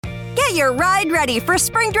Get your ride ready for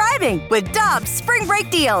spring driving with Dobbs Spring Break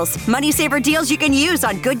Deals. Money saver deals you can use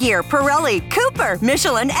on Goodyear, Pirelli, Cooper,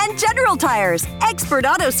 Michelin, and General Tires. Expert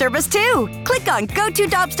auto service, too. Click on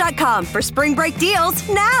GoToDobbs.com for spring break deals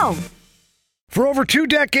now. For over 2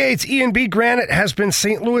 decades, E&B Granite has been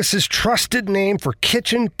St. Louis's trusted name for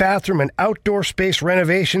kitchen, bathroom, and outdoor space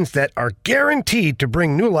renovations that are guaranteed to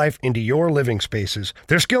bring new life into your living spaces.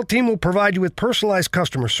 Their skilled team will provide you with personalized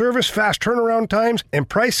customer service, fast turnaround times, and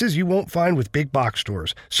prices you won't find with big box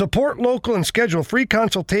stores. Support local and schedule free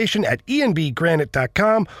consultation at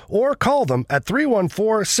enbgranite.com or call them at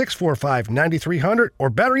 314-645-9300, or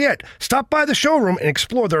better yet, stop by the showroom and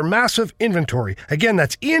explore their massive inventory. Again,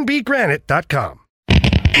 that's enbgranite.com.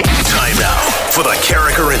 Time now for the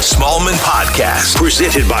Carricker and Smallman podcast,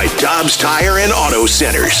 presented by Dobbs Tire and Auto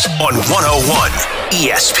Centers on 101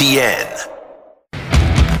 ESPN.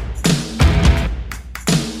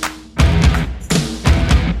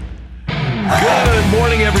 Good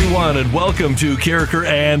morning, everyone, and welcome to Carricker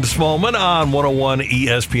and Smallman on 101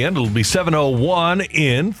 ESPN. It'll be 7:01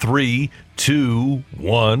 in 3, 2,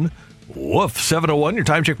 1. Woof, 7:01. Your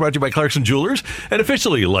time check brought to you by Clarkson Jewelers, an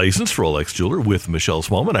officially licensed Rolex jeweler with Michelle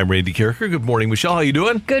Smallman. I'm Randy Carricker. Good morning, Michelle. How you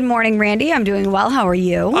doing? Good morning, Randy. I'm doing well. How are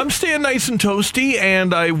you? I'm staying nice and toasty,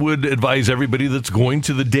 and I would advise everybody that's going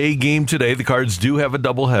to the day game today. The Cards do have a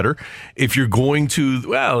doubleheader. If you're going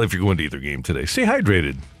to either game today, stay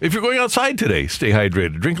hydrated. If you're going outside today, stay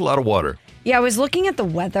hydrated. Drink a lot of water. Yeah, I was looking at the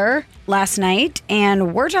weather last night,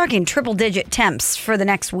 and we're talking triple-digit temps for the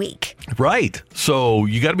next week. Right. So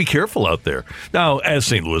you got to be careful out there. Now, as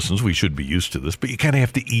St. Louisans, we should be used to this, but you kind of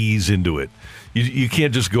have to ease into it. You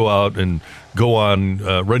can't just go out and go on,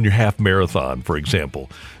 run your half marathon, for example,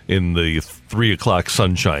 in the 3 o'clock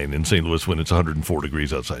sunshine in St. Louis when it's 104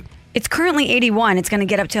 degrees outside. It's currently 81. It's going to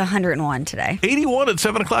get up to 101 today. 81 at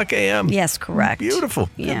 7 o'clock a.m. Yes, correct. Beautiful.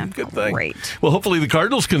 Yeah, good thing. Great. Well, hopefully the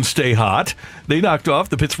Cardinals can stay hot. They knocked off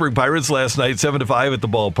the Pittsburgh Pirates last night, 7-5 at the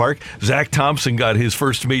ballpark. Zach Thompson got his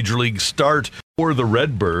first major league start for the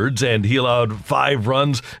Redbirds, and he allowed 5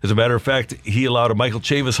 runs. As a matter of fact, he allowed a Michael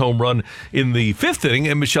Chavis home run in the 5th inning.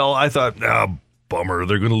 And, Michelle, I thought, bummer.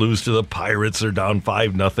 They're going to lose to the Pirates. They're down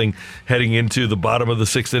 5-0 heading into the bottom of the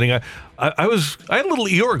 6th inning. I had a little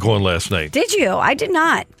Eeyore going last night. Did you? I did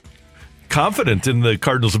not. Confident in the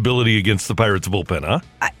Cardinals' ability against the Pirates bullpen, huh?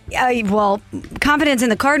 Well, confidence in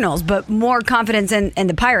the Cardinals, but more confidence in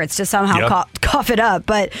the Pirates to somehow cough it up.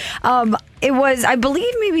 But it was, I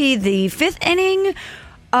believe, maybe the 5th inning.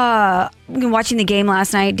 Watching the game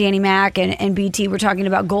last night, Danny Mac and BT were talking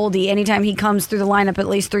about Goldie. Anytime he comes through the lineup at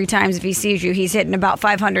least 3 times, if he sees you, he's hitting about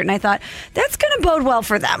 500. And I thought, that's going to bode well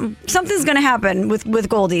for them. Something's going to happen with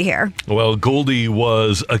Goldie here. Well, Goldie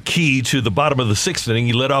was a key to the bottom of the 6th inning.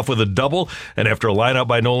 He led off with a double, and after a lineup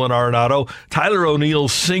by Nolan Arenado, Tyler O'Neill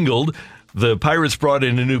singled. The Pirates brought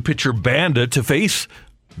in a new pitcher, Banda, to face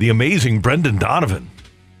the amazing Brendan Donovan.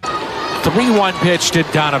 3-1 pitch to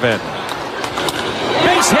Donovan.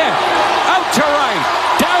 Base hit, out to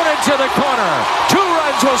right, down into the corner. 2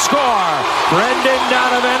 runs will score. Brendan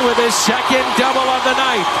Donovan with his 2nd double of the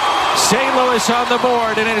night. St. Louis on the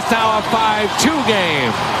board, and it's now a 5-2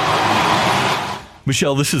 game.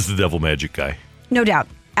 Michelle, this is the Devil Magic guy. No doubt.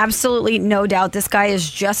 Absolutely no doubt. This guy is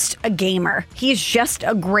just a gamer. He's just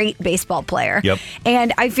a great baseball player. Yep.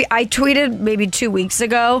 And I tweeted maybe 2 weeks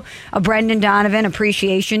ago a Brendan Donovan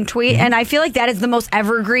appreciation tweet, and I feel like that is the most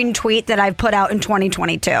evergreen tweet that I've put out in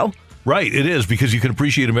 2022. Right, it is, because you can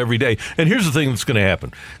appreciate him every day. And here's the thing that's going to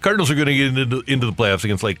happen. Cardinals are going to get into the playoffs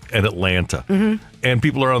against like an Atlanta. Mm-hmm. And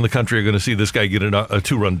people around the country are going to see this guy get a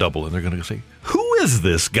 2-run double, and they're going to say, who is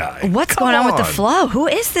this guy? What's going on with the flow? Who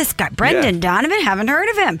is this guy? Brendan Donovan? Haven't heard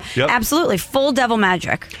of him. Yep. Absolutely. Full devil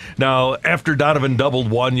magic. Now, after Donovan doubled,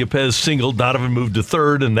 Juan Yepez singled, Donovan moved to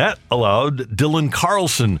 3rd, and that allowed Dylan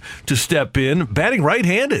Carlson to step in, batting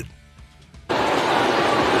right-handed.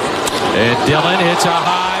 And Dylan hits a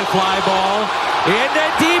high fly ball into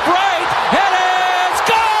deep right, and it's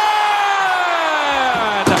gone!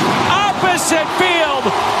 Opposite field,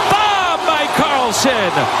 bomb by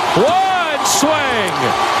Carlson. 1 swing,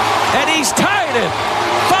 and he's tied it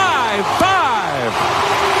 5-5.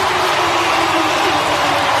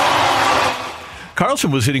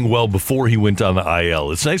 Carlson was hitting well before he went on the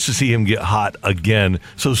IL. It's nice to see him get hot again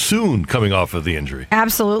so soon coming off of the injury.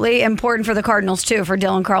 Absolutely. Important for the Cardinals, too, for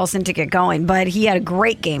Dylan Carlson to get going. But he had a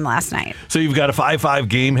great game last night. So you've got a 5-5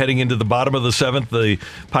 game heading into the bottom of the 7th. The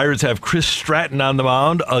Pirates have Chris Stratton on the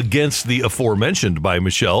mound against the aforementioned by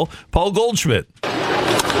Michelle, Paul Goldschmidt. 3-2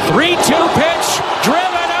 pitch,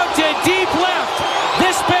 driven out to deep left.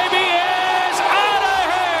 This baby is out of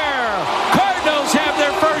here. Cardinals have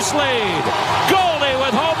their first lead. Goldie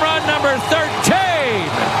with home run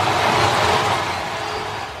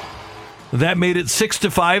That made it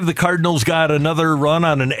 6-5. The Cardinals got another run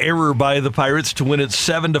on an error by the Pirates to win it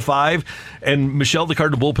 7-5. And Michelle, the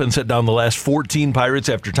Cardinal bullpen set down the last 14 Pirates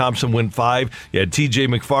after Thompson went 5. You had T.J.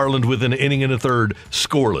 McFarland with an inning and a third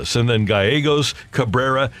scoreless. And then Gallegos,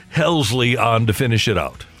 Cabrera, Helsley on to finish it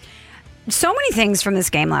out. So many things from this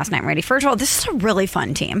game last night, Randy. First of all, this is a really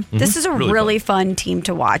fun team. This is a really fun team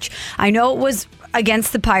to watch. I know it was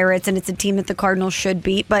against the Pirates, and it's a team that the Cardinals should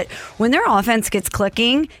beat, but when their offense gets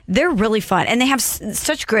clicking, they're really fun. And they have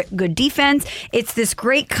such good defense. It's this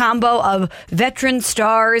great combo of veteran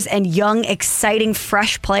stars and young, exciting,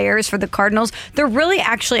 fresh players for the Cardinals. They're really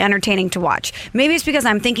actually entertaining to watch. Maybe it's because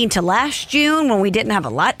I'm thinking to last June when we didn't have a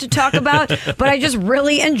lot to talk about, but I just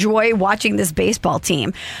really enjoy watching this baseball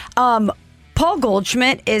team. Paul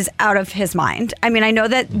Goldschmidt is out of his mind. I mean, I know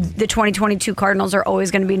that the 2022 Cardinals are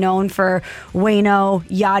always going to be known for Waino,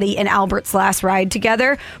 Yachty, and Albert's last ride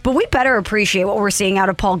together, but we better appreciate what we're seeing out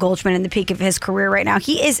of Paul Goldschmidt in the peak of his career right now.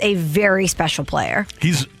 He is a very special player.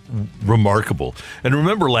 He's remarkable. And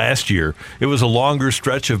remember last year, it was a longer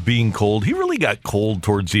stretch of being cold. He really got cold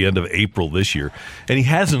towards the end of April this year, and he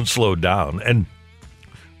hasn't slowed down. And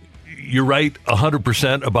you're right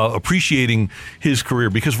 100% about appreciating his career,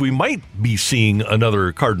 because we might be seeing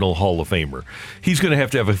another Cardinal Hall of Famer. He's going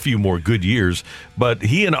to have a few more good years, but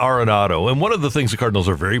he and Arenado, and one of the things the Cardinals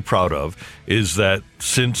are very proud of is that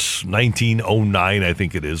since 1909, I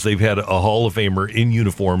think it is, they've had a Hall of Famer in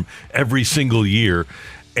uniform every single year.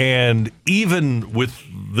 And even with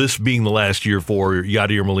this being the last year for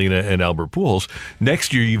Yadier Molina and Albert Pujols,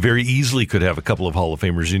 next year you very easily could have a couple of Hall of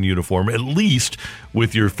Famers in uniform, at least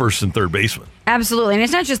with your first and third baseman. Absolutely. And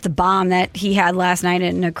it's not just the bomb that he had last night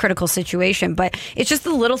in a critical situation, but it's just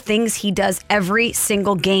the little things he does every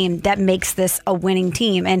single game that makes this a winning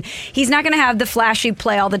team. And he's not going to have the flashy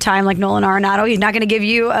play all the time like Nolan Arenado. He's not going to give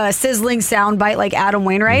you a sizzling soundbite like Adam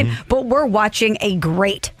Wainwright, but we're watching a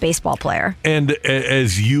great baseball player. And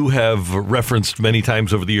as you have referenced many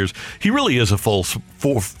times over the years, he really is a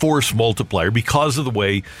force multiplier because of the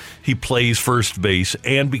way he plays first base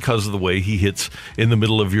and because of the way he hits in the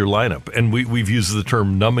middle of your lineup. And we've used the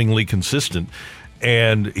term numbingly consistent.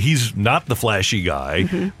 And he's not the flashy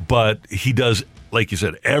guy, but he does, like you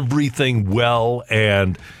said, everything well,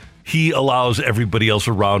 and he allows everybody else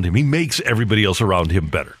around him. He makes everybody else around him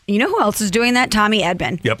better. You know who else is doing that? Tommy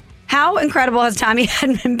Edman. Yep. How incredible has Tommy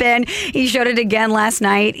Edman been? He showed it again last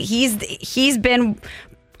night. He's been...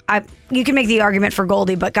 you can make the argument for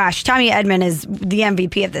Goldie, but gosh, Tommy Edman is the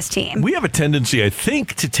MVP of this team. We have a tendency, I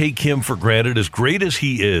think, to take him for granted. As great as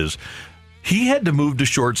he is, he had to move to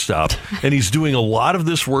shortstop, and he's doing a lot of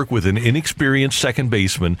this work with an inexperienced second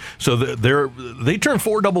baseman. So they turned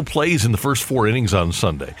 4 double plays in the first 4 innings on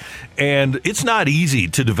Sunday. And it's not easy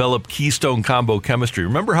to develop keystone combo chemistry.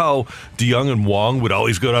 Remember how DeYoung and Wong would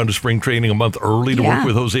always go down to spring training a month early to work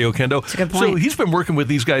with Jose Oquendo? That's a good point. So he's been working with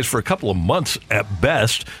these guys for a couple of months at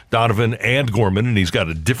best, Donovan and Gorman, and he's got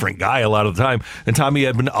a different guy a lot of the time. And Tommy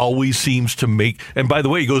Edman always seems to make, and by the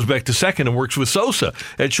way, he goes back to second and works with Sosa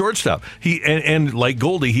at shortstop. And like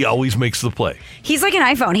Goldie, he always makes the play. He's like an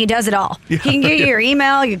iPhone. He does it all. Yeah, he can get you your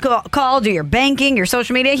email, your call, do your banking, your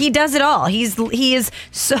social media. He does it all. He is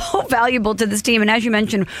so valuable to this team. And as you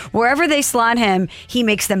mentioned, wherever they slot him, he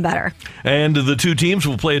makes them better. And the two teams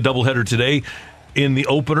will play a doubleheader today in the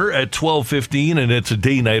opener at 12:15, and it's a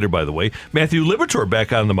day-nighter, by the way. Matthew Liberatore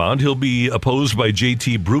back on the mound. He'll be opposed by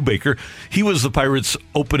J.T. Brubaker. He was the Pirates'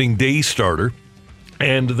 opening day starter.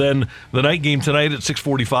 And then the night game tonight at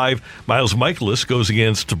 6:45, Miles Michaelis goes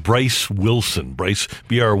against Bryce Wilson. Bryce,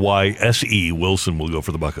 B-R-Y-S-E, Wilson will go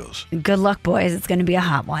for the Buccos. Good luck, boys. It's going to be a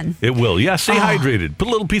hot one. It will. Yeah, stay hydrated. Put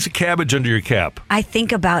a little piece of cabbage under your cap. I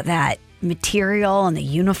think about that material and the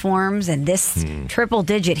uniforms and this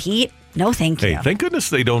triple-digit heat. No, thank you. Hey, thank goodness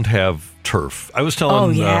they don't have turf. I was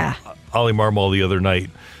telling Ollie Marmol the other night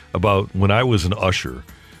about when I was an usher,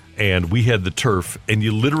 and we had the turf, and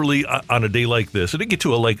you literally, on a day like this, it'd get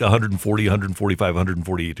to like 140, 145,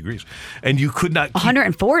 148 degrees, and you could not keep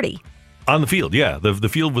 140? On the field, yeah. The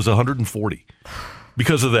field was 140.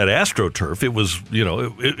 Because of that AstroTurf, it was,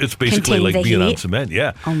 it's basically like being on cement,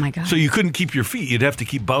 yeah. Oh, my God. So you couldn't keep your feet. You'd have to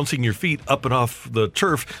keep bouncing your feet up and off the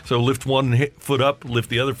turf. So lift one foot up, lift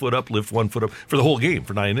the other foot up, lift one foot up for the whole game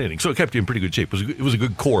for 9 innings. So it kept you in pretty good shape. It was a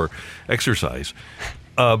good core exercise.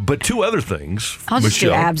 But 2 other things. I'll just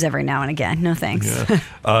do abs every now and again. No thanks.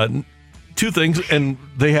 Yeah. 2 things, and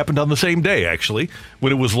they happened on the same day, actually,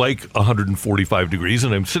 when it was like 145 degrees.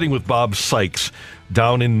 And I'm sitting with Bob Sykes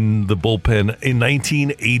down in the bullpen in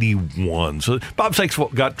 1981. So Bob Sykes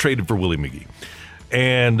got traded for Willie McGee.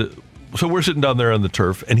 And so we're sitting down there on the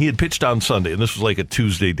turf, and he had pitched on Sunday, and this was like a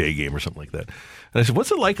Tuesday day game or something like that. And I said,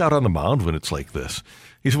 what's it like out on the mound when it's like this?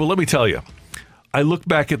 He said, well, let me tell you. I look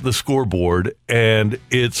back at the scoreboard, and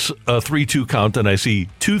it's a 3-2 count, and I see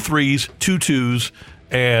 2 3s, 2 2s,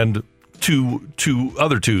 and two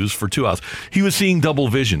other 2s for 2 outs. He was seeing double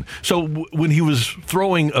vision. So when he was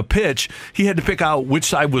throwing a pitch, he had to pick out which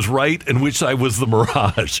side was right and which side was the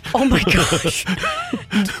mirage. Oh, my gosh.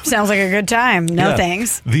 Sounds like a good time. No,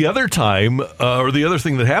 thanks. The other time, or the other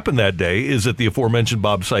thing that happened that day is that the aforementioned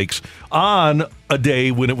Bob Sykes, on a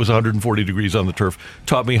day when it was 140 degrees on the turf,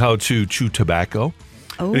 taught me how to chew tobacco.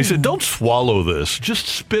 And he said, don't swallow this. Just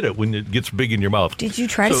spit it when it gets big in your mouth. Did you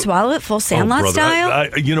try to swallow it full Sandlot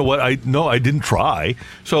style? You know what? I didn't try.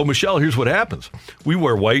 So, Michelle, here's what happens. We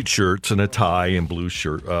wear white shirts and a tie and blue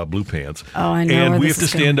pants. Oh, I know. And we have to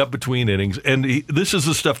stand up between innings. And this is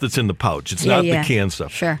the stuff that's in the pouch. It's not the canned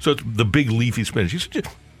stuff. Sure. So it's the big leafy spinach.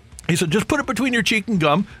 He said, just put it between your cheek and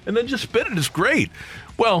gum and then just spit it. It's great.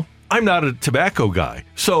 Well, I'm not a tobacco guy.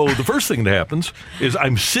 So the first thing that happens is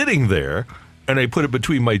I'm sitting there, and I put it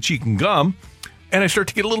between my cheek and gum, and I start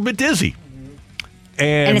to get a little bit dizzy.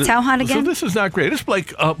 And it's how hot again? So this is not great. It's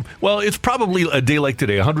like, it's probably a day like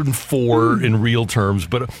today, 104 in real terms,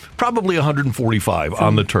 but probably 145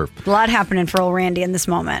 on the turf. A lot happening for old Randy in this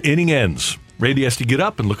moment. Inning ends. Randy has to get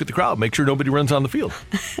up and look at the crowd, make sure nobody runs on the field.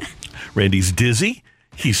 Randy's dizzy.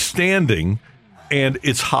 He's standing, and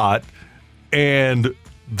it's hot, and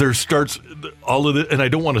there starts all of it, and I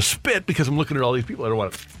don't want to spit because I'm looking at all these people. I don't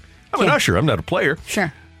want to. I'm an usher. I'm not a player.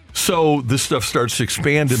 Sure. So this stuff starts to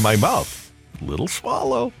expand in my mouth. Little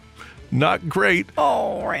swallow. Not great.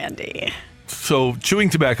 Oh, Randy. So chewing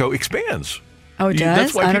tobacco expands. Oh, it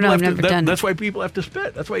does? I don't know. I've never done it. That's why people have to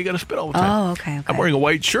spit. That's why you got to spit all the time. Oh, okay. I'm wearing a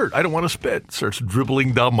white shirt. I don't want to spit. It starts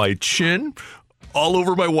dribbling down my chin, all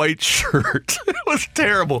over my white shirt. It was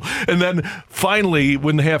terrible. And then finally,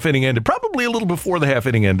 when the half inning ended, probably a little before the half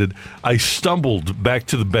inning ended, I stumbled back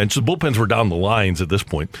to the bench. The bullpens were down the lines at this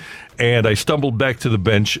point. And I stumbled back to the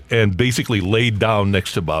bench and basically laid down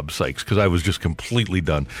next to Bob Sykes because I was just completely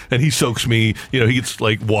done. And he soaks me, he gets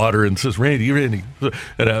like water and says, Randy.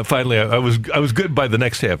 And finally, I was good by the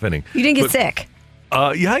next half inning. You didn't get sick?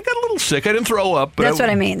 I got a little sick. I didn't throw up. But That's what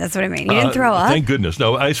I mean. You didn't throw up? Thank goodness.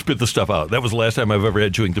 No, I spit the stuff out. That was the last time I've ever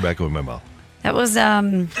had chewing tobacco in my mouth. That was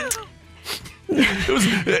not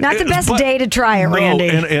the best day to try it,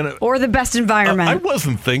 Randy. Or the best environment. I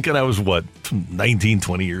wasn't thinking. I was, 19,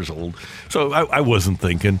 20 years old. So I wasn't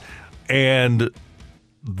thinking. And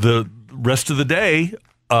the rest of the day,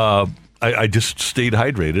 I just stayed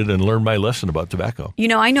hydrated and learned my lesson about tobacco.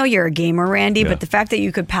 I know you're a gamer, Randy, but the fact that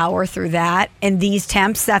you could power through that in these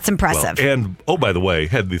temps, that's impressive. Well, and, by the way,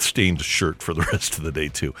 had the stained shirt for the rest of the day,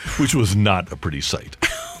 too, which was not a pretty sight.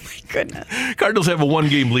 Goodness. Cardinals have a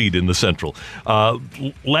 1-game lead in the Central.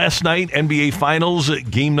 Last night, NBA Finals,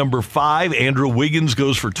 game number 5. Andrew Wiggins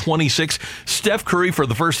goes for 26. Steph Curry, for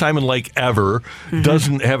the first time in ever,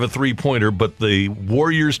 doesn't have a three-pointer, but the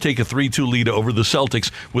Warriors take a 3-2 lead over the Celtics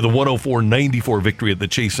with a 104-94 victory at the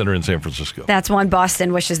Chase Center in San Francisco. That's one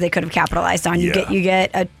Boston wishes they could have capitalized on. You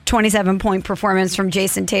get a 27-point performance from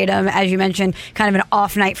Jason Tatum. As you mentioned, kind of an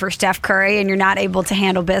off night for Steph Curry, and you're not able to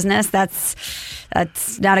handle business. That's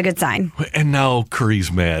not a good sign. And now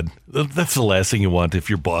Curry's mad. That's the last thing you want if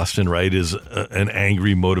you're Boston, right, is an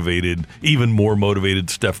angry, motivated, even more motivated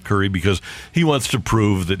Steph Curry because he wants to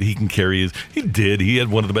prove that he can carry his. He did. He had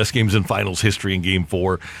one of the best games in finals history in Game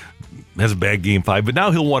 4. Has a bad Game 5, but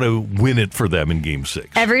now he'll want to win it for them in Game 6.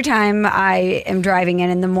 Every time I am driving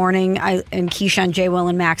in the morning and Keyshawn, J. Will,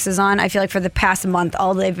 and Max is on, I feel like for the past month,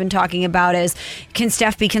 all they've been talking about is, can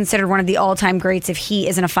Steph be considered one of the all-time greats if he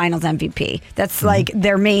isn't a finals MVP? That's like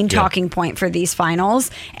their main talking point for these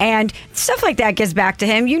finals. And stuff like that gets back to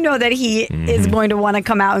him. You know that he is going to want to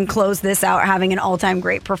come out and close this out, having an all-time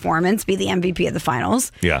great performance, be the MVP of the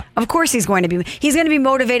finals. Yeah. Of course he's going to be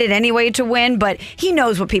motivated anyway to win, but he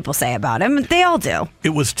knows what people say about him. They all do. It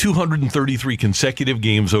was 233 consecutive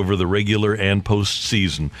games over the regular and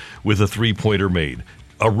postseason with a three-pointer made.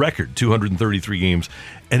 A record 233 games,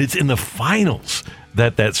 and it's in the finals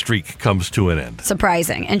that streak comes to an end.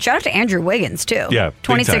 Surprising. And shout out to Andrew Wiggins, too. Yeah,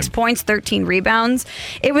 26 points, 13 rebounds.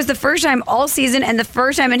 It was the first time all season and the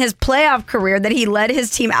first time in his playoff career that he led his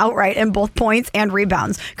team outright in both points and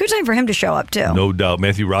rebounds. Good time for him to show up, too. No doubt.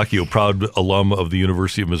 Matthew Rocchio, proud alum of the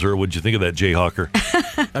University of Missouri. What'd you think of that, Jay Hawker?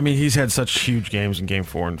 I mean, he's had such huge games in Game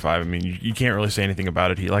 4 and 5. I mean, you can't really say anything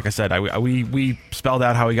about it. Like I said, we spelled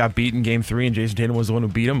out how he got beat in Game 3, and Jason Tatum was the one who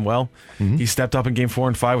beat him. Well, he stepped up in Game 4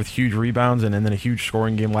 and 5 with huge rebounds and then a huge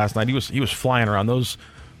scoring game last night. He was flying around. Those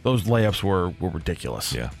those layups were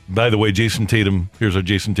ridiculous. Yeah. By the way, Jason Tatum, here's our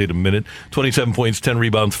Jason Tatum minute. 27 points, 10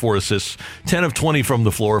 rebounds, 4 assists, 10 of 20 from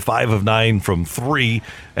the floor, 5 of 9 from 3,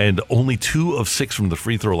 and only 2 of 6 from the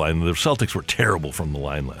free throw line. The Celtics were terrible from the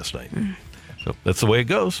line last night. So that's the way it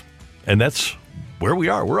goes. And that's where we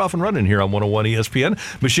are. We're off and running here on 101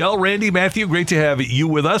 ESPN. Michelle, Randy, Matthew, great to have you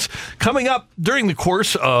with us. Coming up during the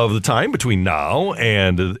course of the time between now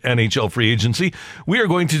and NHL free agency, we are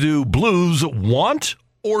going to do Blues want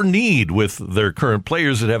or need with their current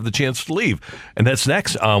players that have the chance to leave. And that's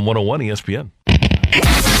next on 101 ESPN.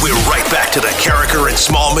 We're right back to the Carricker and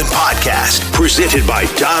Smallman podcast, presented by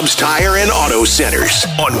Dobbs Tire and Auto Centers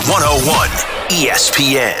on 101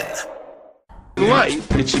 ESPN. In life,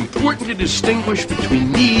 it's important to distinguish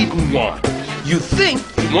between need and want. You think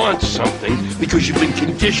you want something because you've been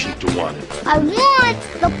conditioned to want it. I want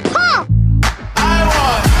the pump! I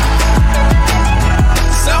want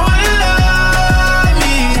someone to love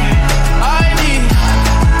me. I need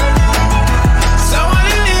someone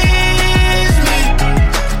who needs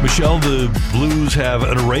me. Michelle, the Blues have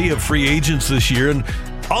an array of free agents this year, and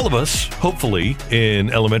all of us, hopefully, in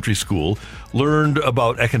elementary school, learned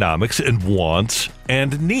about economics and wants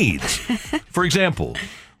and needs. For example,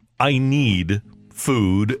 I need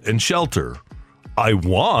food and shelter. I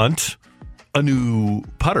want a new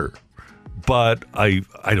putter, but I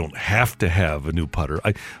don't have to have a new putter.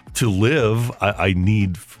 To live, I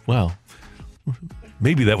need, well,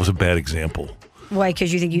 maybe that was a bad example. Why?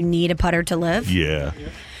 Because you think you need a putter to live? Yeah.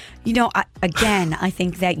 You know, I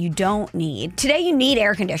think that you don't need. Today you need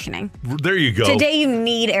air conditioning. There you go. Today you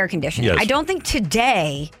need air conditioning. Yes. I don't think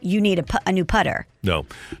today you need a new putter. No.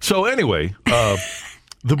 So anyway,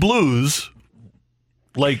 the Blues,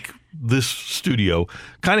 like this studio,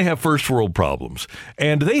 kind of have first world problems.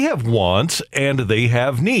 And they have wants and they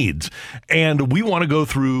have needs. And we want to go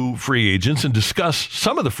through free agents and discuss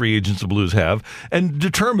some of the free agents the Blues have and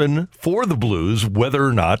determine for the Blues whether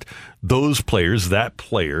or not those players, that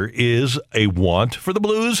player, is a want for the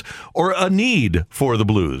Blues or a need for the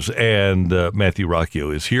Blues. And Matthew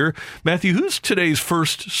Rocchio is here. Matthew, who's today's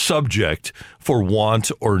first subject for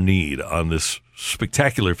want or need on this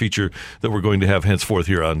spectacular feature that we're going to have henceforth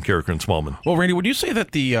here on Carricker and Smallman? Well, Randy, would you say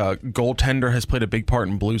that the goaltender has played a big part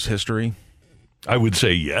in Blues history? I would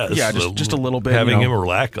say yes. Yeah, just a little bit. Having him or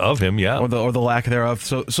lack of him, yeah. Or the lack thereof.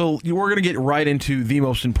 So we're going to get right into the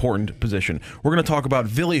most important position. We're going to talk about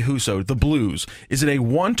Ville Husso, the Blues. Is it a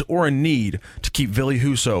want or a need to keep Ville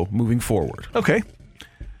Husso moving forward? Okay.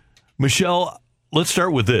 Michelle, let's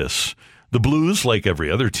start with this. The Blues, like every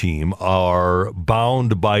other team, are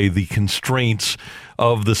bound by the constraints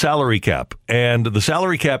of the salary cap. And the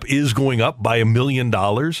salary cap is going up by $1 million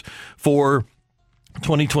for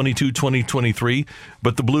 2022-2023.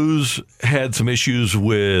 But the Blues had some issues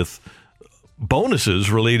with bonuses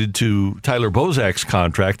related to Tyler Bozak's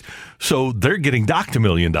contract, so they're getting docked $1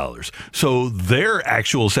 million. So their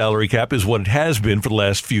actual salary cap is what it has been for the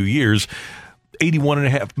last few years,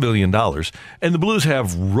 $81.5 million. And the Blues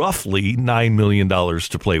have roughly $9 million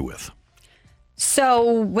to play with.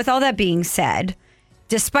 So with all that being said,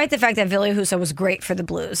 despite the fact that Ville Husso was great for the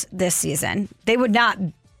Blues this season, they would not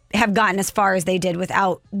have gotten as far as they did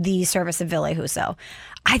without the service of Ville Husso.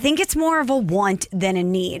 I think it's more of a want than a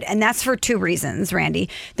need, and that's for two reasons, Randy.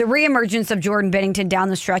 The reemergence of Jordan Binnington down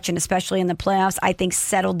the stretch, and especially in the playoffs, I think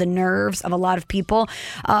settled the nerves of a lot of people.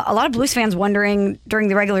 A lot of Blues fans wondering during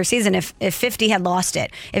the regular season if 50 had lost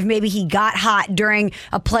it, if maybe he got hot during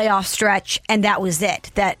a playoff stretch and that was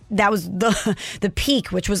it. That was the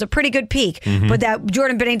peak, which was a pretty good peak, but that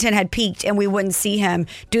Jordan Binnington had peaked and we wouldn't see him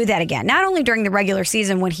do that again. Not only during the regular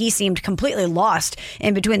season when he seemed completely lost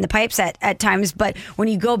in between the pipes at times, but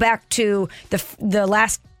when you go back to the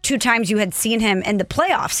last two times you had seen him in the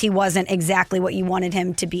playoffs, he wasn't exactly what you wanted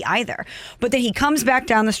him to be either. But then he comes back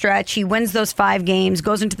down the stretch, he wins those 5 games,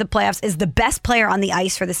 goes into the playoffs, is the best player on the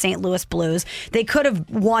ice for the St. Louis Blues. They could have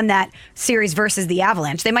won that series versus the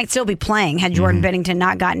Avalanche. They might still be playing had Jordan Binnington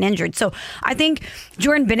not gotten injured. So I think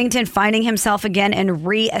Jordan Binnington finding himself again and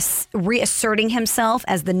reasserting himself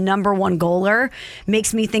as the number one goaler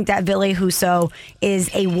makes me think that Ville Husso is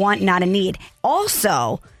a want, not a need.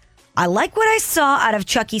 Also, I like what I saw out of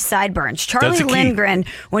Chucky Sideburns. Charlie Lindgren,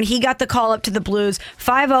 when he got the call up to the Blues,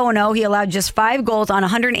 5-0-0. He allowed just 5 goals on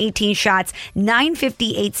 118 shots,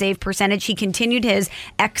 .958 save percentage. He continued his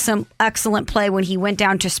excellent play when he went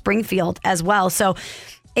down to Springfield as well. So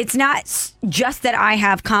it's not just that I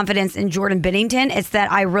have confidence in Jordan Binnington. It's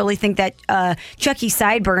that I really think that Chucky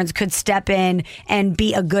Sideburns could step in and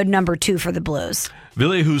be a good number 2 for the Blues.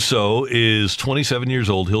 Ville Husso is 27 years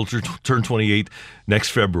old. He'll turn 28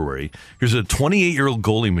 next February. Here's a 28-year-old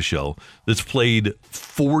goalie, Michelle, that's played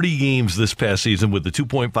 40 games this past season with the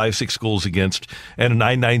 2.56 goals against and a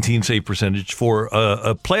 .919 save percentage for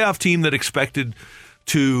a playoff team that expected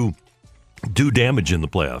to do damage in the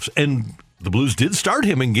playoffs. And the Blues did start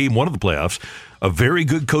him in game 1 of the playoffs. A very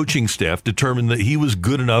good coaching staff determined that he was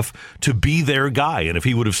good enough to be their guy. And if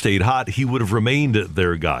he would have stayed hot, he would have remained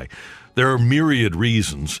their guy. There are myriad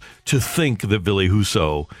reasons to think that Ville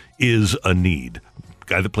Husso is a need.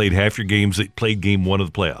 Guy that played half your games, that played game 1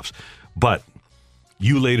 of the playoffs. But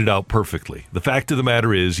you laid it out perfectly. The fact of the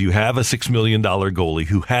matter is you have a $6 million goalie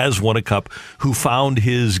who has won a cup, who found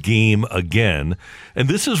his game again. And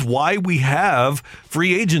this is why we have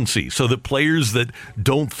free agency, so that players that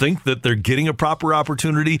don't think that they're getting a proper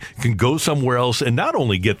opportunity can go somewhere else and not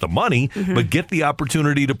only get the money, but get the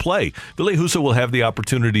opportunity to play. Ville Husso will have the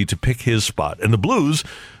opportunity to pick his spot. And the Blues,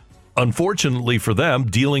 unfortunately for them,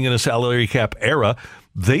 dealing in a salary cap era,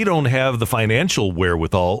 they don't have the financial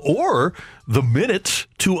wherewithal or the minutes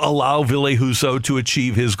to allow Ville Husso to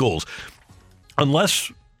achieve his goals.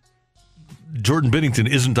 Unless Jordan Binnington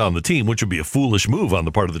isn't on the team, which would be a foolish move on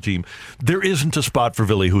the part of the team, there isn't a spot for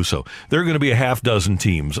Ville Husso. There are going to be a half dozen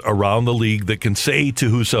teams around the league that can say to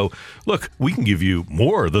Husso, look, we can give you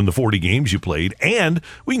more than the 40 games you played, and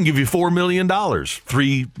we can give you $4 million,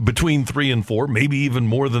 between 3 and 4, maybe even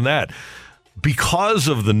more than that. Because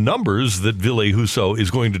of the numbers that Ville Husso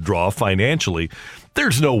is going to draw financially,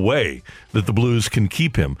 there's no way that the Blues can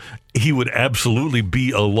keep him. He would absolutely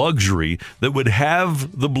be a luxury that would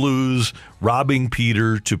have the Blues robbing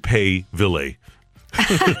Peter to pay Ville.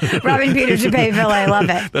 Robbing Peter to pay Ville, I love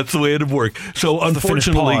it. That's the way it would work. So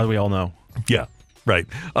unfortunately, Paul, we all know. Yeah, right.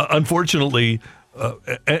 Unfortunately.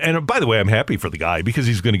 And by the way, I'm happy for the guy because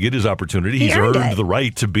he's going to get his opportunity. He's earned the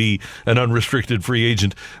right to be an unrestricted free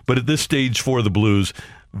agent. But at this stage for the Blues,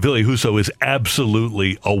 Ville Husso is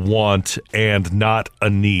absolutely a want and not a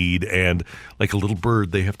need. And like a little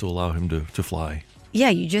bird, they have to allow him to fly. Yeah,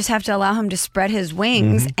 you just have to allow him to spread his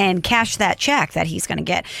wings and cash that check that he's going to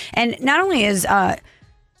get. And not only is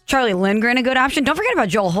Charlie Lindgren a good option, don't forget about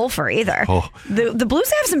Joel Hofer either. Oh. The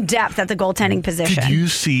Blues have some depth at the goaltending position. Did you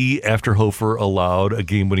see after Hofer allowed a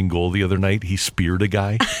game-winning goal the other night, he speared a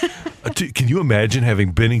guy? Can you imagine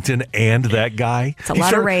having Binnington and that guy? It's a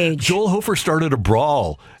lot of rage. Joel Hofer started a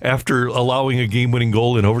brawl after allowing a game-winning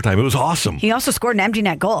goal in overtime. It was awesome. He also scored an empty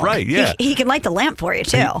net goal. Right, yeah. He can light the lamp for you,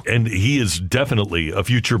 too. And he is definitely a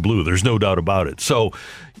future Blue. There's no doubt about it. So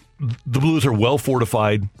the Blues are well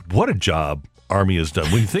fortified. What a job Army has done.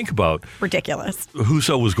 When you think about ridiculous,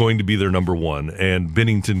 Husso was going to be their number 1, and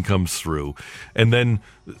Binnington comes through, and then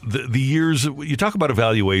the years you talk about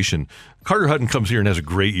evaluation. Carter Hutton comes here and has a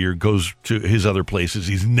great year, goes to his other places.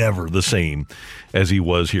 He's never the same as he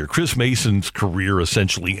was here. Chris Mason's career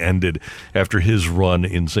essentially ended after his run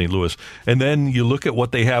in St. Louis, and then you look at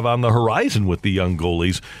what they have on the horizon with the young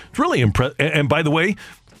goalies. It's really impressive. And by the way,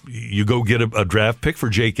 you go get a draft pick for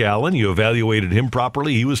Jake Allen. You evaluated him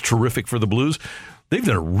properly. He was terrific for the Blues. They've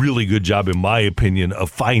done a really good job, in my opinion, of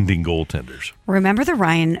finding goaltenders. Remember the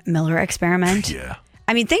Ryan Miller experiment? Yeah.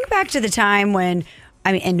 I mean, think back to the time when,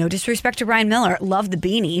 and no disrespect to Ryan Miller, love the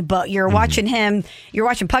beanie, but you're watching him, you're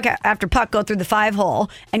watching puck after puck go through the 5-hole,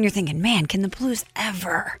 and you're thinking, man, can the Blues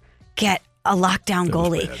ever get a lockdown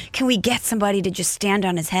goalie? Can we get somebody to just stand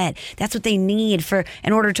on his head? That's what they need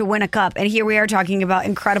in order to win a cup. And here we are talking about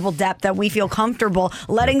incredible depth that we feel comfortable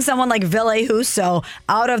letting someone like Ville Husso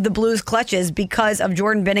out of the Blues clutches because of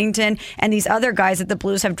Jordan Binnington and these other guys that the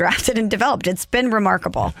Blues have drafted and developed. It's been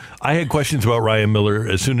remarkable. I had questions about Ryan Miller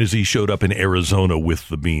as soon as he showed up in Arizona with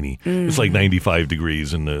the beanie. It's like 95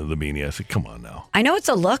 degrees in the beanie. I said, come on now. I know it's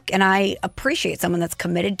a look, and I appreciate someone that's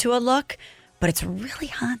committed to a look, but it's really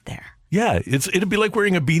hot there. Yeah, it'd be like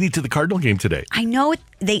wearing a beanie to the Cardinal game today. I know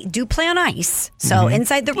they do play on ice, so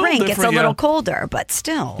inside the rink it's a little colder, but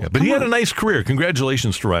still. Yeah, but he had a nice career.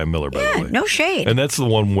 Congratulations to Ryan Miller, by the way. No shade. And that's the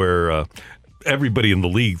one where everybody in the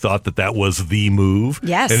league thought that was the move.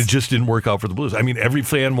 Yes. And it just didn't work out for the Blues. I mean, every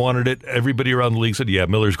fan wanted it. Everybody around the league said, yeah,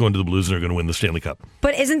 Miller's going to the Blues and they're going to win the Stanley Cup.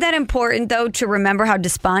 But isn't that important, though, to remember how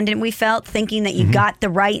despondent we felt, thinking that you got the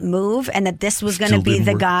right move and that this was going to be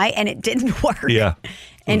the guy, and it didn't work. Yeah.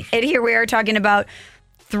 And here we are talking about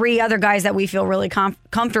 3 other guys that we feel really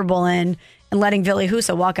comfortable in and letting Ville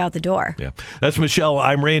Husso walk out the door. Yeah. That's Michelle.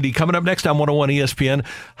 I'm Randy. Coming up next on 101 ESPN,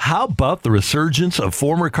 how about the resurgence of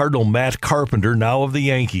former Cardinal Matt Carpenter, now of the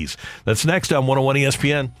Yankees? That's next on 101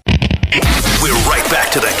 ESPN. We're right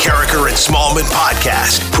back to the Carricker and Smallman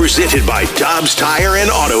podcast, presented by Dobbs Tire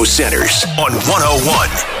and Auto Centers on 101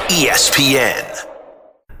 ESPN.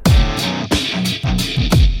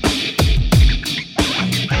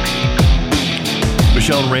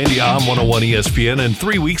 Michelle and Randy on 101 ESPN. And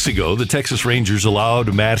 3 weeks ago, the Texas Rangers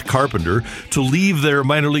allowed Matt Carpenter to leave their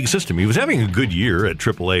minor league system. He was having a good year at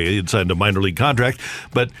AAA. He had signed a minor league contract,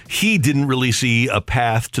 but he didn't really see a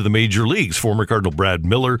path to the major leagues. Former Cardinal Brad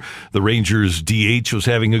Miller, the Rangers DH, was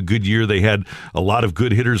having a good year. They had a lot of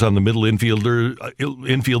good hitters on the middle infield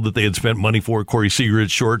that they had spent money for. Corey Seager at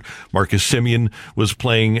short. Marcus Semien was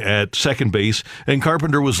playing at second base, and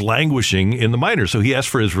Carpenter was languishing in the minors. So he asked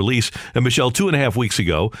for his release. And Michelle, 2.5 weeks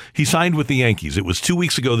ago, he signed with the Yankees. It was 2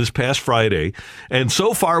 weeks ago this past Friday. And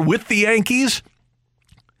so far with the Yankees,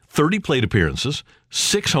 30 plate appearances,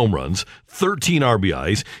 6 home runs, 13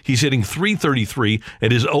 RBIs. He's hitting .333,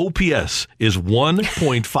 and his OPS is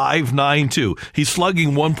 1.592. He's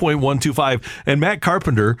slugging 1.125, and Matt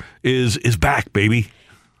Carpenter is back, baby.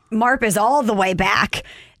 Marp is all the way back.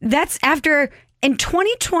 That's after in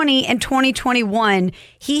 2020 and 2021,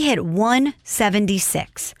 he hit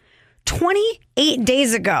 176. 28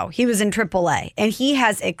 days ago, he was in AAA, and he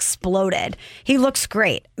has exploded. He looks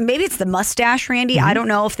great. Maybe it's the mustache, Randy. I don't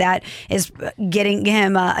know if that is getting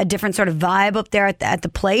him a different sort of vibe up there at the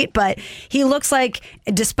plate, but he looks like,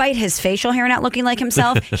 despite his facial hair not looking like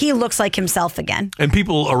himself, he looks like himself again. And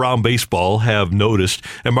people around baseball have noticed,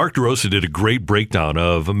 and Mark DeRosa did a great breakdown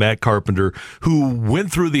of Matt Carpenter, who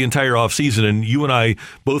went through the entire offseason, and you and I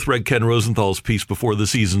both read Ken Rosenthal's piece before the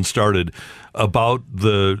season started about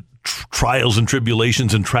the trials and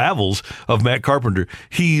tribulations and travels of Matt Carpenter.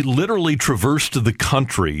 He literally traversed the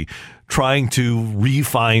country trying to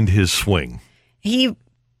re-find his swing. He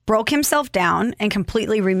broke himself down and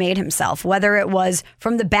completely remade himself, whether it was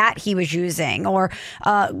from the bat he was using or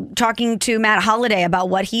talking to Matt Holliday about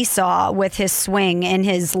what he saw with his swing and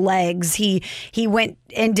his legs. He went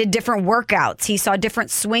and did different workouts. He saw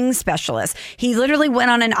different swing specialists. He literally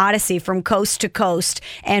went on an odyssey from coast to coast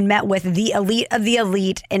and met with the elite of the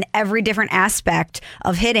elite in every different aspect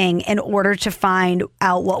of hitting in order to find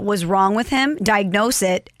out what was wrong with him, diagnose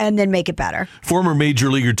it, and then make it better. Former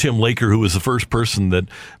Major Leaguer Tim Laker, who was the first person that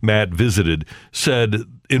Matt visited, said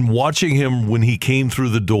in watching him when he came through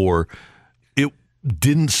the door, it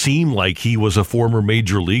didn't seem like he was a former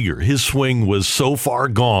major leaguer. His swing was so far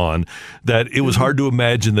gone that it was hard to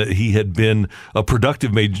imagine that he had been a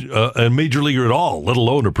productive major leaguer at all, let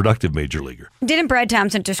alone a productive major leaguer. Didn't Brad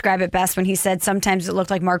Thompson describe it best when he said sometimes it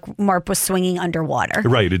looked like Marp was swinging underwater?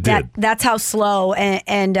 Right, it did. That's how slow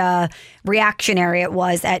and reactionary it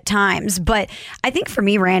was at times. But I think for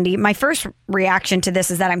me, Randy, my first reaction to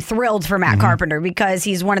this is that I'm thrilled for Matt Carpenter because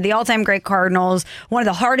he's one of the all-time great Cardinals, one of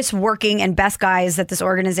the hardest working and best guys that this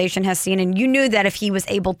organization has seen. And you knew that if he was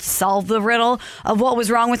able to solve the riddle of what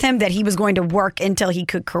was wrong with him, that he was going to work until he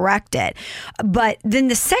could correct it. But then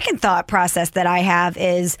the second thought process that I have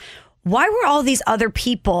is, why were all these other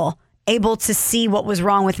people able to see what was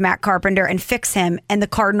wrong with Matt Carpenter and fix him, and the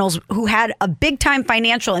Cardinals, who had a big-time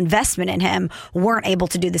financial investment in him, weren't able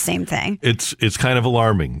to do the same thing? It's kind of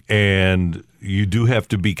alarming, and you do have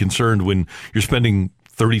to be concerned when you're spending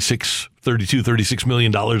 $36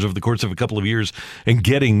 million over the course of a couple of years and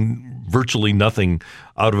getting virtually nothing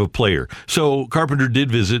out of a player. So Carpenter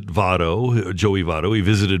did visit Joey Votto. He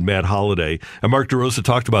visited Matt Holliday, and Mark DeRosa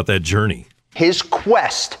talked about that journey. His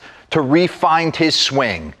quest to re-find his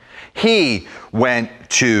swing. He went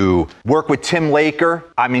to work with Tim Laker.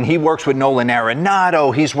 I mean, he works with Nolan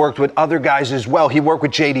Arenado. He's worked with other guys as well. He worked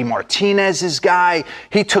with J.D. Martinez's guy.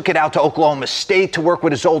 He took it out to Oklahoma State to work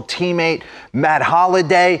with his old teammate, Matt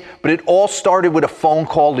Holliday. But it all started with a phone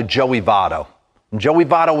call to Joey Votto. And Joey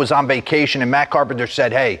Votto was on vacation, and Matt Carpenter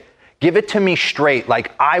said, hey, give it to me straight.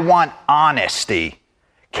 Like, I want honesty.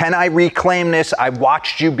 Can I reclaim this? I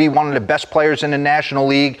watched you be one of the best players in the National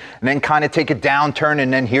League and then kind of take a downturn,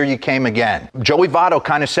 and then here you came again. Joey Votto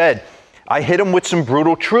kind of said, I hit him with some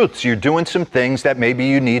brutal truths. You're doing some things that maybe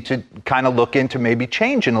you need to kind of look into maybe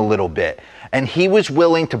changing a little bit. And he was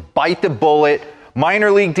willing to bite the bullet, minor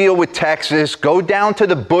league deal with Texas, go down to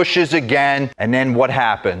the bushes again. And then what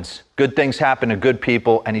happens? Good things happen to good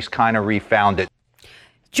people, and he's kind of refound it.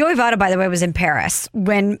 Joey Votto, by the way, was in Paris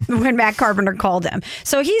when Matt Carpenter called him.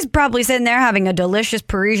 So he's probably sitting there having a delicious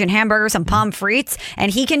Parisian hamburger, some pommes frites,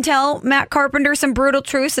 and he can tell Matt Carpenter some brutal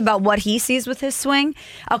truths about what he sees with his swing.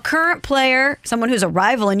 A current player, someone who's a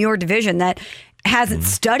rival in your division that hasn't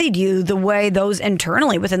studied you the way those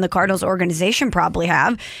internally within the Cardinals organization probably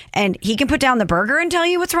have, and he can put down the burger and tell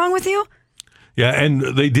you what's wrong with you? Yeah,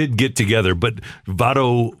 and they did get together, but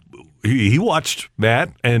Votto he watched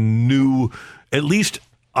Matt and knew at least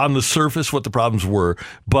on the surface what the problems were,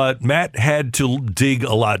 but Matt had to dig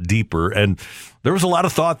a lot deeper, and there was a lot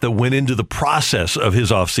of thought that went into the process of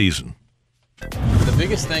his offseason. The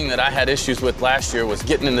biggest thing that I had issues with last year was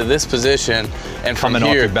getting into this position and from coming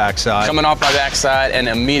off your backside. Coming off my backside and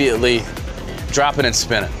immediately dropping and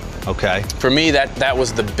spinning. Okay. For me, that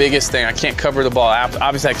was the biggest thing. I can't cover the ball.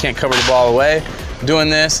 Obviously, I can't cover the ball away.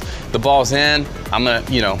 Doing this, the ball's in. I'm going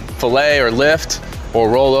to, fillet or lift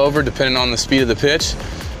or roll over depending on the speed of the pitch.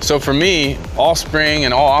 So for me, all spring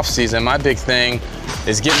and all off season, my big thing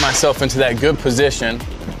is getting myself into that good position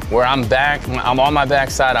where I'm on my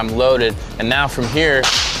backside, I'm loaded, and now from here,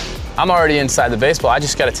 I'm already inside the baseball. I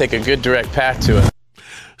just got to take a good direct path to it.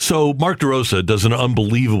 So Mark DeRosa does an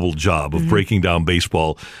unbelievable job of breaking down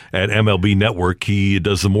baseball at MLB Network. He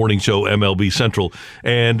does the morning show MLB Central,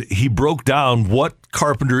 and he broke down what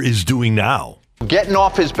Carpenter is doing now. Getting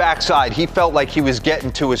off his backside, he felt like he was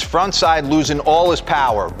getting to his front side, losing all his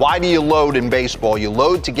power. Why do you load in baseball? You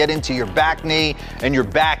load to get into your back knee and your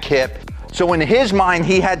back hip. So in his mind,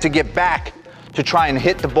 he had to get back to try and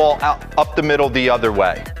hit the ball up the middle the other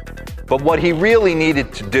way. But what he really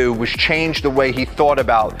needed to do was change the way he thought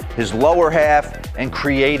about his lower half and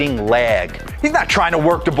creating lag. He's not trying to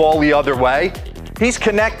work the ball the other way. He's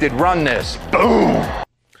connected, run this, boom.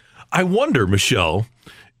 I wonder, Michelle,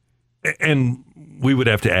 and we would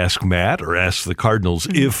have to ask Matt or ask the Cardinals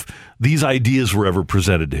if these ideas were ever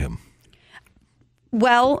presented to him.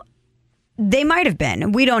 Well, they might have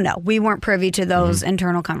been. We don't know. We weren't privy to those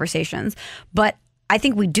internal conversations. But I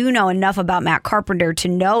think we do know enough about Matt Carpenter to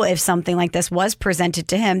know if something like this was presented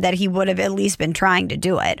to him that he would have at least been trying to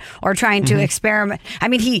do it or trying to experiment. I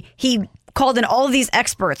mean, he called in all of these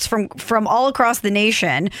experts from all across the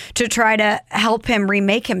nation to try to help him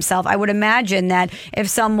remake himself. I would imagine that if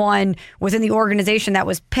someone within the organization that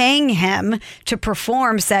was paying him to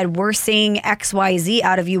perform said, we're seeing XYZ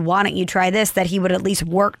out of you, why don't you try this, that he would at least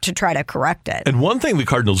work to try to correct it. And one thing the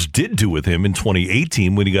Cardinals did do with him in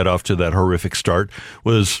 2018 when he got off to that horrific start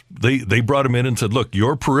was they brought him in and said, look,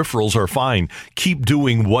 your peripherals are fine. Keep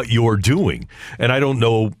doing what you're doing. And I don't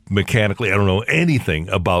know mechanically, I don't know anything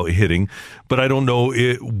about hitting, but I don't know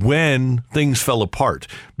when things fell apart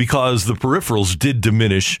because the peripherals did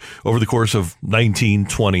diminish over the course of 19,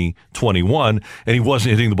 20, 21, and he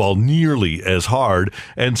wasn't hitting the ball nearly as hard.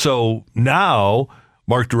 And so now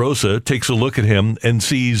Mark DeRosa takes a look at him and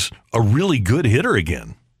sees a really good hitter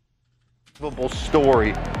again.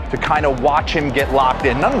 Story to kind of watch him get locked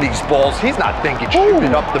in. None of these balls, he's not thinking shoot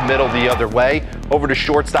it up the middle the other way over to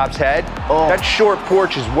shortstop's head. That short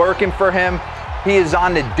porch is working for him. He is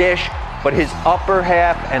on the dish, but his upper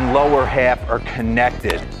half and lower half are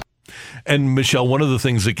connected. And Michelle, one of the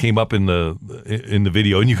things that came up in the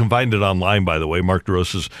video, and you can find it online, by the way, Mark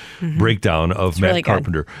DeRosa's breakdown of Matt really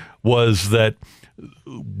Carpenter, was that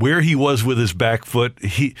where he was with his back foot,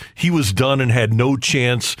 he was done and had no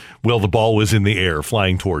chance while the ball was in the air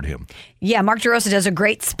flying toward him. Yeah, Mark DeRosa does a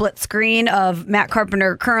great split screen of Matt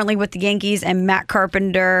Carpenter currently with the Yankees and Matt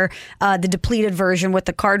Carpenter, the depleted version with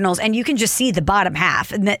the Cardinals, and you can just see the bottom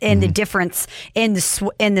half and the difference in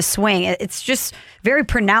the swing. It's just very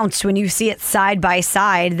pronounced when you see it side by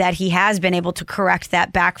side that he has been able to correct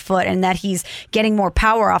that back foot and that he's getting more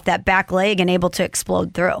power off that back leg and able to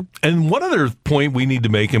explode through. And one other point we need to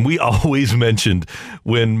make, and we always mentioned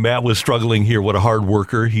when Matt was struggling here, what a hard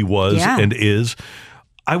worker he was and is.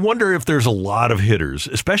 I wonder if there's a lot of hitters,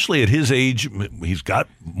 especially at his age. He's got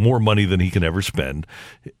more money than he can ever spend.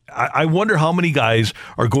 I wonder how many guys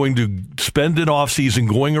are going to spend an offseason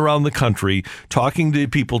going around the country talking to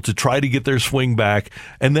people to try to get their swing back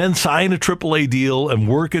and then sign a AAA deal and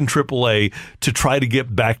work in AAA to try to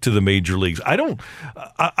get back to the major leagues. I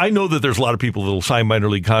know that there's a lot of people that will sign minor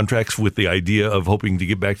league contracts with the idea of hoping to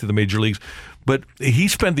get back to the major leagues. But he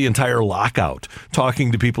spent the entire lockout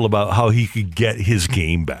talking to people about how he could get his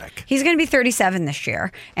game back. He's going to be 37 this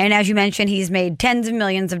year. And as you mentioned, he's made tens of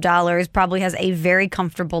millions of dollars, probably has a very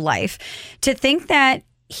comfortable life. To think that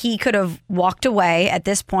he could have walked away at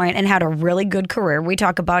this point and had a really good career. We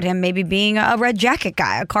talk about him maybe being a Red Jacket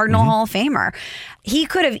guy, a Cardinal Hall of Famer. He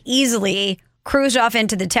could have easily cruised off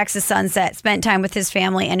into the Texas sunset, spent time with his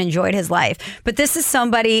family, and enjoyed his life. But this is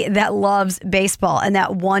somebody that loves baseball and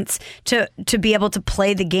that wants to be able to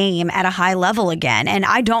play the game at a high level again. And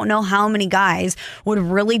I don't know how many guys would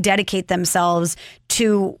really dedicate themselves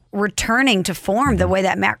to returning to form the way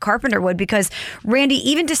that Matt Carpenter would, because Randy,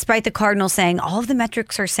 even despite the Cardinals saying all of the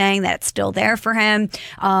metrics are saying that it's still there for him,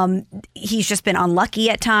 he's just been unlucky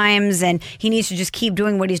at times and he needs to just keep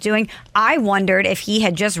doing what he's doing. I wondered if he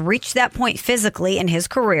had just reached that point physically in his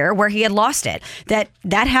career where he had lost it.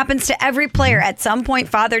 That happens to every player at some point.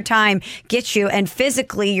 Father Time gets you, and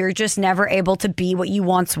physically you're just never able to be what you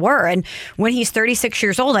once were. And when he's 36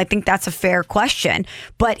 years old, I think that's a fair question.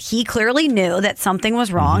 But he clearly knew that something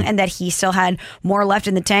was wrong and that he still had more left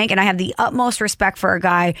in the tank. And I have the utmost respect for a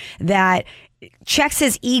guy that checks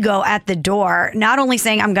his ego at the door, not only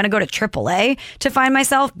saying I'm going to go to AAA to find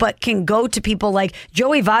myself, but can go to people like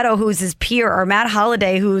Joey Votto, who's his peer, or Matt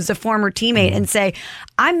Holliday, who's a former teammate, and say,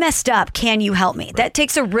 I'm messed up. Can you help me? Right. That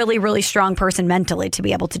takes a really, really strong person mentally to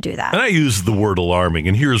be able to do that. And I use the word alarming,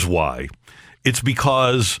 and here's why. It's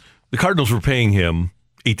because the Cardinals were paying him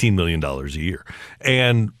 $18 million a year.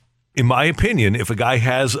 And in my opinion, if a guy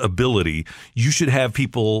has ability, you should have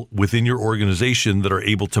people within your organization that are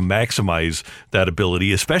able to maximize that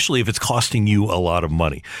ability, especially if it's costing you a lot of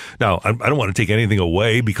money. Now, I don't want to take anything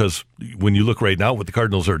away, because when you look right now what the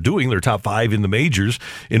Cardinals are doing, they're top 5 in the majors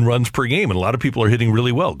in runs per game, and a lot of people are hitting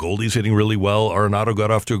really well. Goldie's hitting really well. Arenado got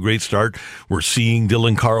off to a great start. We're seeing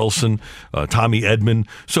Dylan Carlson, Tommy Edman.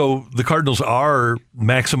 So the Cardinals are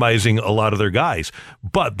maximizing a lot of their guys.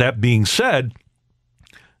 But that being said,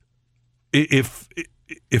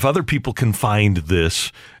 if other people can find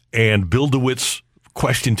this, and Bill DeWitt's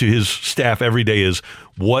question to his staff every day is,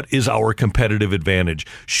 what is our competitive advantage?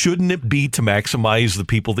 Shouldn't it be to maximize the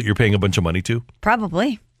people that you're paying a bunch of money to?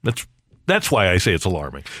 Probably. That's why I say it's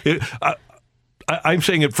alarming. I'm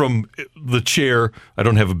saying it from the chair, I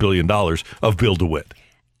don't have $1 billion, of Bill DeWitt.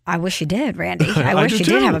 I wish you did, Randy. I wish you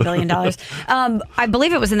did have $1 billion. I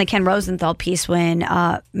believe it was in the Ken Rosenthal piece when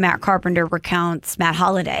Matt Carpenter recounts Matt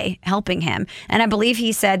Holliday helping him. And I believe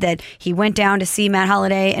he said that he went down to see Matt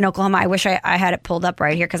Holliday in Oklahoma. I wish I had it pulled up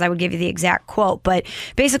right here, because I would give you the exact quote. But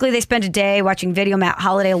basically they spent a day watching video Matt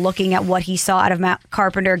Holliday, looking at what he saw out of Matt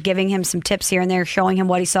Carpenter, giving him some tips here and there, showing him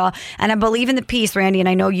what he saw. And I believe in the piece, Randy, and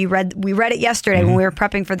I know we read it yesterday when we were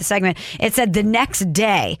prepping for the segment, it said the next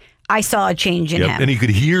day I saw a change in him. And he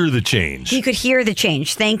could hear the change. He could hear the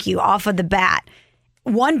change. Thank you. Off of the bat.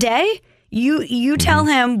 One day, you tell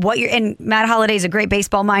him what you're, and Matt Holliday's a great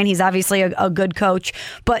baseball mind. He's obviously a good coach.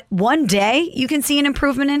 But one day, you can see an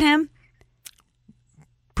improvement in him.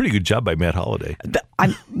 Pretty good job by Matt Holliday.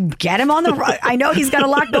 Get him on the. I know he's got a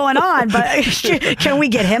lot going on, but can we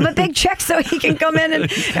get him a big check so he can come in and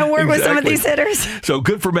work with some of these hitters? So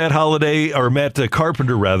good for Matt Holliday, or Matt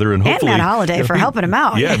Carpenter rather, and hopefully Matt Holliday for helping him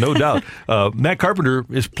out. Yeah, no doubt. Matt Carpenter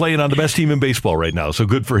is playing on the best team in baseball right now, so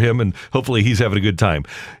good for him, and hopefully he's having a good time.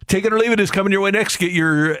 Take it or leave it is coming your way next. Get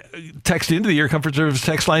your text into the Air Comfort Service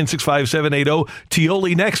text line 65780.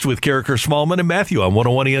 Tioli next with Carricker, Smallman, and Matthew on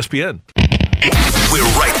 101 ESPN. We're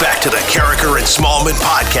right back to the Carricker and Smallman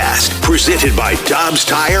podcast, presented by Dobbs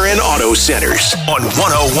Tire and Auto Centers on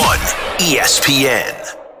 101 ESPN.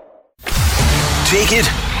 Take it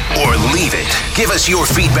or leave it. Give us your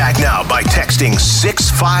feedback now by texting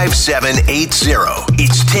 65780.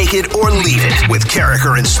 It's Take It or Leave It with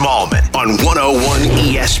Carricker and Smallman on 101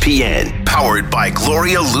 ESPN. Powered by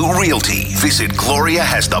Gloria Lou Realty. Visit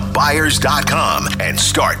GloriaHasTheBuyers.com and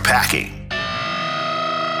start packing.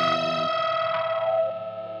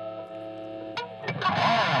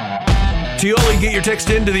 Tioli, get your text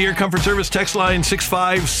into the Air Comfort Service text line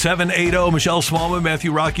 65780. Michelle Smallman,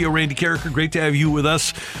 Matthew Rocchio, Randy Carricker. Great to have you with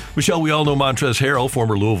us. Michelle, we all know Montrezl Harrell,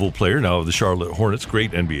 former Louisville player, now of the Charlotte Hornets,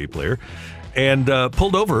 great NBA player, and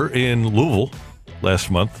pulled over in Louisville last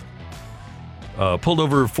month. Pulled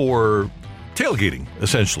over for tailgating,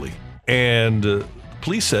 essentially. And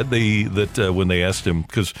police said that when they asked him,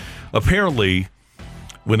 because apparently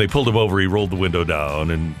when they pulled him over, he rolled the window down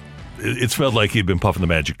and it smelled like he'd been puffing the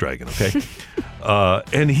Magic Dragon, okay?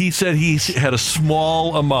 And he said he had a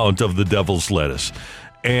small amount of the devil's lettuce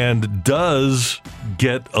and does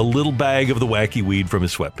get a little bag of the wacky weed from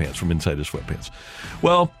his sweatpants, from inside his sweatpants.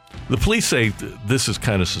 Well, the police say this is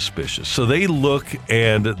kind of suspicious. So they look,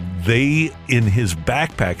 and they, in his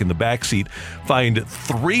backpack, in the back seat, find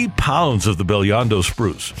 3 pounds of the Bellando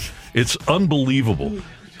spruce. It's unbelievable.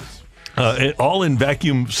 All in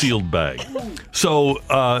vacuum-sealed bag. So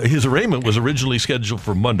his arraignment was originally scheduled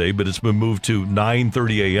for Monday, but it's been moved to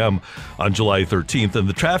 9:30 a.m. on July 13th. And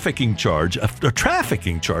the trafficking charge, a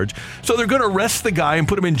trafficking charge, so they're going to arrest the guy and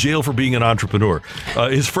put him in jail for being an entrepreneur.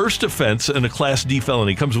 His first offense, and a Class D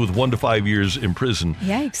felony, comes with 1 to 5 years in prison.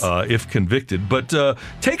 Yikes. If convicted. But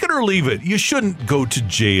take it or leave it, you shouldn't go to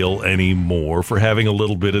jail anymore for having a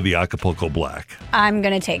little bit of the Acapulco Black. I'm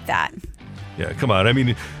going to take that. Yeah, come on. I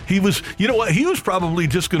mean, he was, you know what? He was probably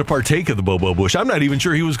just going to partake of the Bobo Bush. I'm not even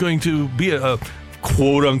sure he was going to be a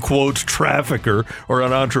quote-unquote trafficker or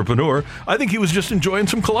an entrepreneur. I think he was just enjoying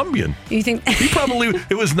some Colombian. You think?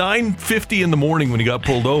 It was 9:50 in the morning when he got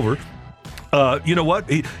pulled over. You know what?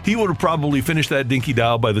 He would have probably finished that dinky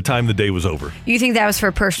dow by the time the day was over. You think that was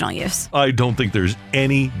for personal use? I don't think there's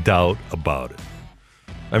any doubt about it.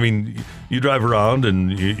 I mean, you drive around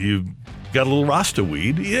and you got a little Rasta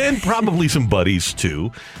weed and probably some buddies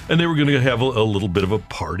too, and they were going to have a little bit of a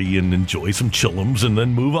party and enjoy some chillums and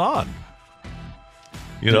then move on.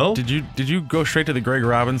 You know? Did you go straight to the Greg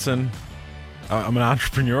Robinson? I'm an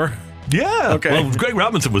entrepreneur. Yeah. Okay. Well, Greg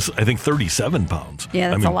Robinson was, I think, 37 pounds. Yeah,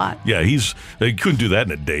 that's a lot. Yeah, they couldn't do that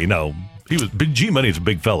in a day. No, he was big. G Money's a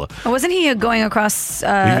big fella. Wasn't he going across? He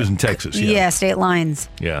was in Texas. Yeah, state lines.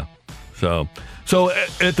 Yeah. So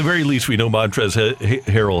at the very least, we know Montrezl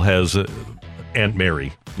Harrell has Aunt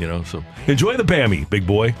Mary. You know, so enjoy the Bammy, big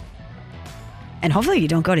boy. And hopefully you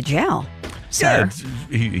don't go to jail, sir.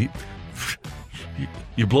 Yeah,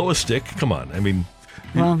 you blow a stick. Come on. I mean,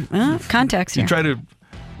 context here. You try to.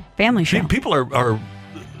 Family show. People are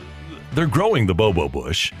they're growing the Bobo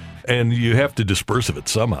Bush, and you have to disperse of it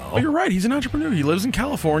somehow. Well, you're right. He's an entrepreneur. He lives in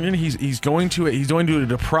California, and he's going to a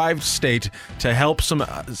deprived state to help some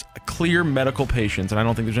clear medical patients. And I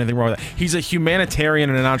don't think there's anything wrong with that. He's a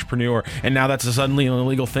humanitarian and an entrepreneur, and now that's suddenly an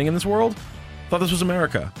illegal thing in this world. Thought this was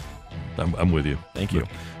America. I'm with you. Thank you.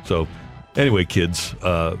 So, anyway, kids,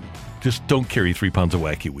 just don't carry 3 pounds of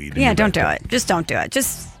wacky weed. Yeah, don't do it. Just don't do it.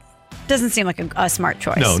 Just doesn't seem like a smart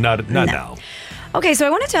choice. No, not now. Okay, so I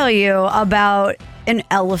want to tell you about an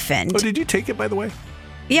elephant. Oh, did you take it, by the way?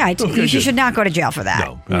 Yeah, you should not go to jail for that.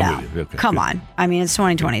 No, I'm with you. Okay, come on. I mean, it's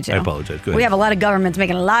 2022. I apologize. Go ahead. We have a lot of governments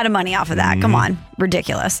making a lot of money off of that. Mm-hmm. Come on.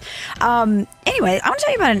 Ridiculous. Anyway, I want to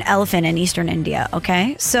tell you about an elephant in eastern India,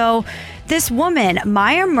 okay? So this woman,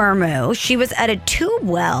 Maya Murmu, she was at a tube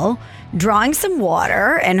well drawing some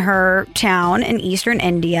water in her town in eastern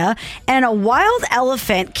India, and a wild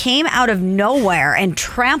elephant came out of nowhere and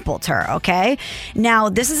trampled her, okay? Now,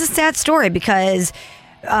 this is a sad story because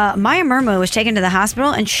Maya Murmu was taken to the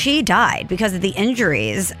hospital and she died because of the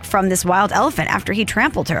injuries from this wild elephant after he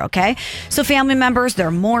trampled her, okay? So family members,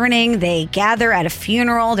 they're mourning, they gather at a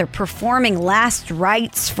funeral, they're performing last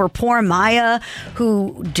rites for poor Maya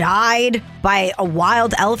who died by a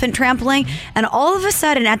wild elephant trampling. And all of a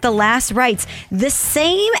sudden at the last rites, the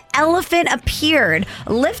same elephant appeared,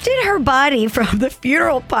 lifted her body from the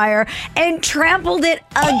funeral pyre and trampled it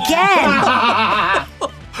again.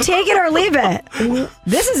 Take it or leave it.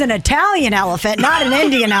 This is an Italian elephant, not an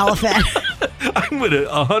Indian elephant. I'm going to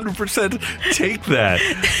 100% take that.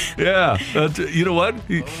 Yeah. You know what?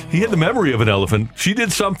 He had the memory of an elephant. She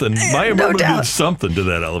did something. Maya Murmu did something to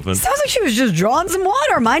that elephant. Sounds like she was just drawing some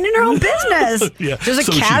water, minding her own business. Yeah, just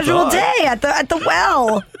a casual day at the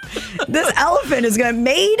well. This elephant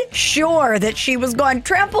made sure that she was going,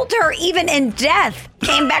 trampled her even in death,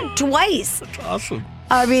 came back twice. That's awesome.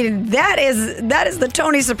 I mean, that is the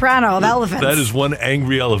Tony Soprano of elephants. That is one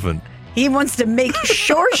angry elephant. He wants to make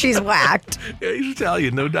sure she's whacked. Yeah, he's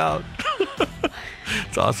Italian, no doubt.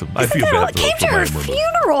 It's awesome. I feel bad. Came to her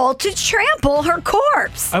funeral to trample her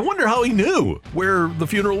corpse. I wonder how he knew where the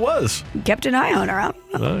funeral was. He kept an eye on her.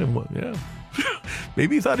 Yeah.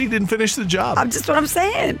 Maybe he thought he didn't finish the job. Just what I'm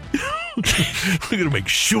saying. We're going to make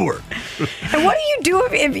sure. And what do you do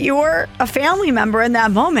if you're a family member in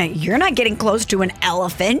that moment? You're not getting close to an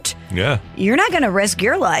elephant. Yeah. You're not going to risk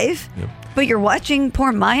your life. Yep. But you're watching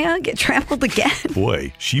poor Maya get trampled again.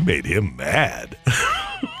 Boy, she made him mad.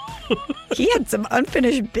 He had some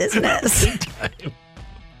unfinished business.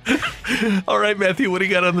 All right, Matthew, what do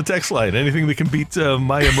you got on the text line? Anything that can beat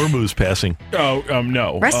Maya Murmu's passing?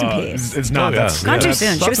 No. Rest in peace. It's not. That's gone too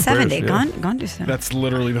soon. She was 70. Gone too soon. That's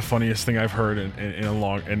literally the funniest thing I've heard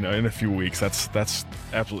in a few weeks. That's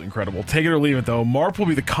absolutely incredible. Take it or leave it, though. Marp will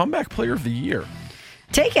be the comeback player of the year.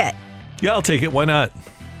 Take it. Yeah, I'll take it. Why not?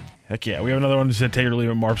 Heck yeah. We have another one who said take it or leave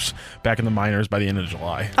it. Marp's back in the minors by the end of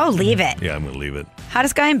July. Oh, leave it. Yeah, I'm going to leave it.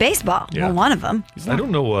 Hottest guy in baseball. Yeah. Well, one of them. I don't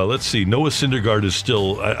know. Let's see. Noah Syndergaard is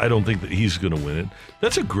still, I don't think that he's going to win it.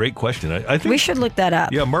 That's a great question. I think we should look that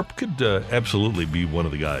up. Yeah, Marp could absolutely be one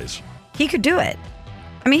of the guys. He could do it.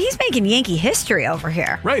 I mean, he's making Yankee history over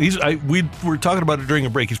here. Right. We were talking about it during a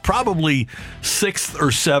break. He's probably 6th or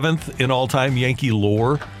 7th in all-time Yankee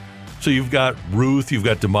lore. So you've got Ruth, you've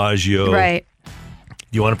got DiMaggio. Right.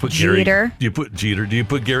 You want to put Jeter? Gary? Do you put Jeter? Do you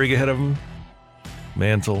put Gary ahead of him?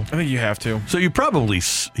 Mantle? I think you have to. So he's probably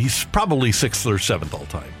 6th or 7th all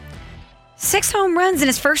time. 6 home runs in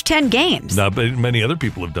his first 10 games. Not many other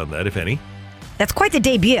people have done that, if any. That's quite the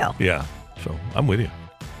debut. Yeah. So I'm with you.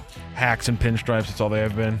 hacks and pinstripes. That's all they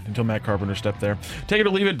have been until Matt Carpenter stepped there. Take it or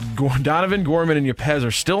leave it. Donovan, Gorman, and Yepez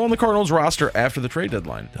are still on the Cardinals roster after the trade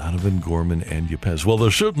deadline. Donovan, Gorman, and Yepez. Well, they'll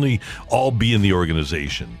certainly all be in the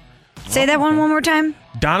organization. Say that one more time.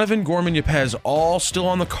 Donovan, Gorman, Yepez all still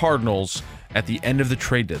on the Cardinals at the end of the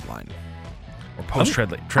trade deadline. Or post-trade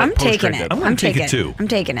deadline. I'm taking it. I'm going to take it too. I'm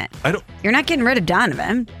taking it. You're not getting rid of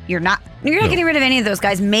Donovan. You're not getting rid of any of those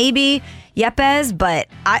guys. Maybe Yepez, but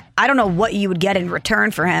I don't know what you would get in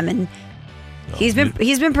return for him, and he's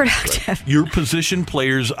been productive. Your position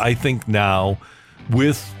players, I think now,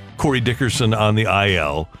 with Corey Dickerson on the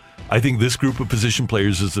IL, I think this group of position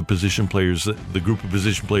players is the group of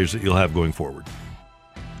position players that you'll have going forward.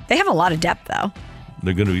 They have a lot of depth, though.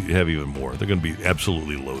 They're going to have even more. They're going to be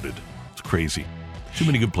absolutely loaded. It's crazy. Too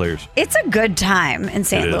many good players. It's a good time in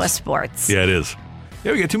St. Louis sports. Yeah, it is.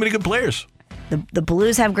 Yeah, we got too many good players. The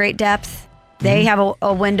Blues have great depth. They have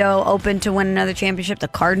a window open to win another championship. The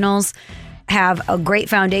Cardinals have a great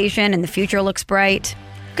foundation, and the future looks bright.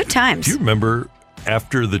 Good times. Do you remember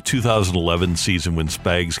after the 2011 season when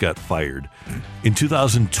Spags got fired? In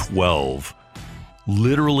 2012,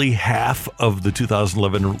 literally half of the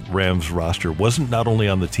 2011 Rams roster wasn't not only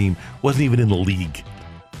on the team, wasn't even in the league.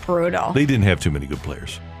 Brutal. They didn't have too many good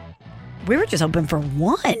players. We were just hoping for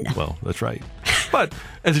one. Well, that's right. But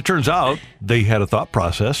as it turns out, they had a thought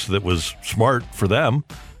process that was smart for them.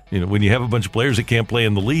 You know, when you have a bunch of players that can't play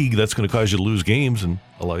in the league, that's going to cause you to lose games and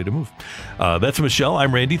allow you to move. That's Michelle.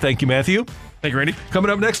 I'm Randy. Thank you, Matthew. Thank you, Randy.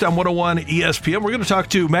 Coming up next on 101 ESPN, we're going to talk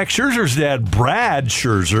to Max Scherzer's dad, Brad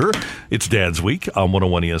Scherzer. It's Dad's Week on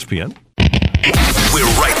 101 ESPN. We're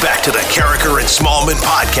right back to the Carricker and Smallman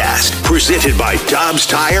podcast, presented by Dobbs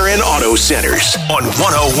Tire and Auto Centers on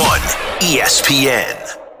 101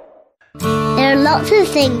 ESPN. There are lots of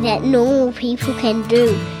things that normal people can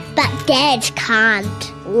do, but dads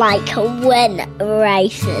can't, like win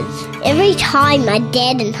races. Every time my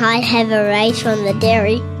dad and I have a race from the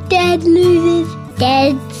dairy, Dad loses.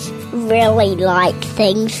 Dads really like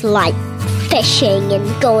things like fishing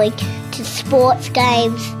and going to sports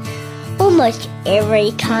games. Almost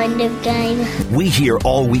every kind of game. We hear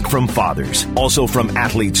all week from fathers, also from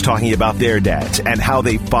athletes talking about their dads and how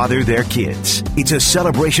they father their kids. It's a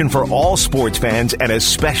celebration for all sports fans and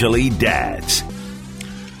especially dads.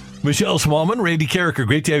 Michelle Smallman, Randy Carricker,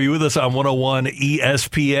 great to have you with us on 101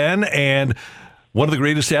 ESPN. And one of the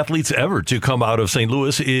greatest athletes ever to come out of St.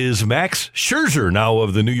 Louis is Max Scherzer, now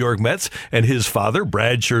of the New York Mets, and his father,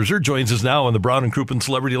 Brad Scherzer, joins us now on the Brown and Crouppen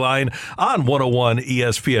Celebrity Line on 101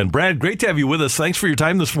 ESPN. Brad, great to have you with us. Thanks for your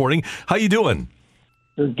time this morning. How you doing?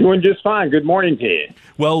 Doing just fine. Good morning to you.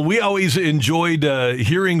 Well, we always enjoyed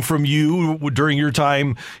hearing from you during your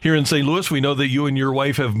time here in St. Louis. We know that you and your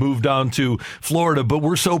wife have moved down to Florida, but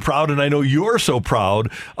we're so proud, and I know you're so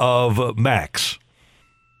proud of Max.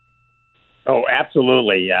 Oh,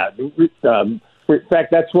 absolutely. Yeah. In fact,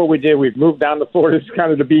 that's what we did. We've moved down to Florida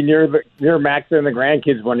kind of to be near Max and the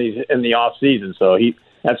grandkids when he's in the off season. So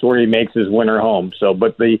that's where he makes his winter home. So,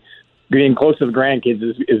 but being close to the grandkids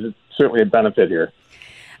is certainly a benefit here.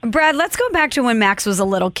 Brad, let's go back to when Max was a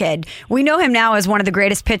little kid. We know him now as one of the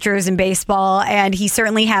greatest pitchers in baseball, and he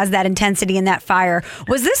certainly has that intensity and that fire.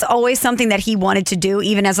 Was this always something that he wanted to do,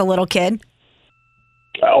 even as a little kid?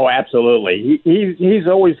 Oh, absolutely. He's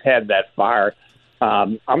always had that fire.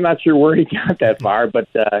 I'm not sure where he got that fire, but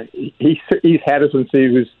he's had it since he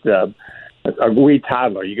was a wee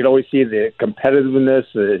toddler. You could always see the competitiveness,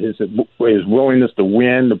 his willingness to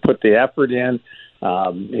win, to put the effort in.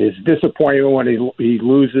 His disappointment when he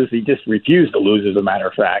loses. He just refused to lose, as a matter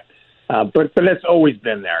of fact. But it's always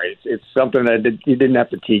been there. It's something that you didn't have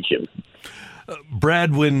to teach him.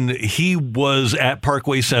 Brad, when he was at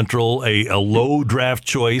Parkway Central, a low draft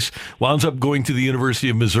choice, winds up going to the University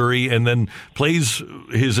of Missouri and then plays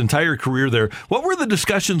his entire career there. What were the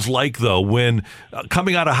discussions like, though, when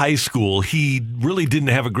coming out of high school, he really didn't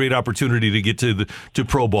have a great opportunity to get to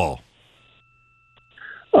pro ball?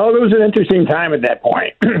 It was an interesting time at that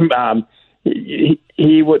point.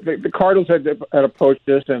 The Cardinals had approached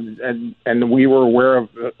us, and we were aware of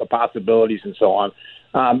the possibilities and so on.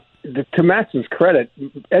 To Max's credit,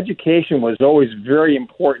 education was always very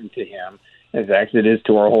important to him, as actually it is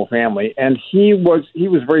to our whole family. And he was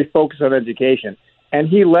very focused on education, and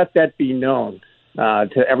he let that be known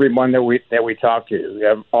to everyone that we talked to. We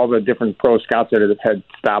have all the different pro scouts that had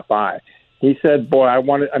stopped by. He said, boy, I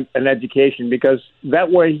wanted an education, because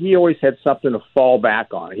that way he always had something to fall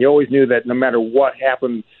back on. He always knew that no matter what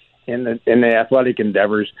happened in the athletic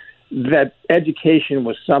endeavors, that education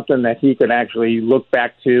was something that he could actually look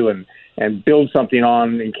back to and build something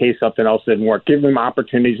on in case something else didn't work. Give him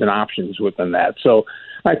opportunities and options within that. So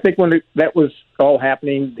I think when that was all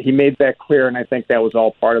happening, he made that clear, and I think that was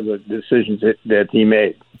all part of the decisions that he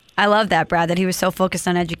made. I love that, Brad, that he was so focused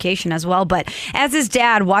on education as well. But as his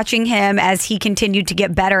dad, watching him as he continued to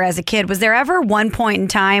get better as a kid, was there ever one point in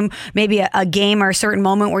time, maybe a game or a certain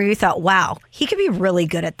moment where you thought, wow, he could be really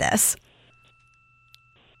good at this?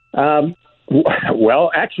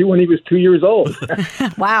 Well, actually, when he was 2 years old.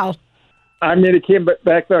 Wow. I mean, it came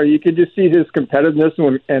back there. You could just see his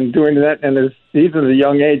competitiveness and doing that. And even at a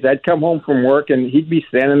young age, I'd come home from work, and he'd be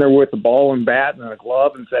standing there with a ball and bat and a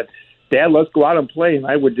glove and said, Dad, let's go out and play. And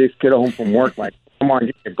I would just get home from work like, come on,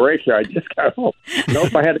 give me a break here. I just got home.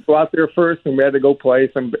 Nope, I had to go out there first, and we had to go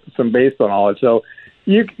play some baseball and all that. So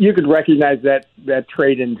you could recognize that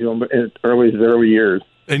trait into him in his early years.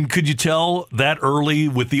 And could you tell that early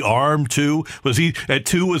with the arm, too? Was he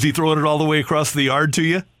throwing it all the way across the yard to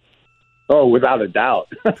you? Oh, without a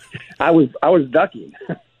doubt. I was ducking.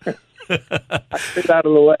 I stayed out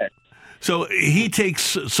of the way. So he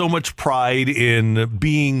takes so much pride in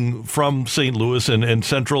being from St. Louis and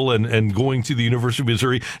Central and going to the University of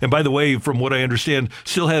Missouri. And by the way, from what I understand,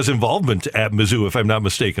 still has involvement at Mizzou, if I'm not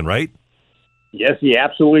mistaken, right? Yes, he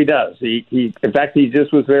absolutely does. He in fact, he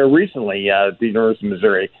just was there recently at the University of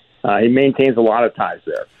Missouri. He maintains a lot of ties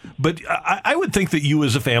there. But I would think that you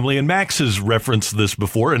as a family, and Max has referenced this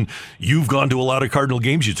before, and you've gone to a lot of Cardinal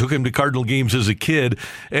games. You took him to Cardinal games as a kid.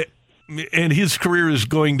 And his career is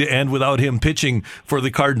going to end without him pitching for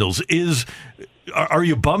the Cardinals. Are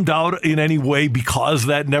you bummed out in any way because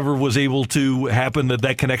that never was able to happen,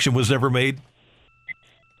 that connection was never made?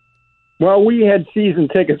 Well, we had season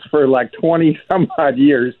tickets for like 20-some-odd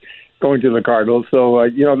years going to the Cardinals. So,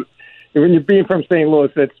 when you're being from St.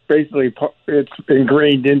 Louis, it's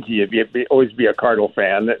ingrained into you. You always be a Cardinal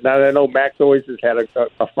fan. Now, I know Max always has had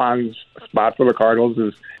a fond spot for the Cardinals,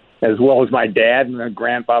 as well as my dad and my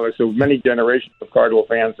grandfather, so many generations of Cardinal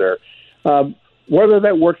fans there. Whether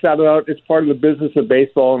that works out or not, it's part of the business of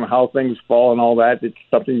baseball and how things fall and all that. It's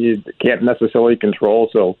something you can't necessarily control,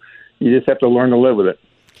 so you just have to learn to live with it.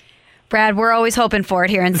 Brad, we're always hoping for it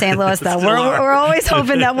here in St. Louis, though. We're always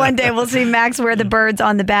hoping that one day we'll see Max wear the birds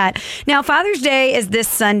on the bat. Now, Father's Day is this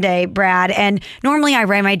Sunday, Brad, and normally I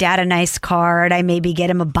write my dad a nice card. I maybe get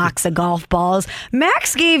him a box of golf balls.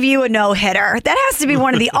 Max gave you a no-hitter. That has to be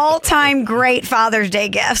one of the all-time great Father's Day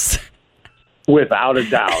gifts. Without a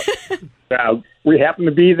doubt. We happened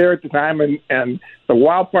to be there at the time, and the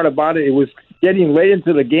wild part about it was getting late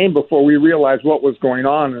into the game before we realized what was going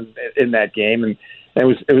on in that game, and it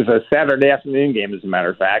was a Saturday afternoon game, as a matter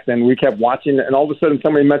of fact, and we kept watching, and all of a sudden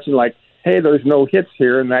somebody mentioned, like, hey, there's no hits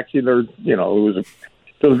here, and actually it was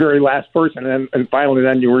the very last person, and finally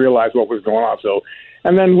then you realize what was going on. So,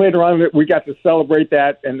 and then later on we got to celebrate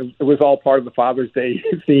that, and it was all part of the Father's Day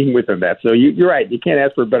theme within that. So you're right, you can't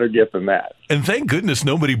ask for a better gift than that. And thank goodness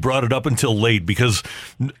nobody brought it up until late, because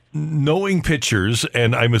knowing pitchers,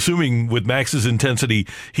 and I'm assuming with Max's intensity,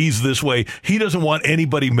 he's this way, he doesn't want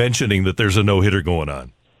anybody mentioning that there's a no-hitter going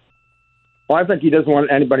on. Well, I think he doesn't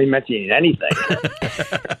want anybody mentioning anything.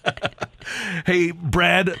 Hey,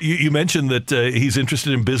 Brad, you mentioned that he's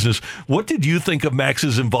interested in business. What did you think of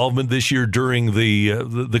Max's involvement this year during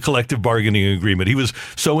the collective bargaining agreement? He was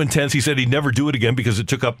so intense. He said he'd never do it again because it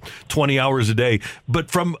took up 20 hours a day.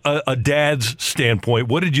 But from a dad's standpoint,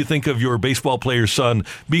 what did you think of your baseball player's son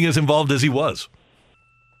being as involved as he was?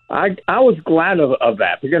 I was glad of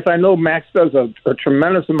that, because I know Max does a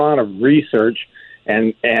tremendous amount of research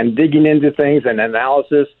and digging into things and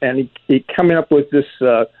analysis, and he coming up with this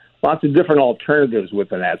lots of different alternatives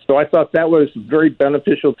within that. So I thought that was very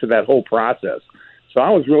beneficial to that whole process. So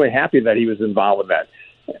I was really happy that he was involved with that.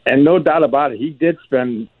 And no doubt about it, he did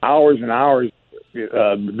spend hours and hours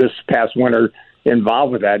this past winter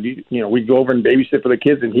involved with that. We'd go over and babysit for the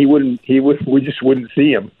kids, and we just wouldn't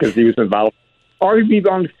see him because he was involved. Or he'd be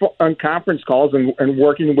on conference calls and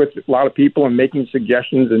working with a lot of people and making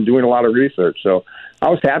suggestions and doing a lot of research. So I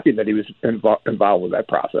was happy that he was involved with that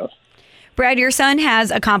process. Brad, your son has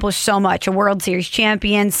accomplished so much. A World Series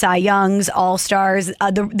champion, Cy Youngs, All-Stars.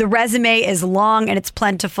 The resume is long and it's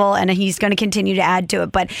plentiful, and he's going to continue to add to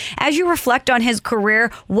it. But as you reflect on his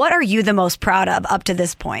career, what are you the most proud of up to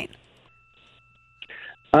this point?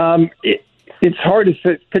 It's hard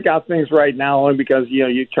to pick out things right now, only because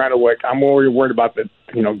you try to work. I'm more worried about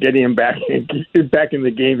getting him back in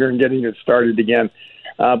the game here and getting it started again.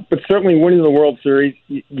 But certainly winning the World Series,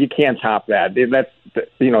 you can't top that. That's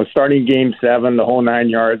starting Game 7, the whole 9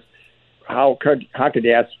 yards. How could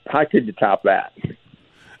you top that?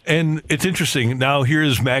 And it's interesting. Now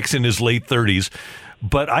here's Max in his late 30s.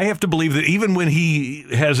 But I have to believe that even when he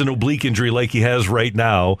has an oblique injury like he has right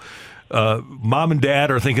now, mom and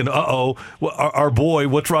dad are thinking, our boy,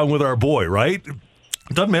 what's wrong with our boy, right?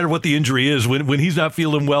 It doesn't matter what the injury is. When he's not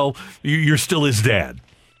feeling well, you're still his dad.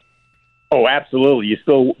 Oh, absolutely.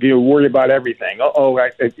 You worry about everything.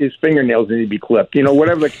 His fingernails need to be clipped.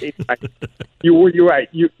 Whatever the case. You're right.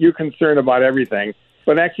 You're concerned about everything.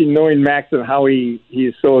 But actually knowing Max and how he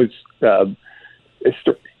is so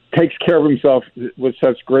takes care of himself with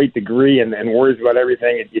such great degree and worries about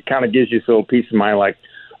everything, it kind of gives you a peace of mind. Like,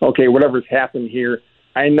 okay, whatever's happened here,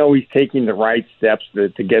 I know he's taking the right steps to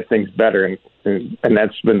get things better, and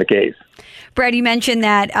that's been the case. Brad, you mentioned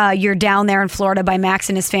that you're down there in Florida by Max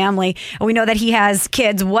and his family, and we know that he has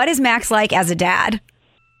kids. What is Max like as a dad?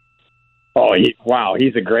 Oh,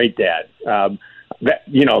 he's a great dad.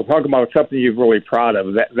 Talk about something you're really proud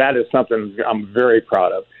of. That is something I'm very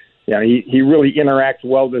proud of. He really interacts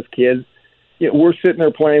well with his kids. We're sitting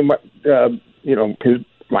there playing, because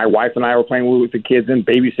my wife and I were playing with the kids and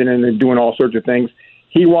babysitting and doing all sorts of things.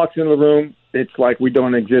 He walks into the room, it's like we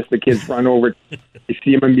don't exist. The kids run over, you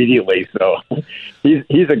see him immediately. So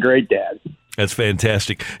he's a great dad. That's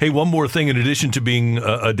fantastic. Hey, one more thing. In addition to being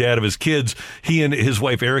a dad of his kids, he and his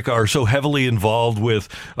wife Erica are so heavily involved with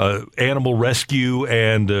animal rescue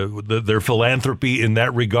and their philanthropy in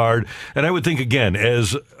that regard. And I would think, again,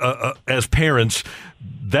 as parents,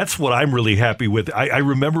 that's what I'm really happy with. I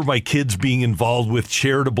remember my kids being involved with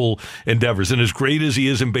charitable endeavors. And as great as he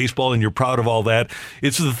is in baseball, and you're proud of all that,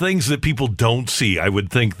 it's the things that people don't see, I would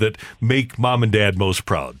think, that make mom and dad most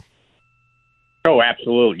proud. Oh,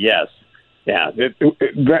 absolutely, yes. Yeah,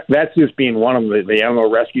 that's just being one of the Animal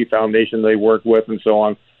Rescue Foundation they work with and so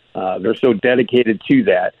on. They're so dedicated to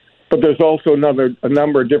that. But there's also a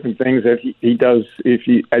number of different things that he does,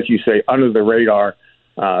 as you say, under the radar,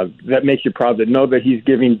 that makes you proud to know that he's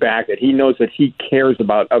giving back, that he knows that he cares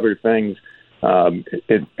about other things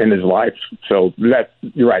in his life. So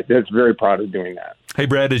you're right. That's very proud of doing that. Hey,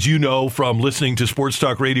 Brad, as you know from listening to Sports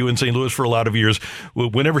Talk Radio in St. Louis for a lot of years,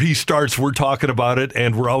 whenever he starts, we're talking about it,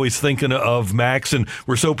 and we're always thinking of Max, and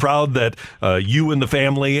we're so proud that you and the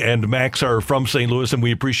family and Max are from St. Louis, and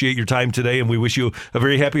we appreciate your time today, and we wish you a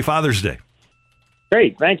very happy Father's Day.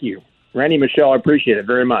 Great. Thank you. Randy, Michelle, I appreciate it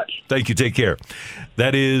very much. Thank you. Take care.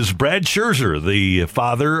 That is Brad Scherzer, the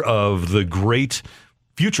father of the great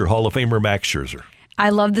future Hall of Famer Max Scherzer. I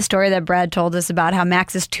love the story that Brad told us about how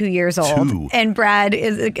Max is 2 years old. And Brad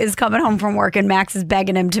is coming home from work and Max is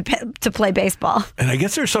begging him to play baseball. And I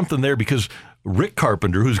guess there's something there because Rick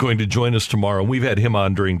Carpenter, who's going to join us tomorrow, and we've had him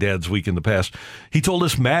on during Dad's Week in the past, he told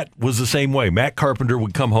us Matt was the same way. Matt Carpenter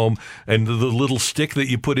would come home and the little stick that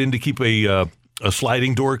you put in to keep a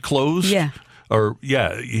sliding door closed. Yeah.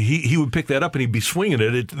 He would pick that up and he'd be swinging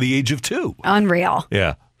it at the age of 2. Unreal.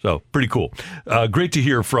 Yeah. So, pretty cool. Great to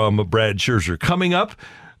hear from Brad Scherzer. Coming up,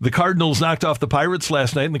 the Cardinals knocked off the Pirates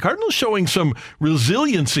last night, and the Cardinals showing some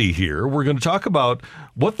resiliency here. We're going to talk about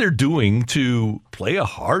what they're doing to play a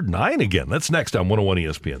hard 9 again. That's next on 101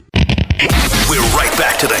 ESPN. We're right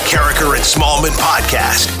back to the Carricker and Smallman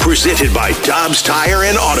podcast, presented by Dobbs Tire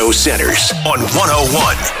and Auto Centers on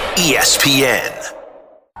 101 ESPN.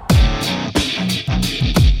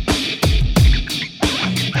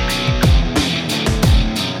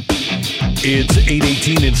 It's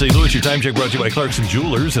 8:18 in St. Louis. Your time check brought to you by Clarkson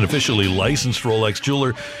Jewelers, an officially licensed Rolex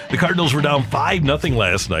jeweler. The Cardinals were down 5-0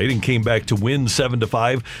 last night and came back to win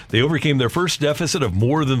 7-5. They overcame their first deficit of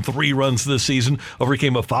more than 3 runs this season,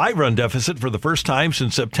 overcame a 5-run deficit for the first time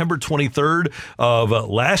since September 23rd of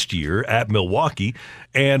last year at Milwaukee.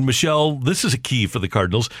 And Michelle, this is a key for the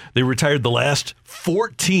Cardinals. They retired the last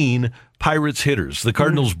 14 Pirates hitters. The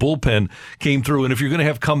Cardinals bullpen came through, and if you're going to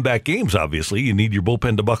have comeback games, obviously, you need your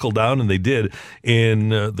bullpen to buckle down, and they did in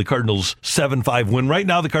the Cardinals' 7-5 win. Right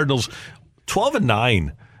now, the Cardinals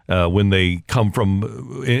 12-9 when they come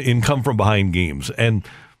from behind games, and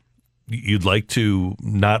you'd like to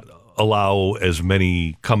not allow as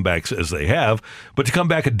many comebacks as they have, but to come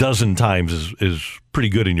back a dozen times is pretty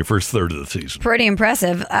good in your first third of the season. Pretty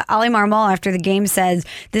impressive. Ali Marmol, after the game, says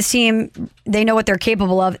this team, they know what they're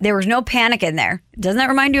capable of. There was no panic in there. Doesn't that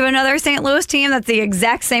remind you of another St. Louis team? That's the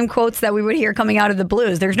exact same quotes that we would hear coming out of the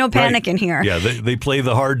Blues. There's no panic in here. Yeah, they play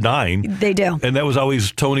the hard 9. They do. And that was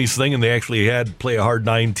always Tony's thing, and they actually had play a hard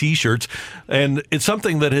 9 T-shirts. And it's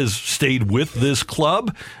something that has stayed with this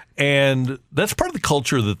club. And that's part of the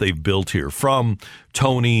culture that they've built here, from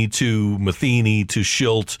Tony to Matheny to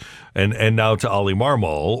Schilt and now to Ollie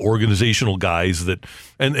Marmol, organizational guys that,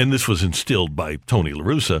 and this was instilled by Tony La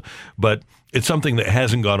Russa, but it's something that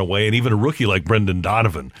hasn't gone away. And even a rookie like Brendan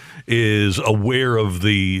Donovan is aware of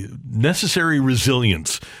the necessary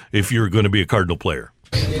resilience if you're going to be a Cardinal player.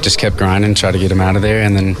 Just kept grinding, try to get him out of there,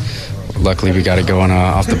 and then luckily we got it going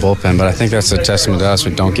off the bullpen. But I think that's a testament to us.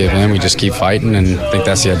 We don't give in. We just keep fighting, and I think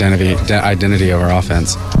that's the identity of our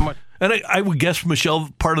offense. And I would guess, Michelle,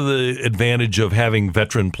 part of the advantage of having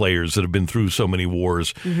veteran players that have been through so many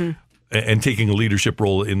wars and taking a leadership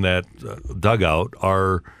role in that dugout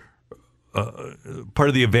are part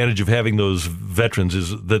of the advantage of having those veterans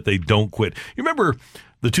is that they don't quit. You remember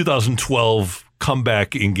the 2012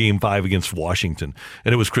 comeback in Game 5 against Washington,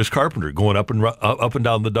 and it was Chris Carpenter going up and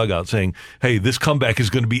down the dugout saying, hey, this comeback is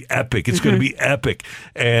going to be epic. It's going to be epic.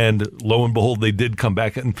 And lo and behold, they did come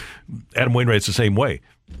back. And Adam Wainwright's the same way.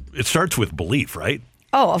 It starts with belief, right?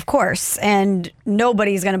 Oh, of course. And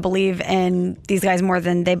nobody's going to believe in these guys more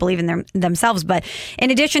than they believe in themselves. But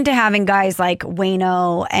in addition to having guys like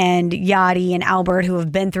Waino and Yadi and Albert who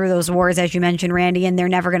have been through those wars, as you mentioned, Randy, and they're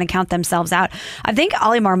never going to count themselves out, I think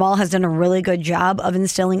Ollie Marmol has done a really good job of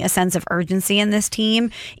instilling a sense of urgency in this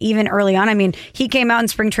team, even early on. I mean, he came out in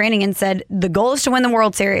spring training and said, the goal is to win the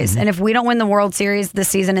World Series. And if we don't win the World Series, this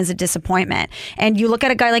season is a disappointment. And you look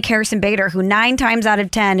at a guy like Harrison Bader, who 9 times out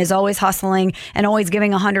of 10 is always hustling and always giving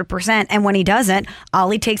 100%. And when he doesn't,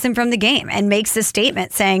 Ollie takes him from the game and makes this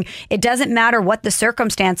statement saying, it doesn't matter what the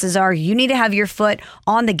circumstances are. You need to have your foot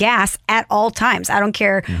on the gas at all times. I don't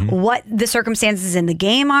care what the circumstances in the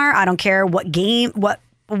game are. I don't care what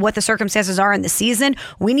the circumstances are in the season.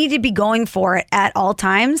 We need to be going for it at all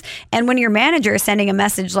times. And when your manager is sending a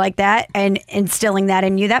message like that and instilling that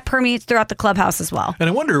in you, that permeates throughout the clubhouse as well. And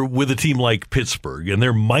I wonder, with a team like Pittsburgh, and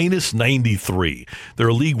they're minus 93, they're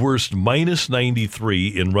a league worst minus 93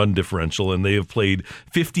 in run differential, and they have played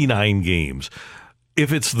 59 games.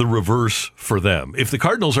 If it's the reverse for them, if the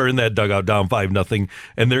Cardinals are in that dugout down 5-0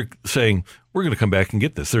 and they're saying, we're going to come back and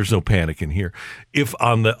get this, there's no panic in here. If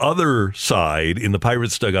on the other side, in the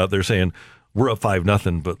Pirates dugout, they're saying, we're up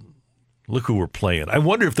 5-0, but look who we're playing. I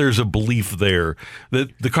wonder if there's a belief there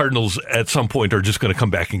that the Cardinals at some point are just going to come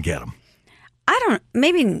back and get them.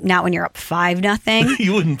 Maybe not when you're up 5-0.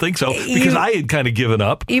 You wouldn't think so, because I had kind of given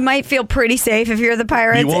up. You might feel pretty safe if you're the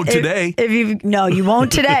Pirates. You won't today. No, you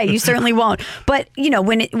won't today. You certainly won't. But,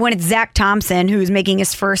 when it's Zach Thompson who's making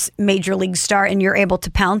his first major league start and you're able to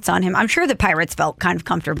pounce on him, I'm sure the Pirates felt kind of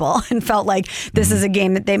comfortable and felt like this is a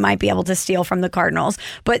game that they might be able to steal from the Cardinals.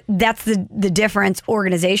 But that's the difference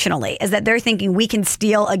organizationally, is that they're thinking we can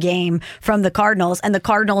steal a game from the Cardinals, and the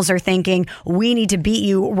Cardinals are thinking we need to beat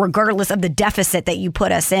you regardless of the deficit that you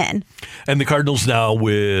put us in. And the Cardinals now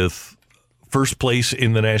with first place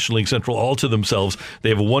in the National League Central all to themselves. They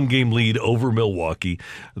have a 1-game lead over Milwaukee.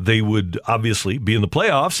 They would obviously be in the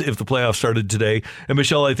playoffs if the playoffs started today. And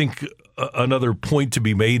Michelle, I think another point to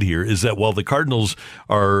be made here is that while the Cardinals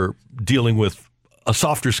are dealing with a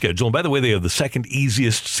softer schedule, and by the way, they have the second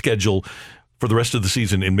easiest schedule for the rest of the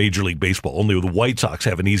season in Major League Baseball. Only the White Sox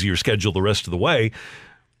have an easier schedule the rest of the way.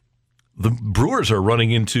 The Brewers are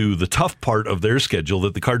running into the tough part of their schedule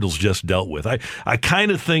that the Cardinals just dealt with. I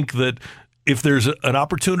kind of think that if there's an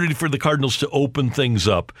opportunity for the Cardinals to open things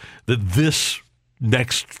up, that this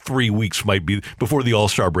next 3 weeks might be, before the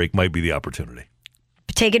All-Star break, might be the opportunity.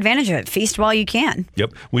 Take advantage of it. Feast while you can.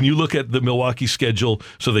 Yep. When you look at the Milwaukee schedule,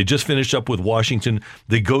 so they just finished up with Washington.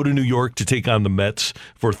 They go to New York to take on the Mets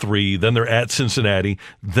for 3. Then they're at Cincinnati.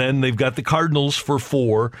 Then they've got the Cardinals for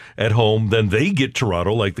 4 at home. Then they get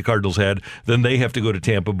Toronto like the Cardinals had. Then they have to go to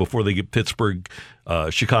Tampa before they get Pittsburgh,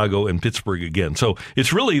 Chicago, and Pittsburgh again. So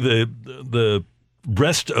it's really the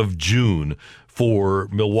rest of June for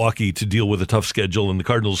Milwaukee to deal with a tough schedule, and the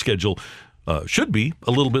Cardinals' schedule should be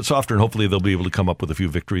a little bit softer, and hopefully they'll be able to come up with a few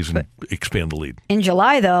victories and expand the lead. In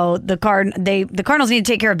July, though, the Cardinals need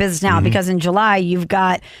to take care of business now, because in July you've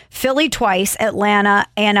got Philly twice, Atlanta,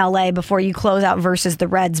 and LA before you close out versus the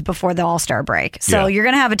Reds before the All-Star break. So you're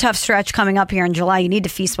going to have a tough stretch coming up here in July. You need to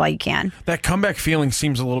feast while you can. That comeback feeling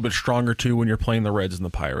seems a little bit stronger too when you're playing the Reds and the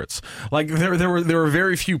Pirates. Like there were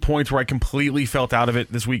very few points where I completely felt out of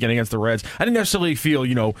it this weekend against the Reds. I didn't necessarily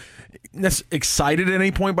feel excited at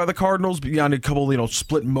any point by the Cardinals beyond a couple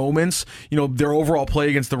split moments. Their overall play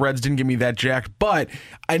against the Reds didn't get me that jacked, but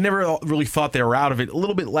I never really thought they were out of it. A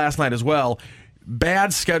little bit last night as well.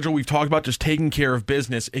 bad schedule. We've talked about just taking care of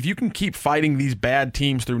business. If you can keep fighting these bad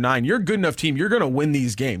teams through 9, you're a good enough team. You're going to win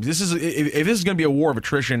these games. If this is going to be a war of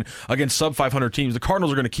attrition against sub 500 teams, the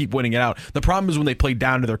Cardinals are going to keep winning it out. The problem is when they play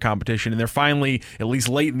down to their competition and they're finally, at least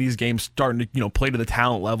late in these games, starting to play to the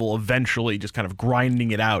talent level. Eventually, just kind of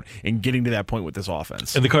grinding it out and getting to that point with this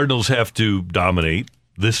offense. And the Cardinals have to dominate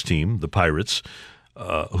this team, the Pirates,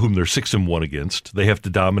 whom they're 6-1 against. They have to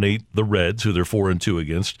dominate the Reds, who they're 4-2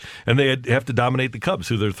 against, and they have to dominate the Cubs,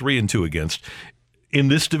 who they're 3-2 against. In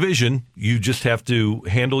this division, you just have to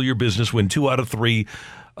handle your business, win 2 out of 3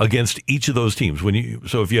 against each of those teams.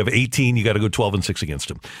 So if you have 18, you got to go 12-6 against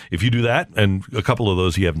them. If you do that, and a couple of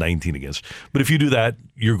those you have 19 against, but if you do that,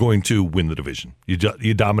 you're going to win the division.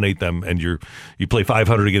 You dominate them, and you play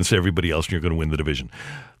 500 against everybody else, and you're going to win the division.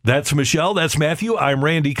 That's Michelle. That's Matthew. I'm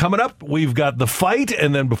Randy. Coming up, we've got the fight,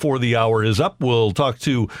 and then before the hour is up, we'll talk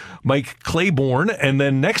to Mike Claiborne, and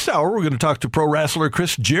then next hour, we're going to talk to pro wrestler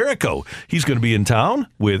Chris Jericho. He's going to be in town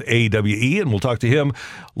with AWE, and we'll talk to him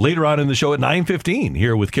later on in the show at 9:15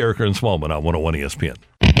 here with Carricker and Smallman on 101 ESPN.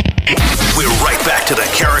 We're right back to the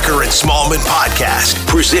Carricker and Smallman podcast,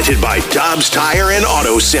 presented by Dobbs Tire and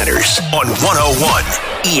Auto Centers on 101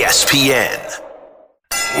 ESPN.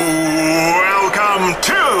 Welcome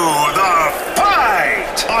to the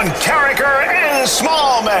fight on Carricker and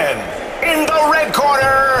Smallman. In the red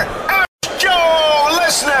corner, Joe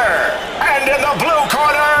Listener. And in the blue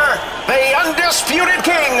corner, the undisputed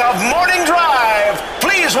king of morning drive.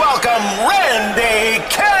 Please welcome Randy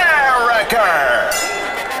Carricker.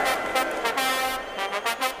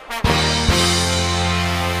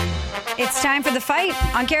 It's time for the fight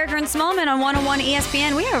on Carricker and Smallman on 101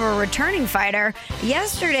 ESPN. We have a returning fighter.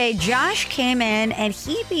 Yesterday, Josh came in and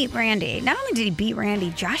he beat Randy. Not only did he beat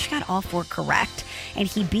Randy, Josh got all 4 correct, and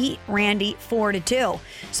he beat Randy 4-2.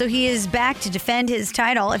 So he is back to defend his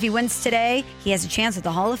title. If he wins today, he has a chance at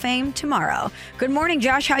the Hall of Fame tomorrow. Good morning,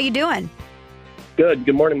 Josh. How you doing? Good.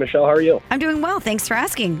 Good morning, Michelle. How are you? I'm doing well. Thanks for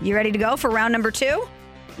asking. You ready to go for round number 2?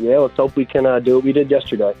 Yeah, let's hope we can do what we did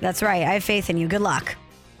yesterday. That's right. I have faith in you. Good luck.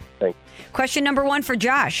 Thanks. Question number 1 for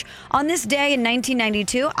Josh. On this day in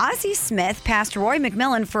 1992, Ozzie Smith passed Roy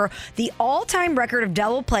McMillan for the all-time record of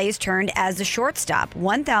double plays turned as a shortstop,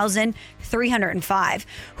 1,305.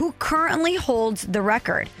 Who currently holds the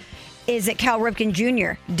record? Is it Cal Ripken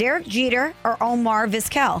Jr., Derek Jeter, or Omar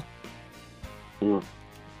Vizquel?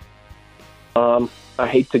 I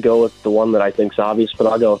hate to go with the one that I think's obvious, but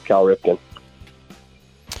I'll go with Cal Ripken.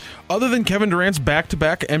 Other than Kevin Durant's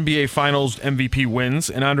back-to-back NBA Finals MVP wins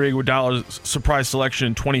and Andre Iguodala's surprise selection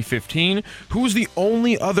in 2015, who was the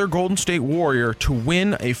only other Golden State Warrior to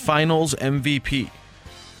win a Finals MVP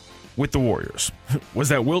with the Warriors? Was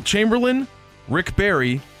that Wilt Chamberlain, Rick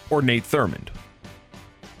Barry, or Nate Thurmond?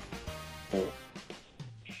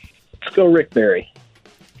 Let's go Rick Barry.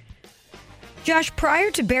 Josh,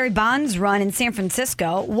 prior to Barry Bonds' run in San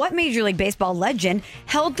Francisco, what Major League Baseball legend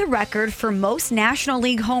held the record for most National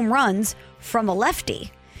League home runs from a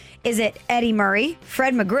lefty? Is it Eddie Murray,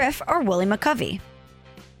 Fred McGriff, or Willie McCovey?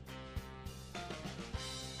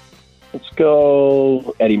 Let's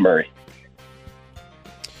go Eddie Murray.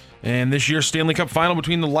 And this year's Stanley Cup final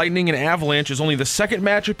between the Lightning and Avalanche is only the second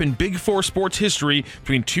matchup in Big Four sports history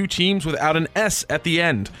between two teams without an S at the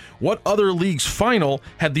end. What other league's final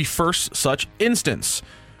had the first such instance?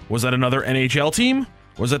 Was that another NHL team?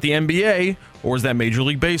 Was that the NBA? Or was that Major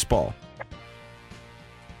League Baseball?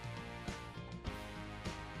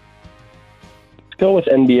 Let's go with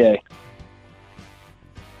NBA.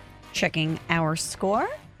 Checking our score.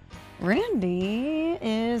 Randy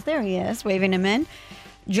is there. He is, waving him in.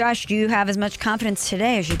 Josh, do you have as much confidence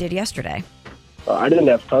today as you did yesterday? I didn't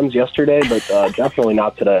have tons yesterday, but definitely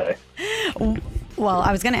not today. Well,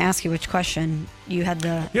 I was going to ask you which question you had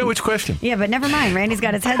the... Yeah, which question? Yeah, but never mind. Randy's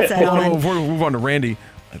got his headset on. Before we move on to Randy,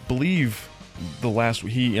 I believe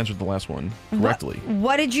he answered the last one correctly.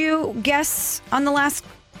 What did you guess on the last...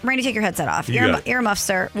 Randy, take your headset off. Earmuffs,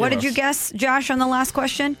 sir. What did you guess, Josh, on the last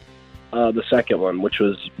question? The second one, which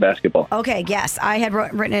was basketball. Okay, yes. I had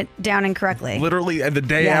written it down incorrectly. Literally the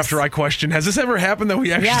day after I questioned, has this ever happened that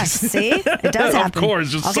we actually... Yes, see? It does happen. Of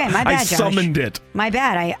course. Okay, my bad, I summoned it. My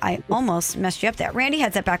bad. I almost messed you up there. Randy,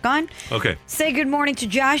 headset back on. Okay. Say good morning to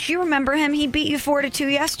Josh. You remember him. He beat you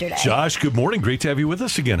 4-2 yesterday. Josh, good morning. Great to have you with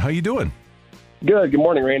us again. How you doing? Good. Good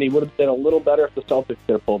morning, Randy. Would have been a little better if the Celtics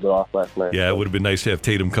could have pulled it off last night. Yeah, it would have been nice to have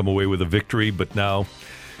Tatum come away with a victory, but now,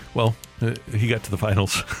 well, he got to the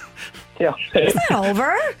finals. Yeah. It's not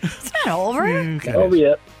over. It's not over. Over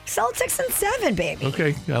yet. Celtics in 7, baby.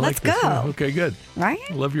 Okay. Let's go. Okay, good. Right?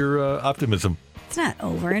 I love your optimism. It's not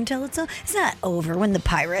over until it's over. It's not over when the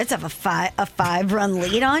Pirates have a 5-run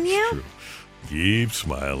lead on you. Keep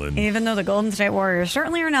smiling. Even though the Golden State Warriors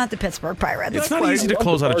certainly are not the Pittsburgh Pirates. It's not easy to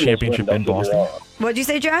close out a championship in Boston. What'd you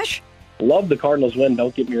say, Josh? Love the Cardinals win,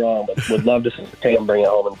 don't get me wrong, but would love to see Cam bring it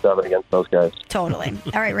home in 7 against those guys. Totally.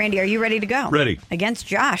 All right, Randy, are you ready to go? Ready. Against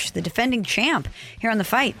Josh, the defending champ, here on The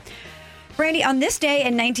Fight. Randy, on this day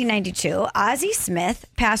in 1992, Ozzie Smith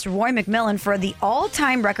passed Roy McMillan for the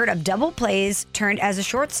all-time record of double plays turned as a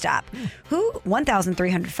shortstop, who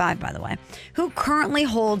 1,305, by the way, who currently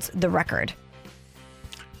holds the record.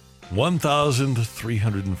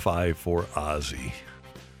 1,305 for Ozzie.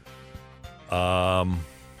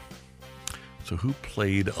 So who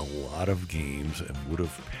played a lot of games and would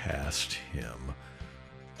have passed him?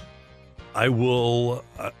 I will,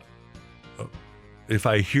 if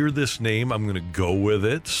I hear this name, I'm going to go with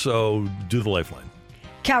it. So do the lifeline.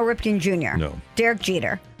 Cal Ripken Jr. No. Derek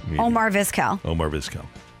Jeter. Yeah. Omar Vizquel. Omar Vizquel.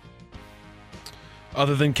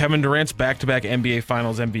 Other than Kevin Durant's back-to-back NBA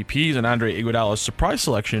Finals MVPs and Andre Iguodala's surprise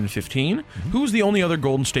selection in 2015, who was the only other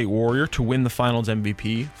Golden State Warrior to win the Finals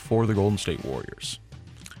MVP for the Golden State Warriors?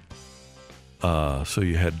 So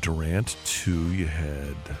you had Durant, 2. You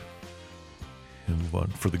had him 1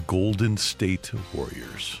 for the Golden State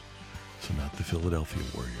Warriors. So not the Philadelphia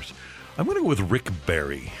Warriors. I'm going to go with Rick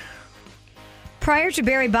Barry. Prior to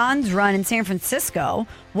Barry Bonds' run in San Francisco,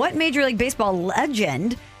 what Major League Baseball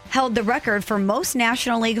legend held the record for most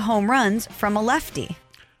National League home runs from a lefty?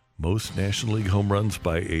 Most National League home runs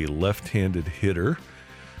by a left-handed hitter.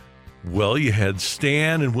 Well, you had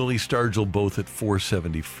Stan and Willie Stargell both at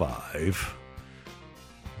 475.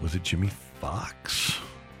 Was it Jimmy Fox?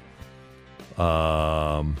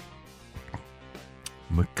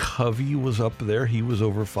 McCovey was up there. He was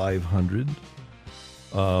over 500.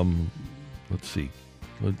 Let's see.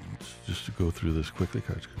 Let's just go through this quickly.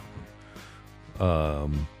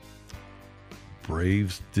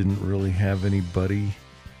 Braves didn't really have anybody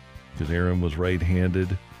because Aaron was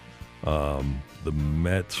right-handed. The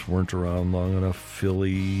Mets weren't around long enough.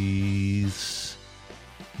 Phillies,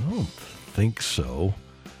 I don't think so.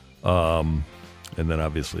 And then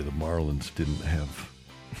obviously the Marlins didn't have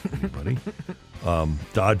anybody.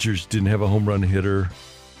 Dodgers didn't have a home run hitter.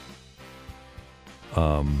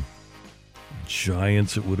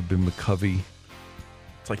 Giants, it would have been McCovey.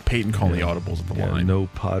 It's like Peyton calling the audibles at the line. No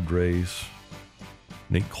Padres.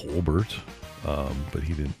 Nate Colbert, but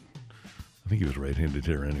he didn't. I think he was right-handed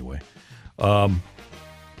hitter anyway.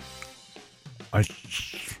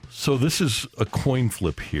 So this is a coin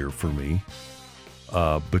flip here for me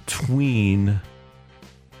between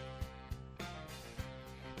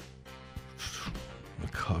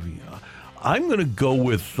McCovey. I'm going to go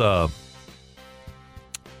with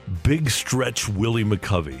Big Stretch Willie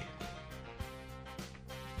McCovey.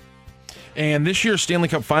 And this year's Stanley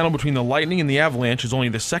Cup final between the Lightning and the Avalanche is only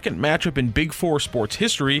the second matchup in Big Four sports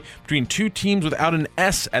history between two teams without an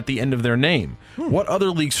S at the end of their name. What other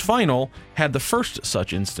league's final had the first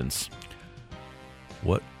such instance?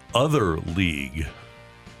 What other league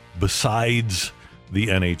besides the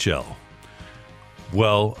NHL?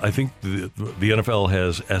 Well, I think the NFL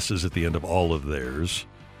has S's at the end of all of theirs,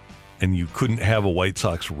 and you couldn't have a White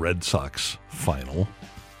Sox-Red Sox final.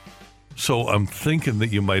 So I'm thinking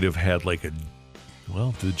that you might have had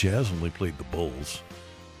the Jazz only played the Bulls.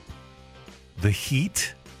 The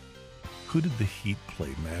Heat? Who did the Heat play?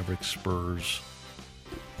 Mavericks, Spurs?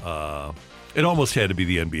 It almost had to be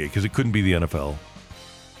the NBA because it couldn't be the NFL.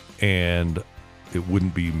 And it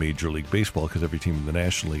wouldn't be Major League Baseball because every team in the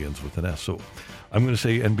National League ends with an S. So I'm going to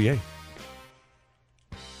say NBA.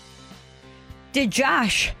 Did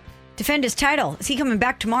Josh defend his title? Is he coming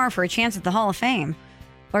back tomorrow for a chance at the Hall of Fame?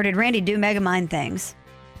 Or did Randy do Megamind things?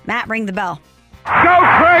 Matt, ring the bell. Go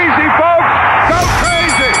crazy, folks! Go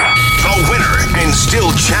crazy! The winner and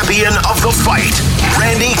still champion of the fight,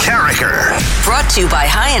 Randy Carricker. Brought to you by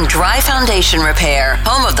High and Dry Foundation Repair,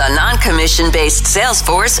 home of the non-commission-based sales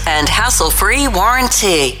force and hassle-free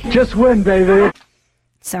warranty. Just win, baby.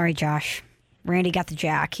 Sorry, Josh. Randy got the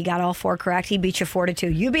jack. He got all 4 correct. He beat you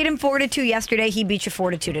 4-2. You beat him 4-2 yesterday. He beat you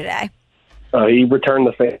 4-2 today. He returned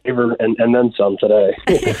the favor and then some today.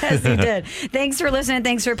 Yes, he did. Thanks for listening.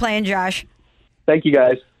 Thanks for playing, Josh. Thank you,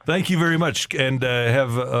 guys. Thank you very much, and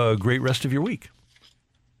have a great rest of your week.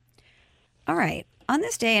 All right. On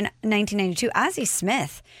this day in 1992, Ozzie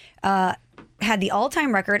Smith had the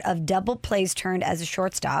all-time record of double plays turned as a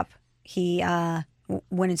shortstop. He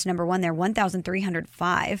when it's number 1 there,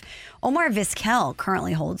 1,305. Omar Vizquel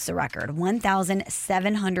currently holds the record,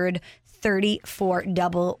 1,730. 34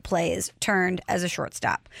 double plays, turned as a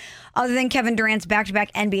shortstop. Other than Kevin Durant's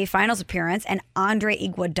back-to-back NBA Finals appearance and Andre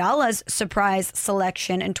Iguodala's surprise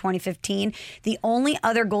selection in 2015, the only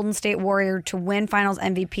other Golden State Warrior to win Finals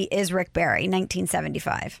MVP is Rick Barry,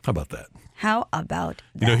 1975. How about that? How about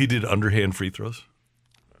that? You know, he did underhand free throws.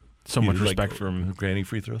 So much respect for him. Granny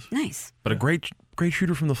free throws. Nice. But a great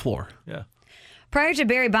shooter from the floor. Yeah. Prior to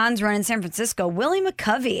Barry Bonds' run in San Francisco, Willie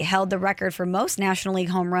McCovey held the record for most National League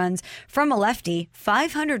home runs from a lefty,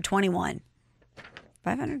 521.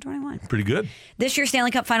 521. Pretty good. This year's Stanley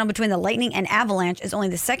Cup final between the Lightning and Avalanche is only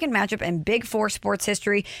the second matchup in Big Four sports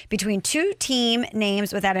history between two team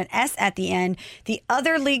names without an S at the end. The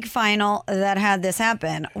other league final that had this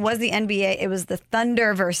happen was the NBA. It was the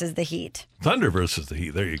Thunder versus the Heat. Thunder versus the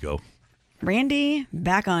Heat. There you go. Randy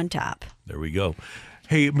back on top. There we go.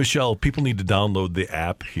 Hey, Michelle, people need to download the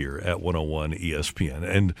app here at 101 ESPN,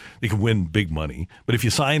 and they can win big money. But if you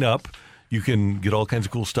sign up, you can get all kinds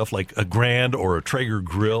of cool stuff like a grand or a Traeger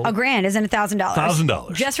grill. A grand isn't $1,000.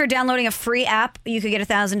 $1,000. Just for downloading a free app, you could get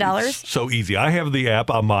 $1,000. So easy. I have the app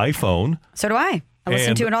on my phone. So do I. I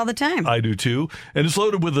listen to it all the time. I do too. And it's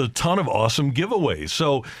loaded with a ton of awesome giveaways.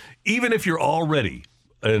 So even if you're already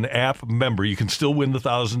an app member, you can still win the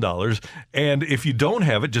 $1,000. And if you don't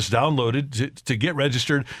have it, just download it to get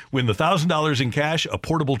registered. Win the $1,000 in cash, a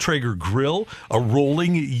portable Traeger grill, a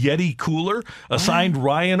rolling Yeti cooler, a signed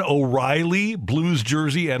Ryan O'Reilly Blues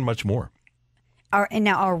jersey, and much more. Are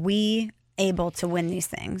we able to win these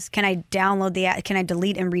things? Can I download the app? Can I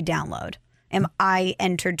delete and re-download? Am I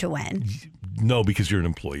entered to win? No, because you're an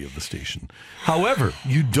employee of the station. However,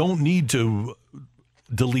 you don't need to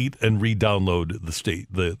delete and re-download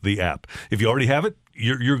the app. If you already have it,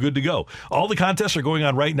 you're good to go. All the contests are going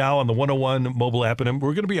on right now on the 101 mobile app, and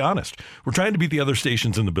we're going to be honest. We're trying to beat the other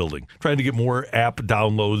stations in the building, trying to get more app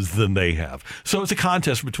downloads than they have. So it's a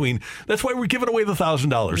contest between, that's why we're giving away the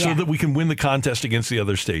 $1,000 so that we can win the contest against the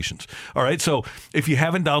other stations. All right, so if you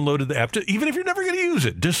haven't downloaded the app, even if you're never going to use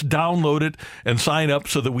it, just download it and sign up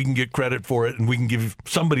so that we can get credit for it and we can give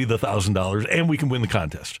somebody the $1,000 and we can win the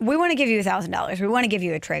contest. We want to give you $1,000. We want to give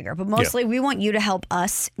you a Traeger, but mostly we want you to help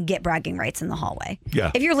us get bragging rights in the hallway.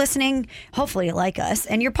 Yeah. If you're listening, hopefully you like us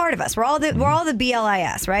and you're part of us. We're all the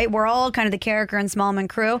BLIS, right? We're all kind of the Carricker and Smallman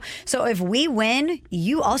crew. So if we win,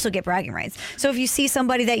 you also get bragging rights. So if you see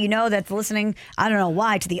somebody that you know that's listening, I don't know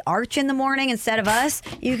why, to the Arch in the morning instead of us,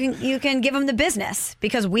 you can give them the business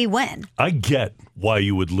because we win. I get why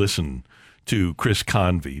you would listen to Chris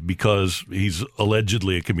Convey because he's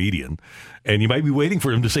allegedly a comedian and you might be waiting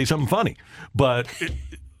for him to say something funny. But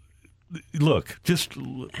look,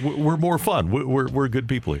 we're more fun. We're good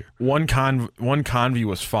people here. One Convey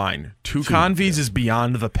was fine. Two Conveys is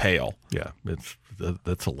beyond the pale. Yeah,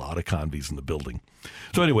 that's a lot of Conveys in the building.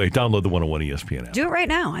 So anyway, download the 101 ESPN app. Do it right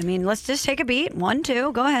now. I mean, let's just take a beat. 1,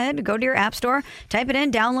 2, go ahead. Go to your app store, type it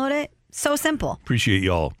in, download it. So simple. Appreciate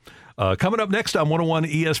y'all. Coming up next on 101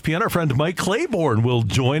 ESPN, our friend Mike Claiborne will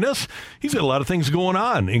join us. He's got a lot of things going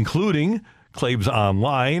on, including Claib's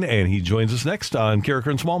Online, and he joins us next on Carricker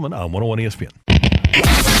and Smallman on 101 ESPN.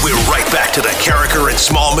 We're right back to the Carricker and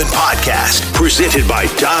Smallman podcast, presented by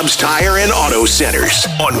Dobbs Tire and Auto Centers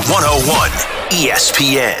on 101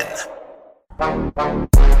 ESPN.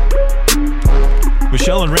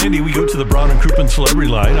 Michelle and Randy, we go to the Brown and Crouppen Celebrity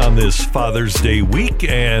Line on this Father's Day week,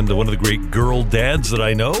 and one of the great girl dads that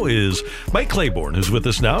I know is Mike Claiborne, who's with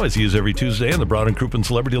us now, as he is every Tuesday on the Brown and Crouppen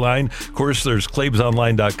Celebrity Line. Of course, there's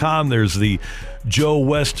ClaibsOnline.com, there's the Joe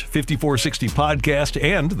West 5460 podcast,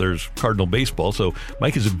 and there's Cardinal Baseball. So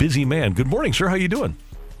Mike is a busy man. Good morning, sir. How you doing?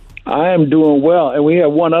 I am doing well, and we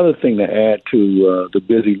have one other thing to add to the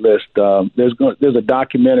busy list. There's a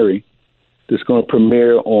documentary that's going to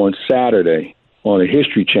premiere on Saturday on the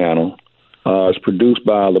History Channel. It's produced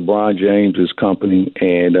by LeBron James's company,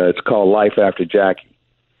 and it's called Life After Jackie.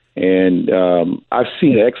 And I've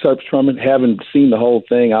seen excerpts from it, haven't seen the whole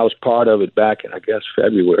thing. I was part of it back in, I guess,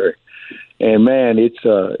 February. And man,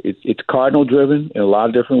 it's Cardinal driven in a lot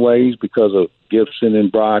of different ways because of Gibson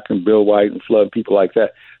and Brock and Bill White and Flood and people like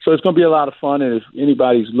that. So it's going to be a lot of fun. And if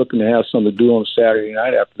anybody's looking to have something to do on Saturday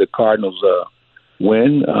night after the Cardinals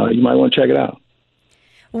win, you might want to check it out.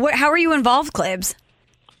 How are you involved, Claibs?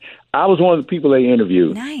 I was one of the people they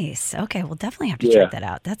interviewed. Nice. Okay, we'll definitely have to check that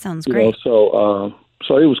out. That sounds great. You know,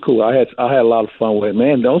 so it was cool. I had a lot of fun with it.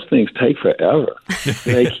 Man, those things take forever.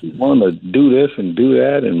 They keep wanting to do this and do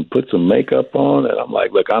that and put some makeup on, and I'm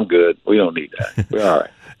like, look, I'm good. We don't need that. We're all right.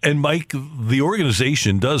 And Mike, the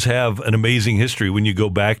organization does have an amazing history when you go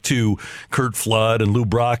back to Curt Flood and Lou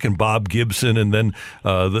Brock and Bob Gibson, and then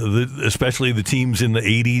especially the teams in the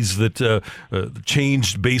 80s that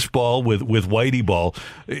changed baseball with Whitey ball.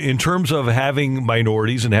 In terms of having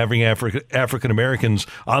minorities and having African Americans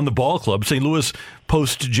on the ball club, St. Louis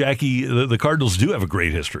post Jackie, the Cardinals do have a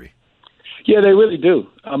great history. Yeah, they really do.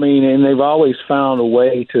 I mean, and they've always found a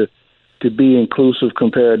way to be inclusive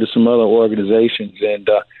compared to some other organizations. And,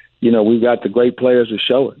 we've got the great players to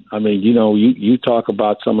show it. I mean, you talk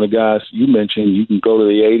about some of the guys you mentioned. You can go to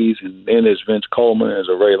the 80s, and then there's Vince Coleman, there's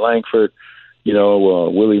a Ray Langford,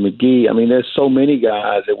 Willie McGee. I mean, there's so many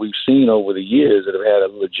guys that we've seen over the years that have had a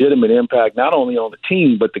legitimate impact, not only on the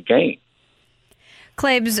team, but the game.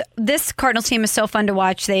 Claibs, this Cardinals team is so fun to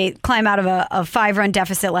watch. They climb out of a 5-run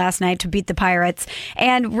deficit last night to beat the Pirates.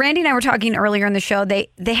 And Randy and I were talking earlier in the show. They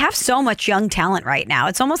have so much young talent right now.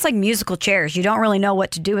 It's almost like musical chairs. You don't really know what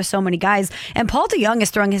to do with so many guys. And Paul DeJong is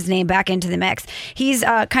throwing his name back into the mix. He's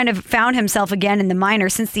kind of found himself again in the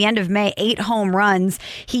minors since the end of May. 8 home runs.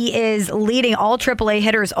 He is leading all AAA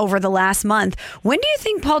hitters over the last month. When do you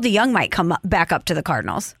think Paul DeJong might come back up to the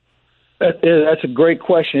Cardinals? That's a great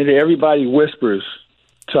question. Everybody whispers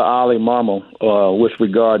to Ali Marmol with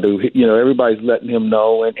regard to, everybody's letting him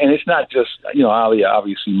know. And it's not just, Ali,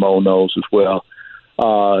 obviously Mo knows as well.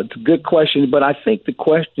 It's a good question, but I think the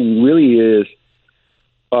question really is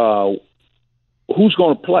who's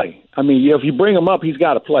going to play? I mean, if you bring him up, he's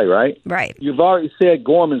got to play, right? Right. You've already said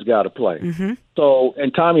Gorman's got to play. Mm-hmm. So,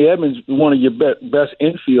 and Tommy Edmonds, one of your best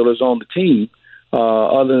infielders on the team,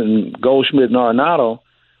 other than Goldschmidt and Arenado.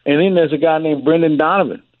 And then there's a guy named Brendan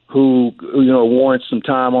Donovan, who warrants some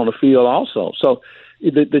time on the field also. So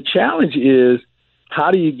the challenge is, how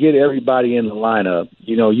do you get everybody in the lineup?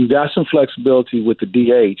 You've got some flexibility with the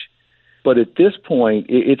DH, but at this point,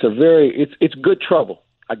 it's good trouble,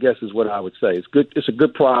 I guess is what I would say. It's a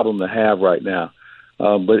good problem to have right now.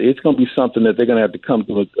 But it's going to be something that they're going to have to come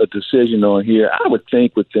to a decision on here, I would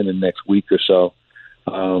think, within the next week or so.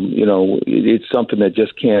 It's something that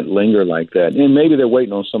just can't linger like that. And maybe they're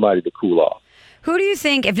waiting on somebody to cool off. Who do you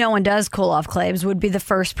think, if no one does cool off, Claibs, would be the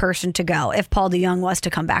first person to go if Paul DeJong was to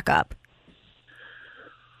come back up?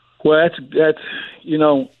 Well, that's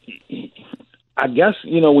I guess,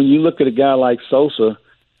 when you look at a guy like Sosa,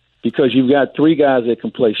 because you've got 3 guys that can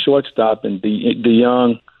play shortstop, and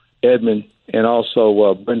DeJong, Edman, and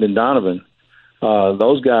also Brendan Donovan,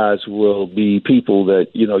 those guys will be people that,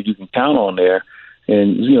 you can count on there.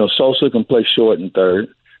 And, Sosa can play short and third.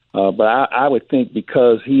 But I would think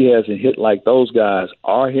because he hasn't hit like those guys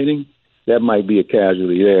are hitting, that might be a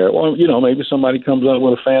casualty there. Or, maybe somebody comes up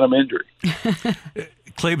with a phantom injury.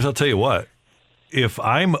 Claibs, I'll tell you what. If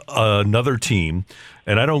I'm another team,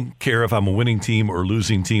 and I don't care if I'm a winning team or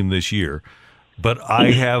losing team this year, but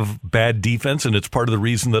I have bad defense and it's part of the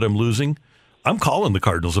reason that I'm losing, I'm calling the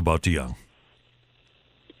Cardinals about DeJong.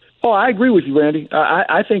 Oh, I agree with you, Randy.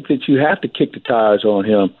 I think that you have to kick the tires on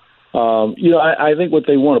him. I think what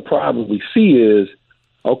they want to probably see is,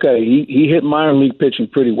 okay, he hit minor league pitching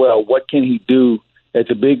pretty well. What can he do at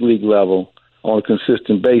the big league level on a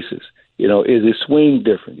consistent basis? Is his swing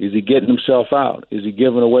different? Is he getting himself out? Is he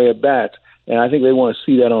giving away at bats? And I think they want to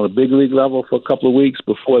see that on a big league level for a couple of weeks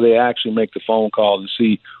before they actually make the phone call and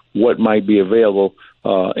see what might be available.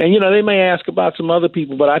 And they may ask about some other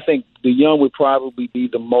people, but I think DeJong would probably be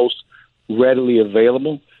the most readily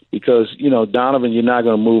available. Because, Donovan, you're not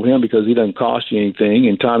going to move him because he doesn't cost you anything.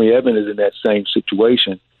 And Tommy Edman is in that same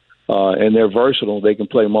situation. And they're versatile. They can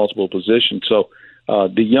play multiple positions. So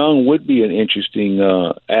DeJong would be an interesting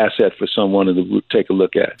asset for someone to take a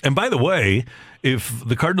look at. And by the way, if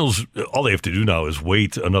the Cardinals, all they have to do now is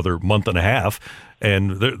wait another month and a half,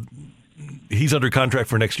 and he's under contract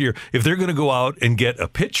for next year. If they're going to go out and get a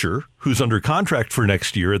pitcher who's under contract for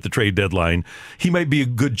next year at the trade deadline, he might be a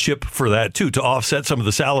good chip for that, too, to offset some of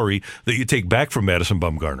the salary that you take back from Madison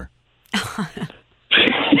Bumgarner.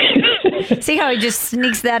 See how he just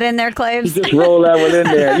sneaks that in there, Claibs? Just roll that one in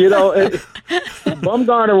there.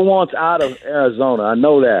 Bumgarner wants out of Arizona. I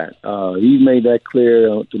know that. He's made that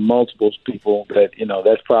clear to multiple people that,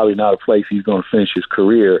 that's probably not a place he's going to finish his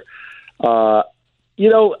career. I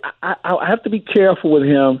have to be careful with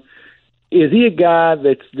him. Is he a guy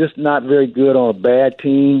that's just not very good on a bad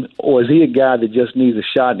team, or is he a guy that just needs a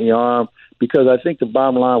shot in the arm? Because I think the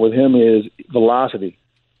bottom line with him is velocity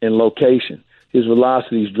and location. His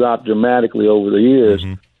velocity's dropped dramatically over the years,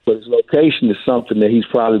 but his location is something that he's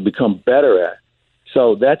probably become better at.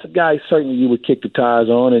 So that's a guy certainly you would kick the tires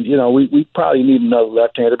on, and, we probably need another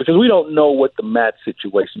left-hander because we don't know what the Matt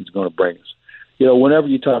situation is going to bring us. Whenever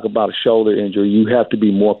you talk about a shoulder injury, you have to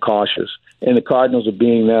be more cautious and the Cardinals are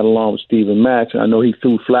being that along with Steven Matz. I know he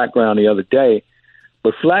threw flat ground the other day,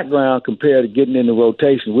 but flat ground compared to getting in the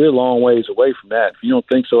rotation, we're a long ways away from that. If you don't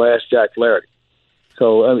think so, ask Jack Flaherty.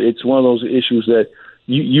 So it's one of those issues that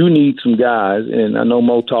you need some guys, and I know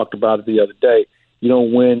Mo talked about it the other day. You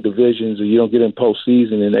don't win divisions or you don't get in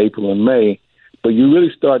postseason in April and May, but you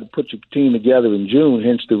really start to put your team together in June,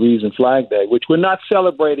 hence the reason Flag Day, which we're not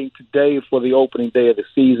celebrating today for the opening day of the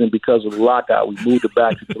season because of the lockout. We moved it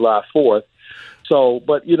back to July 4th. So,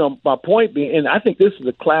 but, my point being, and I think this is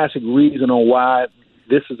a classic reason on why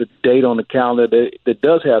this is a date on the calendar that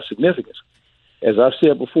does have significance. As I've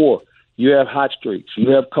said before, you have hot streaks, you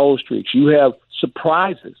have cold streaks, you have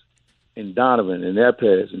surprises in Donovan and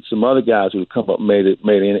Yepez and some other guys who have come up and made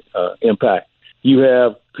an impact. You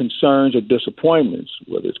have concerns or disappointments,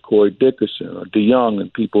 whether it's Corey Dickerson or DeYoung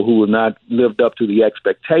and people who have not lived up to the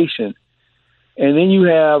expectation. And then you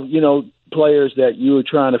have, players that you are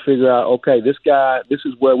trying to figure out, okay, this guy, this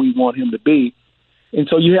is where we want him to be. And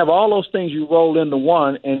so you have all those things you roll into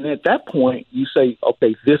one, and at that point you say,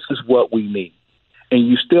 okay, this is what we need. And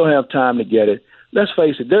you still have time to get it. Let's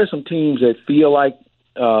face it, there are some teams that feel like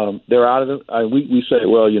they're out of it. We say,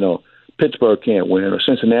 well, Pittsburgh can't win or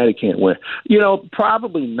Cincinnati can't win.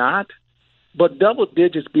 Probably not. But double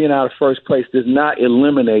digits being out of first place does not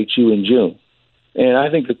eliminate you in June. And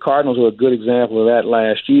I think the Cardinals are a good example of that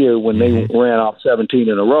last year when they ran off 17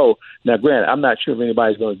 in a row. Now, granted, I'm not sure if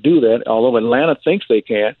anybody's going to do that, although Atlanta thinks they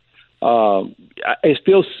can. It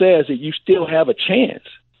still says that you still have a chance.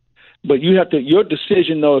 But you have to, your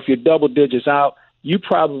decision, though, if you're double digits out, you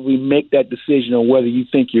probably make that decision on whether you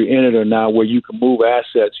think you're in it or not, where you can move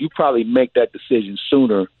assets. You probably make that decision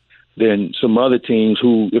sooner than some other teams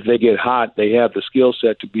who, if they get hot, they have the skill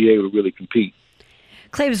set to be able to really compete.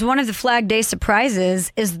 Claves, one of the Flag Day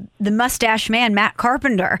surprises is the mustache man, Matt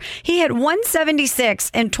Carpenter. He hit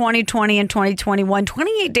 176 in 2020 and 2021.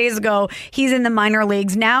 28 days ago, he's in the minor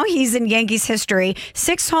leagues. Now he's in Yankees history.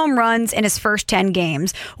 6 home runs in his first 10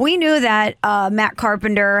 games. We knew that Matt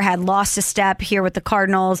Carpenter had lost a step here with the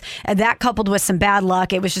Cardinals. That coupled with some bad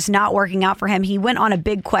luck, it was just not working out for him. He went on a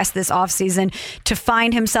big quest this offseason to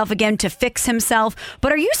find himself again, to fix himself.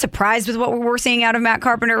 But are you surprised with what we're seeing out of Matt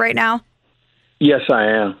Carpenter right now? Yes, I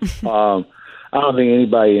am. I don't think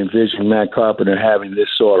anybody envisioned Matt Carpenter having this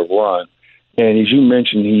sort of run. And as you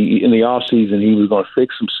mentioned, in the offseason, he was going to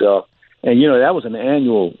fix himself. And, that was an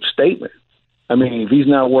annual statement. I mean, if he's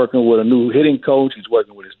not working with a new hitting coach, he's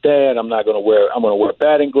working with his dad. I'm going to wear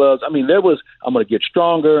batting gloves. I mean, I'm going to get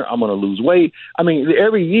stronger. I'm going to lose weight. I mean,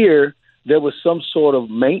 every year there was some sort of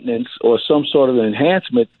maintenance or some sort of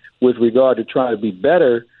enhancement with regard to trying to be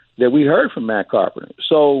better that we heard from Matt Carpenter.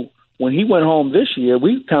 So, when he went home this year,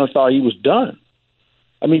 we kind of thought he was done.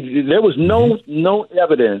 I mean, there was no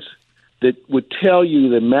evidence that would tell you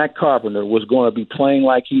that Matt Carpenter was going to be playing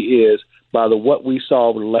like he is by what we saw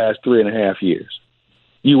over the last 3.5 years.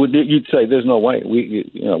 You'd say there's no way.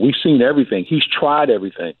 We've seen everything. He's tried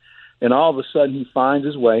everything, and all of a sudden he finds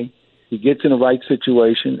his way. He gets in the right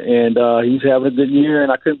situation, and he's having a good year.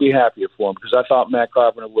 And I couldn't be happier for him because I thought Matt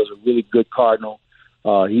Carpenter was a really good Cardinal.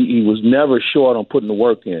 He was never short on putting the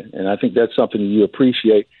work in, and I think that's something that you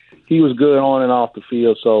appreciate. He was good on and off the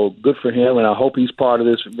field, so good for him, and I hope he's part of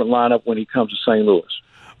this lineup when he comes to St. Louis.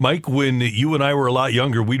 Mike, when you and I were a lot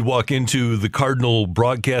younger, we'd walk into the Cardinal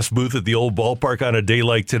broadcast booth at the old ballpark on a day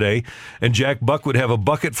like today, and Jack Buck would have a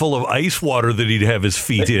bucket full of ice water that he'd have his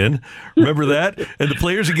feet in. Remember that? And the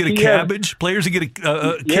players would get a cabbage. Players would get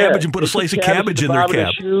a cabbage and put a slice of cabbage in their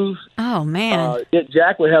cap. Oh, man.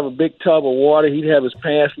 Jack would have a big tub of water. He'd have his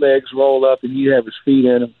pants legs rolled up, and he'd have his feet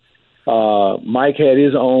in them. Mike had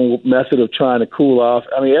his own method of trying to cool off.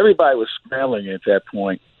 I mean, everybody was scrambling at that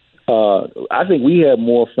point. I think we have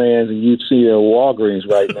more fans than you'd see at Walgreens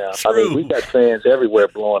right now. I mean, we got fans everywhere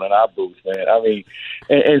blowing in our booth, man. I mean,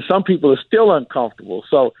 and some people are still uncomfortable.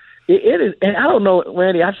 So it is, and I don't know,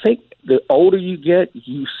 Randy, I think the older you get,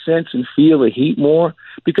 you sense and feel the heat more.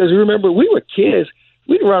 Because remember, we were kids.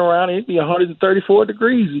 We'd run around and it'd be 134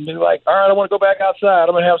 degrees. And you'd be like, all right, I want to go back outside.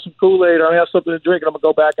 I'm going to have some Kool-Aid or I'm going to have something to drink and I'm going to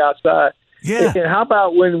go back outside. Yeah. And how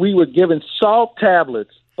about when we were given salt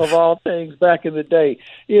tablets, of all things, back in the day?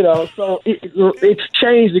 So it's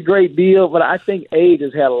changed a great deal, but I think age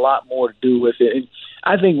has had a lot more to do with it. And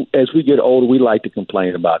I think as we get older, we like to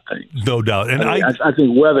complain about things. No doubt. And I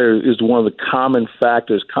think weather is one of the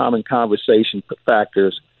common conversation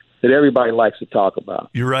factors that everybody likes to talk about.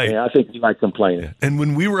 You're right. And I think we like complaining. And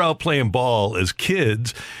when we were out playing ball as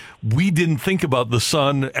kids, we didn't think about the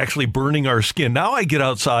sun actually burning our skin. Now I get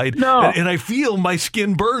outside and I feel my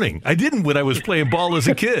skin burning. I didn't when I was playing ball as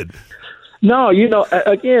a kid. No,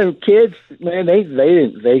 again, kids, man,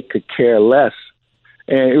 they could care less.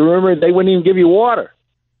 And remember, they wouldn't even give you water.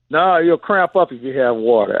 No, you'll cramp up if you have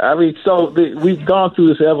water. I mean, we've gone through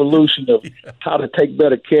this evolution of how to take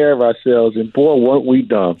better care of ourselves, and boy, weren't we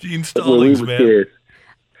dumb Gene Stallings, man. Kids.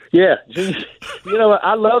 Yeah,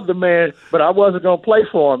 I love the man, but I wasn't going to play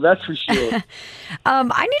for him, that's for sure.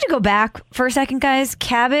 I need to go back for a second, guys.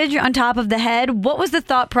 Cabbage on top of the head. What was the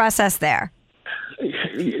thought process there?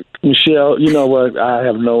 Michelle, you know what? I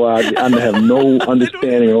have no idea. I have no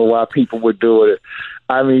understanding of why people would do it.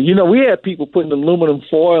 I mean, we had people putting aluminum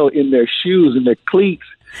foil in their shoes and their cleats.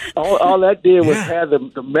 All that did was have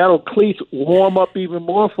the metal cleats warm up even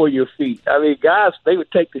more for your feet. I mean, guys, they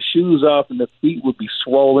would take the shoes off and the feet would be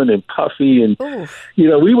swollen and puffy. And,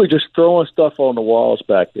 we were just throwing stuff on the walls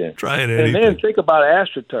back then. Trying anything. And then think about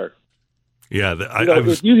AstroTurf. Yeah.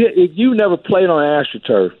 If you never played on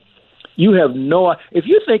AstroTurf, you have no. If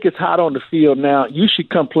you think it's hot on the field now, you should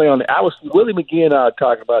come play on it. Willie McGee and I were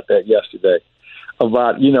talking about that yesterday.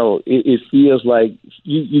 About it feels like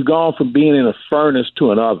you've gone from being in a furnace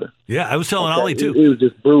to another. Yeah, I was telling Ollie too. It was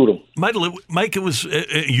just brutal. Mike, it was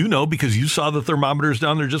because you saw the thermometers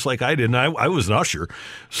down there just like I did, and I was an usher,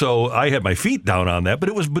 so I had my feet down on that. But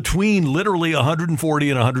it was between literally 140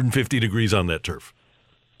 and 150 degrees on that turf.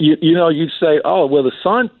 You'd say, oh, well, the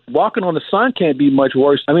sun, walking on the sun can't be much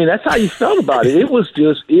worse. I mean, that's how you felt about it. It was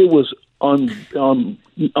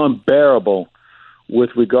unbearable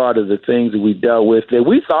with regard to the things that we dealt with that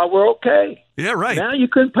we thought were okay. Yeah, right. Now you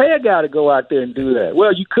couldn't pay a guy to go out there and do that.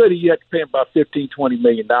 Well, you could. You had to pay him about $15-20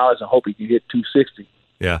 million and hope he could hit 260.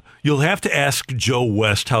 Yeah. You'll have to ask Joe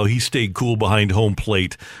West how he stayed cool behind home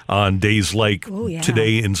plate on days like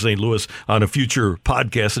today in St. Louis on a future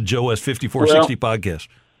podcast, the Joe West 5460 podcast.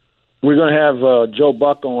 We're going to have Joe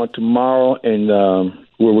Buck on tomorrow, and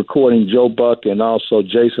we're recording Joe Buck and also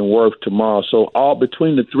Jason Worth tomorrow. So all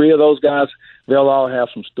between the three of those guys, they'll all have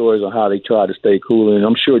some stories on how they try to stay cool. And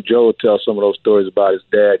I'm sure Joe will tell some of those stories about his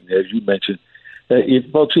dad. And as you mentioned,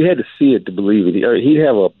 folks, you had to see it to believe it. He'd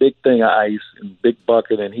have a big thing of ice and big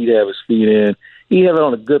bucket, and he'd have his feet in. He'd have it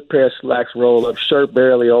on a good pair of slacks rolled up, shirt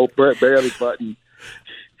barely buttoned.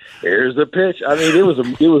 Here's the pitch. I mean, it was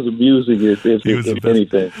amusing if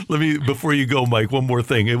anything. Let me, before you go, Mike, one more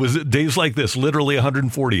thing. It was days like this, literally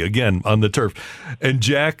 140 again on the turf. And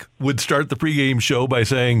Jack would start the pregame show by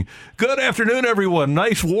saying, "Good afternoon, everyone.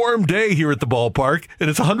 Nice warm day here at the ballpark."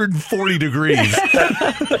 And it's 140 degrees.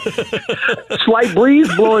 Slight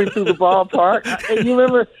breeze blowing through the ballpark. And you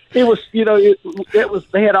remember, it was,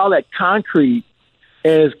 they had all that concrete.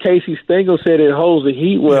 And as Casey Stengel said, it holds the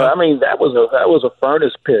heat well. I mean, that was a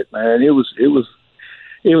furnace pit, man. It was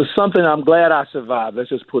something I'm glad I survived. Let's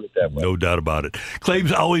just put it that way. No doubt about it.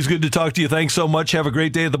 Claves, always good to talk to you. Thanks so much. Have a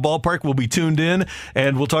great day at the ballpark. We'll be tuned in,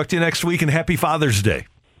 and we'll talk to you next week, and happy Father's Day.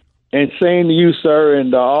 And same to you, sir,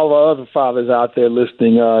 and all the other fathers out there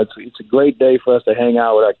listening. It's a great day for us to hang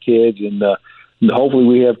out with our kids, and hopefully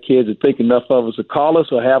we have kids that think enough of us to call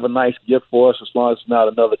us or have a nice gift for us as long as it's not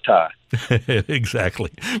another tie.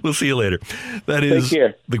 Exactly. We'll see you later. That is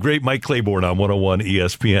the great Mike Claiborne on 101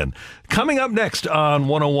 ESPN. Coming up next on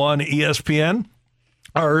 101 ESPN,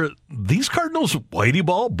 are these Cardinals Whitey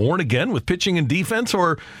Ball born again with pitching and defense,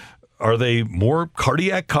 or are they more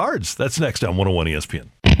cardiac cards? That's next on 101 ESPN.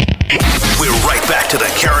 We're right back to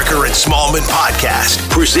the Carricker and Smallman podcast,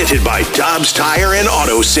 presented by Dobbs Tire and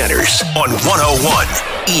Auto Centers on 101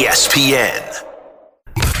 ESPN.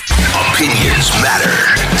 Opinions matter.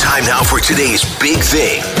 Time now for today's big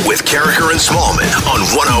thing with Carricker and Smallman on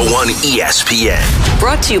 101 ESPN.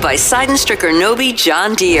 Brought to you by Seidenstricker Nobe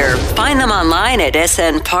John Deere. Find them online at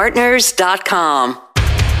snpartners.com.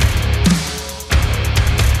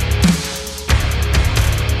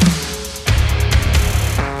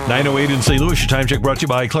 9:08 in St. Louis. Your time check brought to you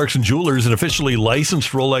by Clarkson Jewelers, an officially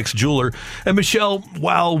licensed Rolex jeweler. And Michelle,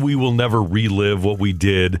 while we will never relive what we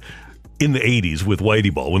did in the 80s with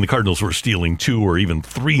Whitey Ball, when the Cardinals were stealing 200 or even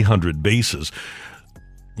 300 bases,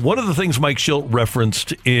 one of the things Mike Shildt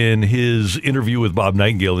referenced in his interview with Bob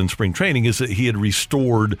Nightingale in spring training is that he had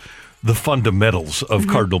restored the fundamentals of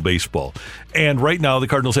Cardinal baseball. And right now, the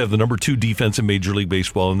Cardinals have the number 2 defense in Major League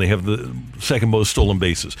Baseball, and they have the second most stolen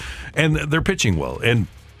bases. And they're pitching well. And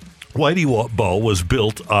Whitey Ball was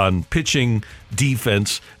built on pitching,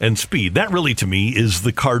 defense, and speed. That really, to me, is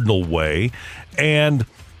the Cardinal way. And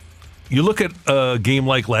you look at a game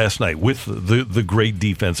like last night with the great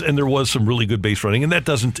defense, and there was some really good base running, and that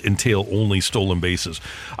doesn't entail only stolen bases.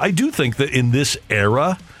 I do think that in this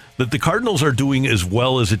era, that the Cardinals are doing as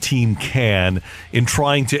well as a team can in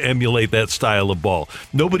trying to emulate that style of ball.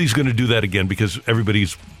 Nobody's going to do that again because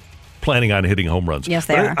everybody's planning on hitting home runs. Yes,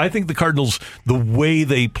 they are. I think the Cardinals, the way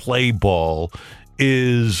they play ball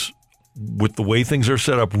is, with the way things are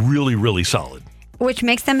set up, really, really solid. Which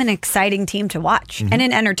makes them an exciting team to watch and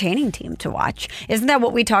an entertaining team to watch. Isn't that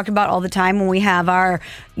what we talk about all the time when we have our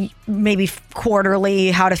maybe quarterly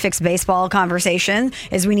how to fix baseball conversation?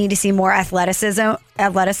 Is we need to see more athleticism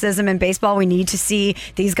in baseball. We need to see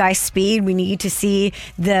these guys' speed. We need to see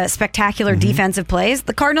the spectacular defensive plays.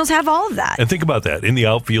 The Cardinals have all of that. And think about that. In the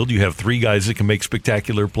outfield, you have 3 guys that can make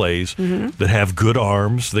spectacular plays, that have good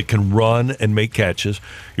arms, that can run and make catches.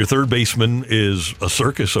 Your third baseman is a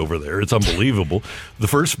circus over there. It's unbelievable. The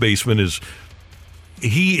first baseman is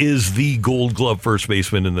the Gold Glove first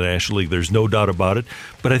baseman in the National League. There's no doubt about it.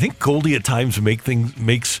 But I think Goldie at times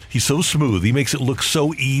he's so smooth. He makes it look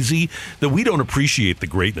so easy that we don't appreciate the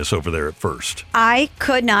greatness over there at first. I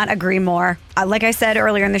could not agree more. Like I said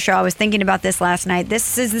earlier in the show, I was thinking about this last night.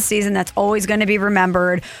 This is the season that's always going to be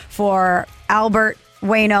remembered for Albert,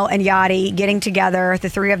 Waino, and Yadi getting together, the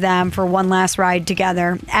 3 of them, for one last ride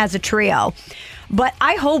together as a trio. But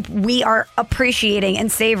I hope we are appreciating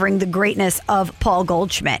and savoring the greatness of Paul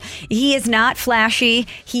Goldschmidt. He is not flashy.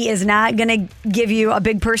 He is not going to give you a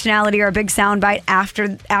big personality or a big soundbite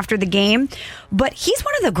after the game. But he's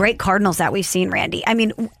one of the great Cardinals that we've seen, Randy. I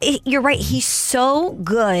mean, you're right. He's so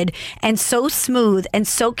good and so smooth and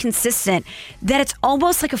so consistent that it's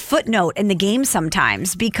almost like a footnote in the game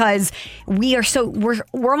sometimes, because we're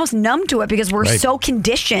almost numb to it because we're so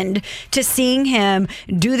conditioned to seeing him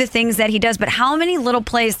do the things that he does. But how many little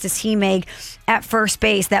plays does he make at first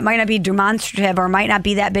base that might not be demonstrative or might not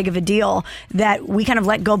be that big of a deal that we kind of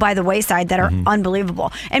let go by the wayside that are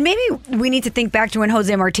unbelievable? And maybe we need to think back to when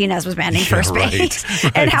Jose Martinez was manning first base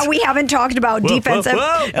and how we haven't talked about defensive.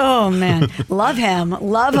 Oh, man. Love him.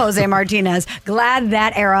 Love Jose Martinez. Glad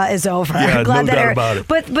that era is over. Yeah, Glad no that doubt era. about it.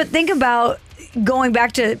 But think about going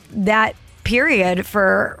back to that period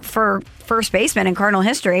for first baseman in Cardinal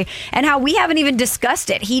history and how we haven't even discussed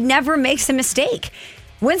it. He never makes a mistake.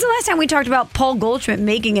 When's the last time we talked about Paul Goldschmidt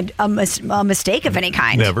making a mistake of any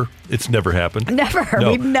kind? Never. It's never happened. Never.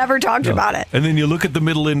 No. We've never talked about it. And then you look at the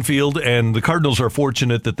middle infield, and the Cardinals are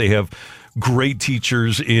fortunate that they have great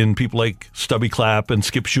teachers in people like Stubby Clapp and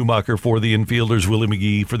Skip Schumacher for the infielders, Willie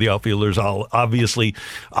McGee for the outfielders. Obviously,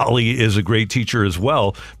 Ollie is a great teacher as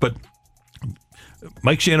well. But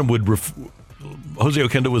Mike Shannon would Jose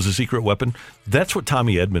Oquendo was a secret weapon. That's what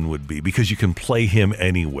Tommy Edman would be, because you can play him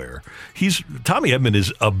anywhere. Tommy Edman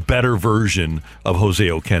is a better version of Jose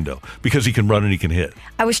Oquendo because he can run and he can hit.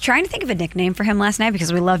 I was trying to think of a nickname for him last night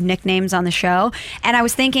because we love nicknames on the show, and I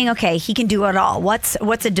was thinking, okay, he can do it all. What's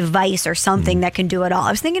a device or something that can do it all?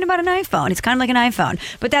 I was thinking about an iPhone. It's kind of like an iPhone,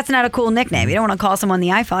 but that's not a cool nickname. You don't want to call someone the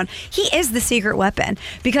iPhone. He is the secret weapon,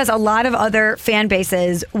 because a lot of other fan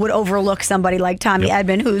bases would overlook somebody like Tommy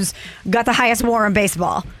Edman, who's got the highest WAR in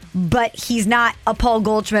baseball, but he's not a Paul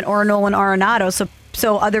Goldschmidt or a Nolan Arenado,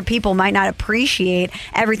 so other people might not appreciate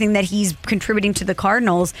everything that he's contributing to the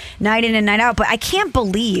Cardinals night in and night out. But I can't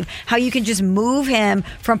believe how you can just move him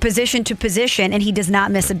from position to position and he does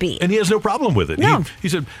not miss a beat. And he has no problem with it. No. He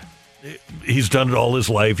said he's done it all his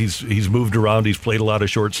life. He's moved around. He's played a lot of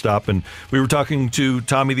shortstop. And we were talking to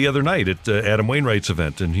Tommy the other night at Adam Wainwright's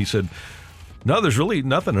event, and he said, no, there's really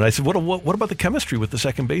nothing. And I said, what about the chemistry with the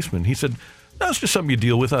second baseman? He said, no, it's just something you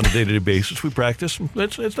deal with on a day-to-day basis. We practice.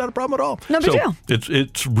 It's not a problem at all. No big deal.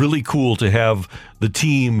 It's really cool to have the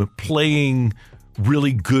team playing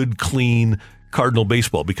really good, clean Cardinal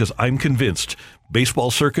baseball, because I'm convinced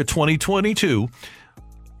Baseball Circa 2022,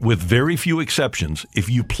 with very few exceptions, if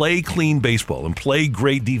you play clean baseball and play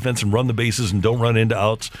great defense and run the bases and don't run into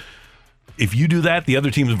outs, if you do that, the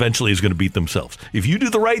other team eventually is going to beat themselves. If you do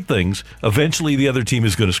the right things, eventually the other team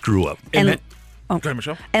is going to screw up. Go ahead,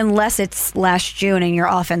 Michelle. Unless it's last June and your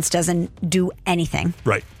offense doesn't do anything.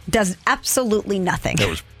 Right. Does absolutely nothing. That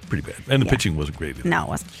was pretty bad. And the pitching wasn't great either. No, it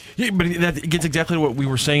wasn't. Yeah, but that gets exactly what we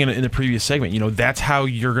were saying in the previous segment. You know, that's how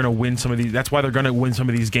you're going to win some of these. That's why they're going to win some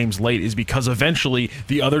of these games late, is because eventually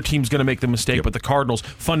the other team's going to make the mistake. But the Cardinals,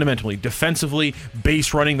 fundamentally, defensively,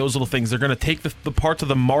 base running, those little things, they're going to take the parts of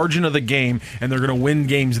the margin of the game, and they're going to win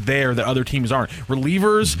games there that other teams aren't.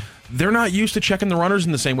 Relievers, they're not used to checking the runners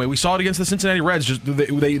in the same way. We saw it against the Cincinnati Reds. Just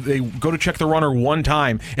they go to check the runner one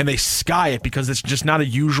time, and they sky it because it's just not a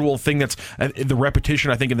usual thing. That's the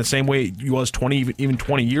repetition, I think, in the same way it was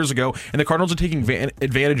 20 years ago. And the Cardinals are taking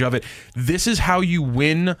advantage of it. This is how you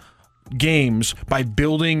win games by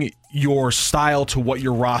building your style to what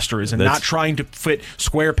your roster is and not trying to fit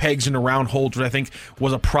square pegs into round holes, which I think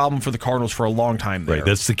was a problem for the Cardinals for a long time there. Right,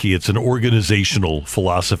 that's the key. It's an organizational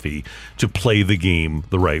philosophy to play the game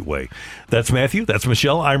the right way. That's Matthew. That's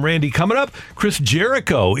Michelle. I'm Randy. Coming up, Chris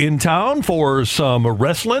Jericho in town for some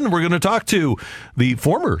wrestling. We're going to talk to the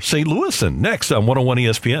former St. Louisan next on 101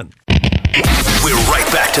 ESPN. We're right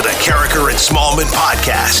back to the Carricker and Smallman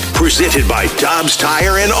podcast, presented by Dobbs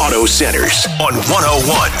Tire and Auto Centers on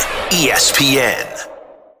 101 ESPN.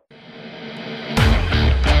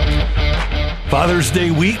 Father's Day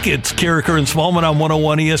week. It's Carricker and Smallman on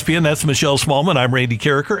 101 ESPN. That's Michelle Smallman. I'm Randy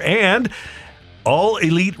Carricker. And All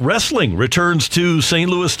Elite Wrestling returns to St.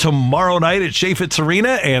 Louis tomorrow night at Chaifetz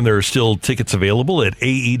Arena, and there are still tickets available at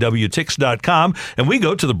AEWTix.com. And we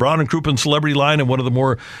go to the Braun and Crouppen Celebrity Line, and one of the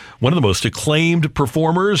most acclaimed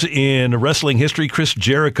performers in wrestling history, Chris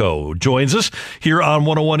Jericho, joins us here on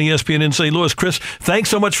 101 ESPN in St. Louis. Chris, thanks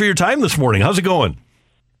so much for your time this morning. How's it going?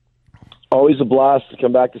 Always a blast to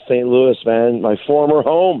come back to St. Louis, man. My former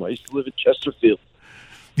home. I used to live in Chesterfield.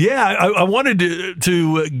 Yeah, I wanted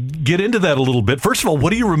to get into that a little bit. First of all,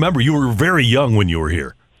 what do you remember? You were very young when you were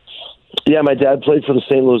here. Yeah, my dad played for the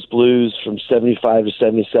St. Louis Blues from 75 to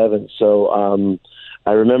 77. So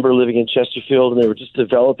I remember living in Chesterfield, and they were just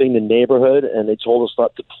developing the neighborhood, and they told us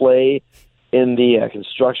not to play in the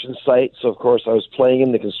construction site. So, of course, I was playing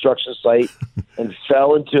in the construction site and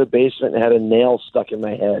fell into a basement and had a nail stuck in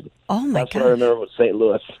my head. Oh, my God. That's what I remember with St.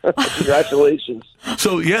 Louis. Congratulations.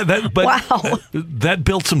 So, yeah, that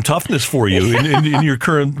built some toughness for you in your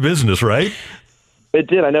current business, right? It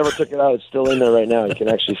did. I never took it out. It's still in there right now. You can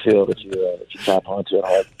actually feel it if you tap onto it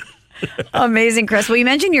hard. Amazing, Chris. Well, you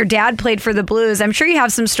mentioned your dad played for the Blues. I'm sure you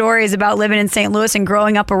have some stories about living in St. Louis and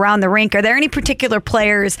growing up around the rink. Are there any particular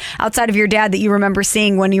players outside of your dad that you remember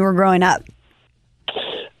seeing when you were growing up?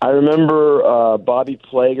 I remember Bobby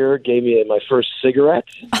Plager gave me my first cigarette.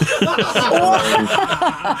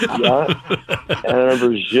 Yeah. And I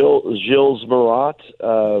remember Gilles Marat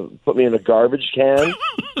put me in a garbage can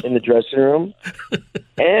in the dressing room.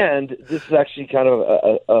 And this is actually kind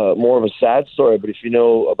of a more of a sad story, but if you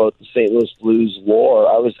know about the St. Louis Blues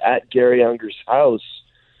lore, I was at Gary Unger's house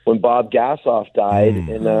when Bob Gassoff died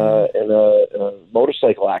in a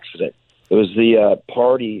motorcycle accident. It was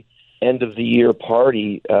the end of the year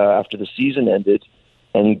party after the season ended,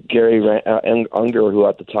 and Gary Unger, who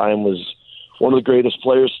at the time was one of the greatest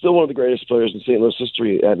players, still one of the greatest players in St. Louis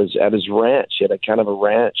history, at his ranch. He had a kind of a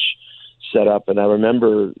ranch set up, and I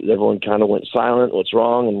remember everyone kind of went silent. What's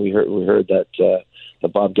wrong? And we heard that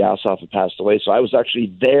Bob Gassoff had passed away. So I was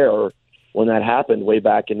actually there when that happened, way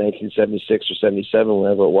back in 1976 or 77,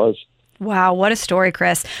 whenever it was. Wow, what a story,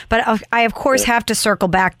 Chris. But I, of course, have to circle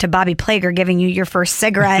back to Bobby Plager giving you your first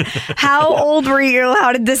cigarette. How old were you?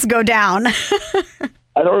 How did this go down?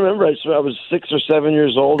 I don't remember. I was 6 or 7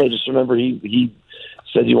 years old. I just remember he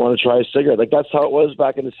said, "You want to try a cigarette?" Like, that's how it was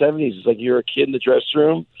back in the 70s. It's like you're a kid in the dressing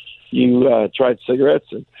room. You tried cigarettes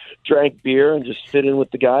and drank beer and just fit in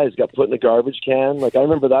with the guys. Got put in a garbage can. Like, I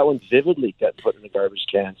remember that one vividly, got put in a garbage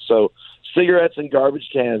can. So cigarettes and garbage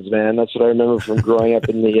cans, man. That's what I remember from growing up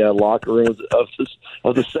in the locker rooms of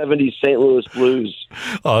the 70s St. Louis Blues.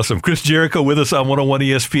 Awesome. Chris Jericho with us on 101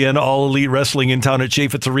 ESPN. All Elite Wrestling in town at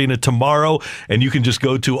Chaifetz Arena tomorrow. And you can just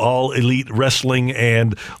go to All Elite Wrestling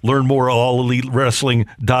and learn more at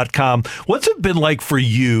allelitewrestling.com. What's it been like for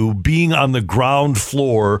you being on the ground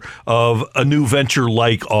floor of a new venture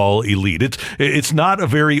like All Elite? It's not a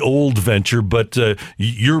very old venture, but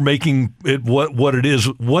you're making it what it is.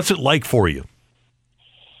 What's it like for you?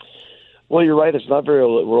 Well, you're right. It's not very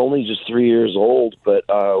old. We're only just 3 years old, but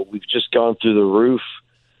we've just gone through the roof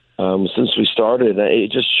since we started.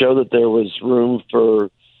 It just showed that there was room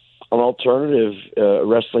for an alternative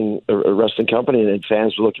wrestling company, and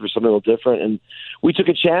fans were looking for something a little different. And we took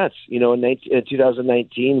a chance. You know, in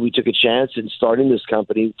 2019, we took a chance in starting this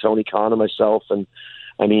company. Tony Khan and myself, and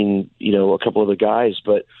a couple other guys,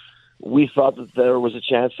 but we thought that there was a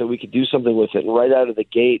chance that we could do something with it. And right out of the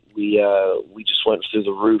gate, we just went through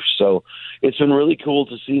the roof. So it's been really cool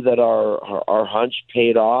to see that our hunch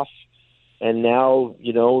paid off. And now,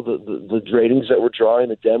 you know, the ratings that we're drawing,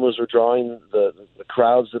 the demos we're drawing, the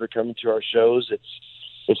crowds that are coming to our shows,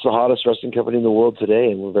 it's the hottest wrestling company in the world today.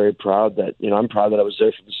 And we're very proud that, I'm proud that I was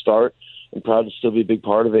there from the start. I'm proud to still be a big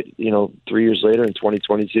part of it, 3 years later in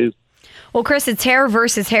 2022. Well, Chris, it's hair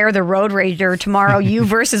versus hair, the Road Rager tomorrow, you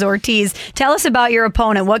versus Ortiz. Tell us about your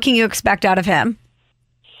opponent. What can you expect out of him?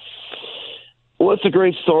 Well, it's a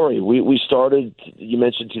great story. We started, you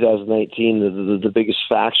mentioned 2019, the biggest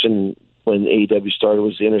faction when AEW started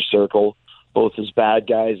was the Inner Circle. both as bad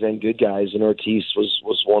guys and good guys. And Ortiz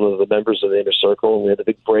was one of the members of the Inner Circle, and we had a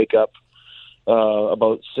big breakup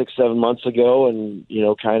about 6-7 months ago, and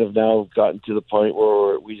kind of now gotten to the point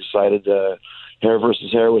where we decided hair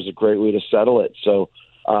versus hair was a great way to settle it. So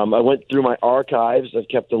I went through my archives. I've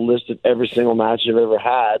kept a list of every single match I've ever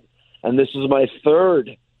had, and this is my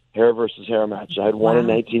third hair versus hair match. I had one in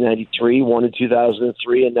 1993, one in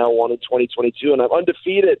 2003, and now one in 2022, and I'm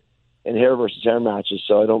undefeated in hair versus hair matches.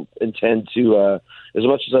 So I don't intend to, as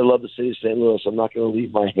much as I love the city of St. Louis, I'm not going to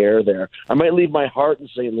leave my hair there. I might leave my heart in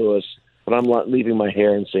St. Louis, but I'm not leaving my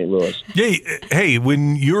hair in St. Louis. Hey,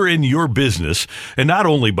 when you're in your business, and not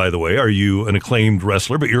only, by the way, are you an acclaimed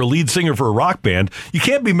wrestler, but you're a lead singer for a rock band, you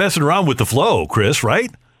can't be messing around with the flow, Chris,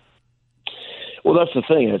 right? Well, that's the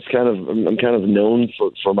thing. I'm kind of known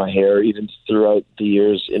for my hair, even throughout the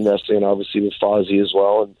years in wrestling, and obviously with Fozzy as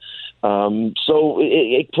well. And so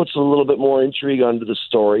it puts a little bit more intrigue onto the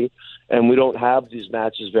story. And we don't have these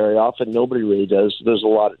matches very often. Nobody really does. So there's a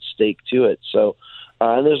lot at stake to it. So,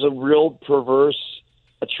 and there's a real perverse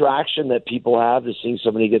attraction that people have to seeing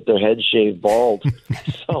somebody get their head shaved bald.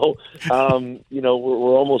 So,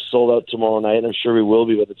 we're almost sold out tomorrow night, and I'm sure we will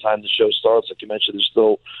be by the time the show starts. Like you mentioned, there's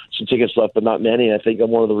still some tickets left, but not many. I think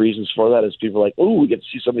one of the reasons for that is people are like, "Ooh, we get to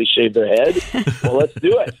see somebody shave their head. Well, let's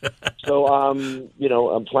do it." So, I'm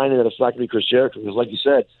planning that it's not going to be Chris Jericho because, like you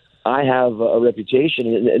said, I have a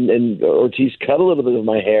reputation, and Ortiz cut a little bit of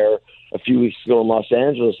my hair a few weeks ago in Los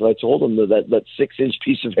Angeles, and I told him that 6-inch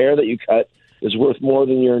piece of hair that you cut is worth more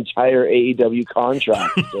than your entire AEW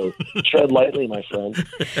contract. So tread lightly, my friend.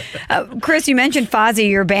 Chris, you mentioned Fozzy,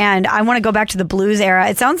 your band. I want to go back to the blues era.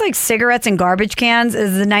 It sounds like Cigarettes and Garbage Cans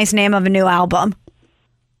is the nice name of a new album.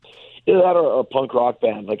 Yeah, that or a punk rock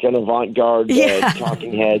band, like an avant-garde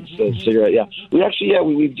Talking Heads, cigarette. Yeah,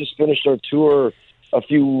 we've just finished our tour a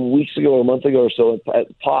few weeks ago, or a month ago or so,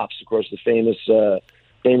 at Pops, of course, the famous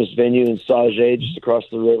venue in Sauget, just across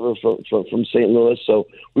the river from St. Louis. So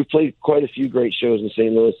we've played quite a few great shows in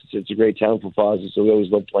St. Louis. It's a great town for Fozzy, so we always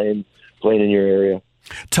love playing in your area.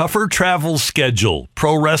 Tougher travel schedule,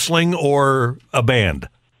 pro wrestling or a band?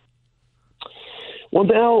 Well,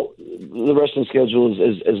 now the wrestling schedule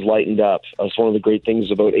is lightened up. That's one of the great things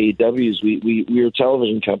about AEW is we're a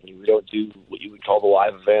television company. We don't do what you would call the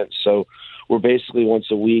live events. So we're basically once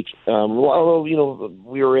a week. Although, we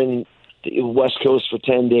were in the West Coast for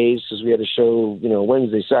 10 days because we had a show,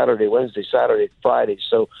 Wednesday, Saturday, Friday.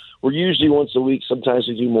 So we're usually once a week. Sometimes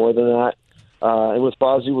we do more than that. And with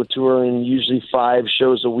Fozzy, we're touring usually 5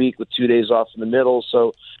 shows a week with 2 days off in the middle.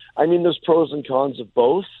 So, there's pros and cons of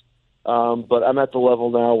both. But I'm at the level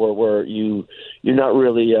now where you're not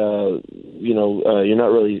really,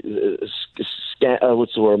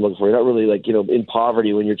 what's the word I'm looking for? You're not really in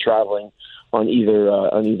poverty when you're traveling on either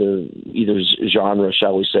genre,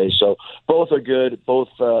 shall we say. So both are good, both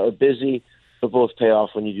are busy, but both pay off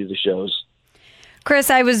when you do the shows.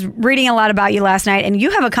 Chris, I was reading a lot about you last night, and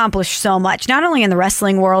you have accomplished so much, not only in the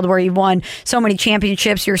wrestling world where you've won so many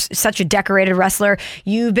championships, you're such a decorated wrestler,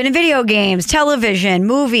 you've been in video games, television,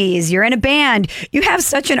 movies, you're in a band. You have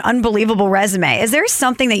such an unbelievable resume. Is there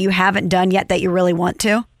something that you haven't done yet that you really want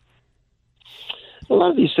to? A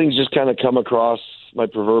lot of these things just kind of come across my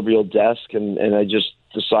proverbial desk, and I just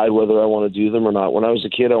decide whether I want to do them or not. When I was a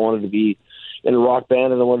kid, I wanted to be in a rock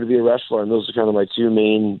band and I wanted to be a wrestler, and those are kind of my two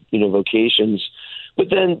main, vocations. But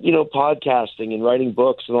then, podcasting and writing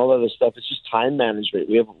books and all that other stuff, it's just time management.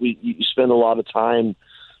 You spend a lot of time,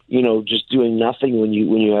 just doing nothing when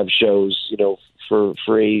you have shows,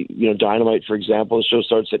 for a, Dynamite, for example, the show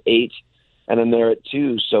starts at 8 and I'm there at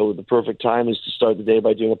 2. So the perfect time is to start the day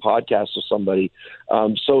by doing a podcast with somebody.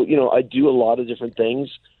 So, I do a lot of different things,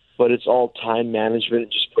 but it's all time management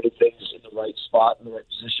and just putting things in the right spot, in the right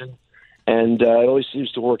position. And it always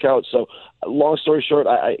seems to work out. So, long story short,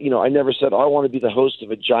 I never said I want to be the host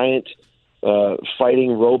of a giant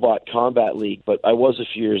fighting robot combat league, but I was a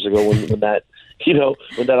few years ago when that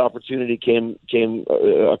opportunity came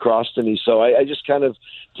across to me. So I just kind of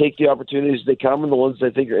take the opportunities as they come, and the ones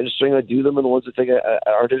I think are interesting, I do them, and the ones I think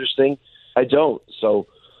aren't interesting, I don't. So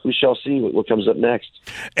we shall see what comes up next.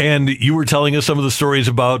 And you were telling us some of the stories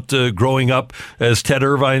about growing up as Ted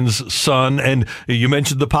Irvine's son, and you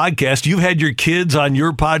mentioned the podcast. You've had your kids on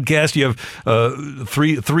your podcast. You have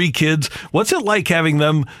three kids. What's it like having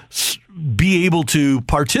them be able to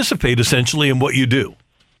participate essentially in what you do?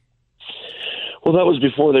 Well, that was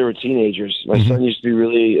before they were teenagers. My son used to be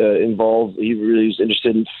really involved. He really was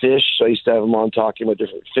interested in fish, so I used to have him on talking about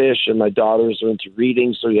different fish, and my daughters are into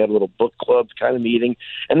reading, so we had a little book club kind of meeting.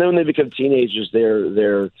 And then when they become teenagers,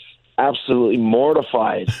 they're absolutely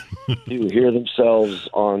mortified to hear themselves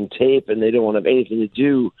on tape, and they don't want to have anything to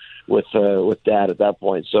do with Dad at that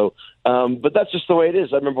point. So, but that's just the way it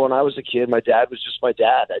is. I remember when I was a kid, my dad was just my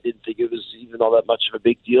dad. I didn't think it was even all that much of a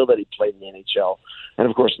big deal that he played in the NHL. And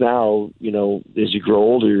of course now, you know, as you grow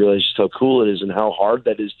older, you realize just how cool it is and how hard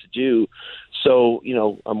that is to do. So, you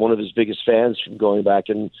know, I'm one of his biggest fans from going back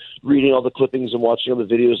and reading all the clippings and watching all the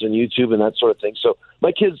videos on YouTube and that sort of thing. So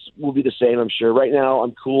my kids will be the same, I'm sure. Right now,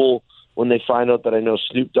 I'm cool when they find out that I know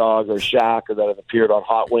Snoop Dogg or Shaq or that I've appeared on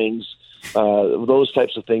Hot Wings. Those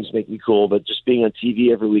types of things make me cool. But just being on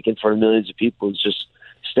TV every week in front of millions of people is just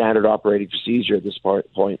standard operating procedure at this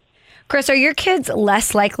point. Chris, are your kids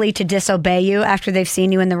less likely to disobey you after they've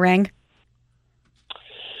seen you in the ring?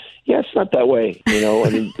 Yeah, it's not that way. You know, I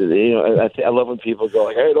mean, you know, I love when people go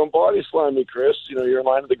like, "Hey, don't body slam me, Chris. You know, you're in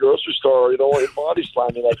line at the grocery store. You don't want to body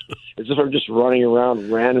slam me." Like, as if I'm just running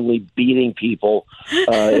around randomly beating people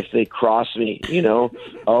if they cross me. You know,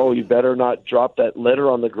 oh, you better not drop that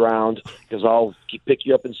litter on the ground because I'll pick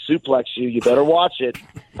you up and suplex you. You better watch it.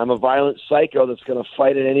 I'm a violent psycho that's going to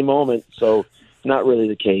fight at any moment. So, not really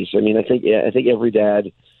the case. I mean, I think every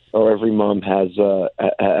dad or every mom has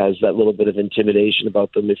that little bit of intimidation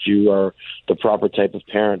about them if you are the proper type of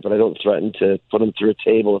parent. But I don't threaten to put them through a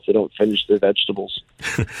table if they don't finish their vegetables.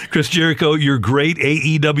 Chris Jericho, your great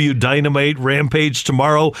AEW Dynamite Rampage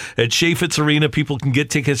tomorrow at Chaifetz Arena. People can get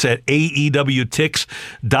tickets at AEWTix.com.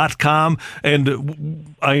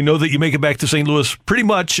 And I know that you make it back to St. Louis pretty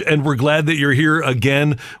much, and we're glad that you're here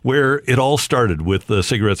again where it all started with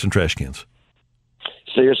cigarettes and trash cans.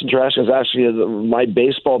 Cigarettes and trash cans. Actually, my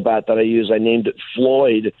baseball bat that I use, I named it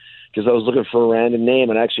Floyd because I was looking for a random name,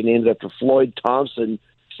 and I actually named it after Floyd Thompson,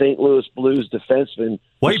 St. Louis Blues defenseman.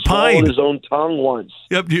 White Pine. Who swallowed his own tongue once.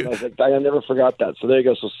 Yep. I never forgot that. So there you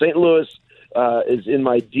go. So St. Louis is in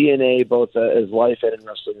my DNA, both as life and in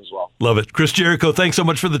wrestling as well. Love it. Chris Jericho, thanks so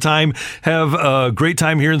much for the time. Have a great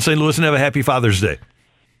time here in St. Louis, and have a happy Father's Day.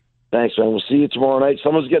 Thanks, man. We'll see you tomorrow night.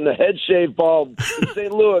 Someone's getting a head shave bald in St.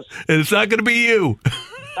 Louis. And it's not going to be you.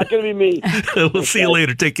 Not going to be me. We'll see you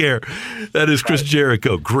later. Take care. That is Chris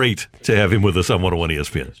Jericho. Great to have him with us on 101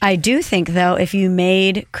 ESPN. I do think, though, if you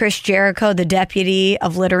made Chris Jericho the deputy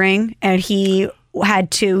of littering and you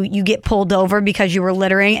get pulled over because you were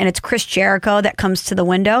littering and it's Chris Jericho that comes to the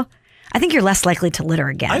window, I think you're less likely to litter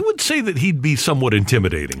again. I would say that he'd be somewhat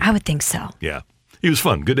intimidating. I would think so. Yeah. He was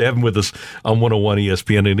fun. Good to have him with us on 101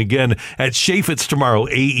 ESPN. And again, at Chaifetz tomorrow,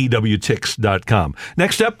 AEWTix.com.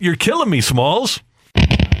 Next up, you're killing me, Smalls.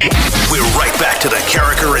 We're right back to the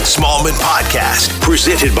Carricker and Smallman podcast,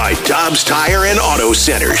 presented by Dobbs Tire and Auto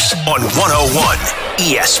Centers on 101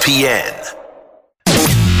 ESPN.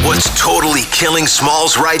 What's totally killing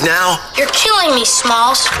Smalls right now? You're killing me,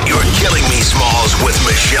 Smalls. You're killing me, Smalls, with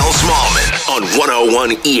Michelle Smallman on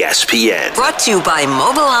 101 ESPN. Brought to you by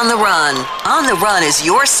Mobile on the Run. On the Run is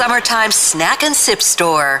your summertime snack and sip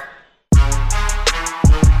store.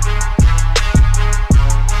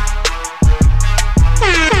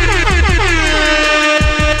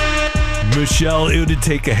 Michelle, it would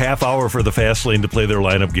take a half hour for the Fast Lane to play their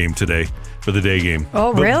lineup game today for the day game.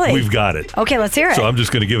 Oh, but really? We've got it. Okay, let's hear it. So I'm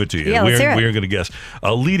just going to give it to you. Yeah, let's hear it. We're going to guess.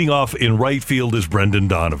 Leading off in right field is Brendan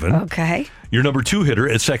Donovan. Okay. Your number 2 hitter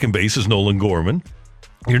at second base is Nolan Gorman.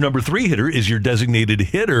 Your number 3 hitter is your designated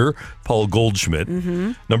hitter, Paul Goldschmidt.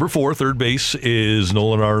 Mm-hmm. Number 4, third base, is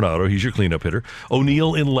Nolan Arenado. He's your cleanup hitter.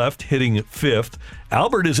 O'Neill in left, hitting 5th.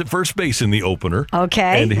 Albert is at first base in the opener.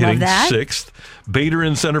 Okay, and hitting love that. 6th. Bader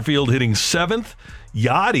in center field, hitting 7th.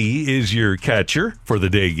 Yachty is your catcher for the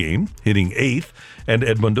day game, hitting 8th. And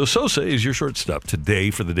Edmundo Sosa is your shortstop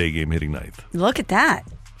today for the day game, hitting 9th. Look at that.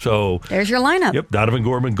 So there's your lineup. Yep, Donovan,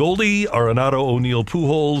 Gorman, Goldie, Arenado, O'Neill,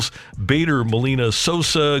 Pujols, Bader, Molina,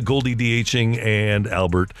 Sosa, Goldie DHing, and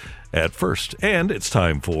Albert at first. And it's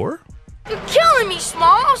time for... You're killing me,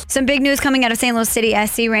 Smalls. Some big news coming out of St. Louis City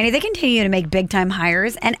SC, Randy. They continue to make big-time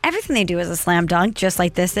hires, and everything they do is a slam dunk, just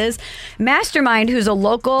like this is. Mastermind, who's a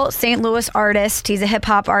local St. Louis artist. He's a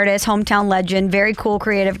hip-hop artist, hometown legend, very cool,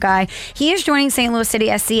 creative guy. He is joining St. Louis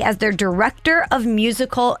City SC as their director of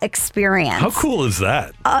musical experience. How cool is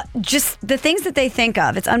that? Just the things that they think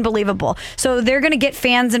of. It's unbelievable. So they're going to get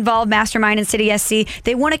fans involved, Mastermind and City SC.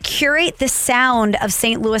 They want to curate the sound of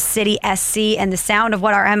St. Louis City SC and the sound of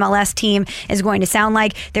what our MLS team is going to sound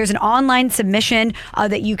like. There's an online submission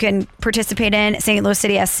that you can participate in, St. Louis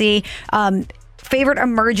City SC. favorite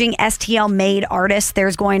emerging STL-made artists.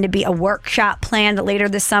 There's going to be a workshop planned later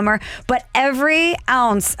this summer. But every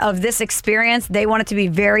ounce of this experience, they want it to be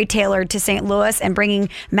very tailored to St. Louis, and bringing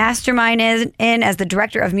Mastermind in as the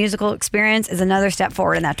director of musical experience is another step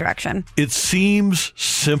forward in that direction. It seems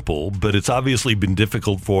simple, but it's obviously been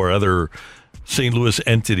difficult for other St. Louis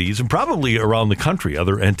entities, and probably around the country,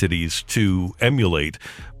 other entities to emulate.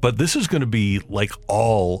 But this is going to be like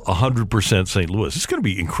all 100% St. Louis. It's going to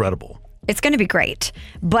be incredible. It's going to be great.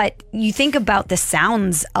 But you think about the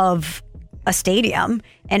sounds of a stadium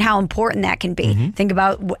and how important that can be. Mm-hmm. Think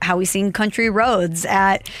about how we sing Country Roads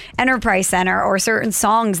at Enterprise Center, or certain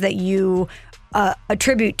songs that you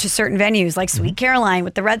attribute to certain venues like Sweet Caroline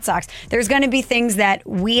with the Red Sox. There's going to be things that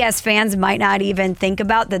we as fans might not even think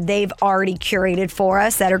about that they've already curated for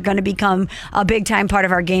us that are going to become a big time part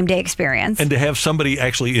of our game day experience. And to have somebody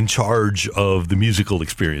actually in charge of the musical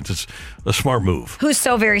experience, it's a smart move. Who's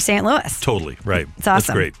so very St. Louis. Totally, right. It's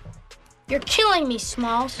awesome. That's great. You're killing me,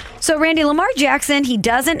 Smalls. So, Randy, Lamar Jackson, he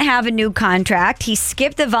doesn't have a new contract. He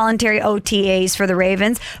skipped the voluntary OTAs for the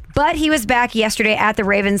Ravens, but he was back yesterday at the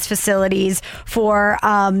Ravens facilities for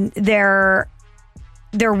their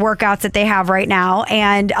workouts that they have right now.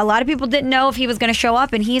 And a lot of people didn't know if he was going to show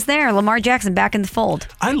up, and he's there. Lamar Jackson back in the fold.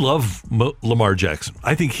 I love Lamar Jackson.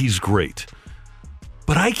 I think he's great.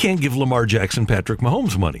 But I can't give Lamar Jackson Patrick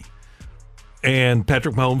Mahomes money. And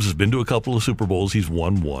Patrick Mahomes has been to a couple of Super Bowls. He's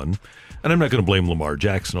won one. And I'm not going to blame Lamar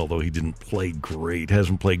Jackson, although he didn't play great.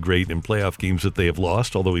 Hasn't played great in playoff games that they have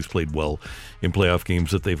lost, although he's played well in playoff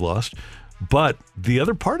games that they've lost. But the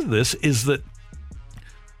other part of this is that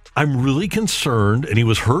I'm really concerned, and he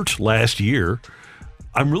was hurt last year.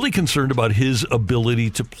 I'm really concerned about his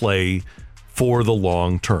ability to play for the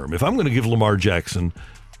long term. If I'm going to give Lamar Jackson,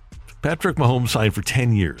 Patrick Mahomes signed for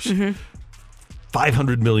 10 years,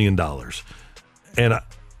 $500 million. And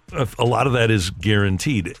a lot of that is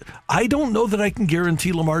guaranteed. I don't know that I can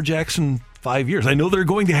guarantee Lamar Jackson 5 years. I know they're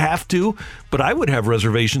going to have to, but I would have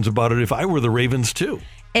reservations about it if I were the Ravens too.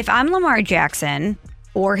 If I'm Lamar Jackson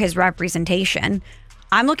or his representation,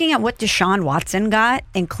 I'm looking at what Deshaun Watson got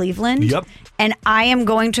in Cleveland. Yep. And I am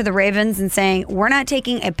going to the Ravens and saying, we're not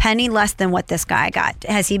taking a penny less than what this guy got.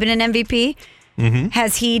 Has he been an MVP? Mm-hmm.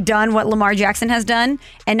 Has he done what Lamar Jackson has done?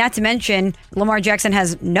 And not to mention, Lamar Jackson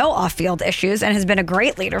has no off-field issues and has been a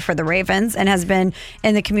great leader for the Ravens and has been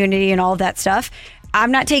in the community and all of that stuff. I'm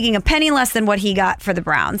not taking a penny less than what he got for the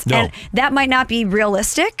Browns. No. And that might not be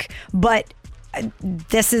realistic, but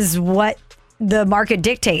this is what the market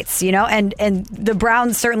dictates, you know, and the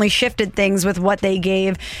Browns certainly shifted things with what they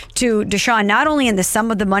gave to Deshaun, not only in the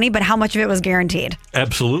sum of the money, but how much of it was guaranteed.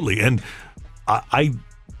 Absolutely. And I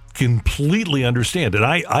completely understand. And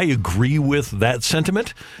I agree with that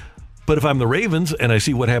sentiment. But if I'm the Ravens and I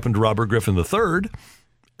see what happened to Robert Griffin III,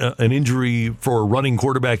 an injury for a running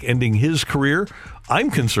quarterback ending his career,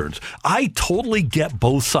 I'm concerned. I totally get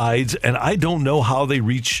both sides, and I don't know how they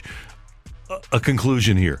reach a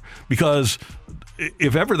conclusion here. Because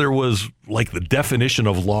if ever there was like the definition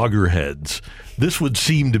of loggerheads, this would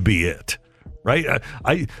seem to be it. Right?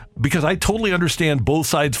 Because I totally understand both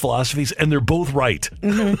sides' philosophies, and they're both right.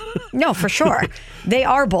 Mm-hmm. No, for sure. They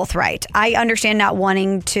are both right. I understand not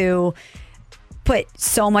wanting to put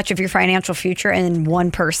so much of your financial future in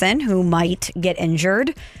one person who might get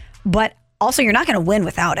injured, but also you're not going to win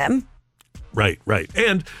without him. Right.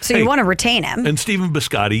 And so you want to retain him. And Stephen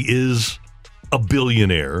Biscotti is a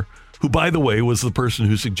billionaire who, by the way, was the person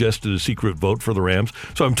who suggested a secret vote for the Rams.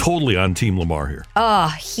 So I'm totally on Team Lamar here. Oh,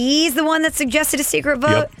 he's the one that suggested a secret vote?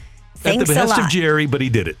 Yep. Thanks at the behest a lot. of Jerry, but he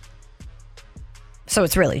did it. So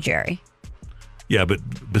it's really Jerry. Yeah, but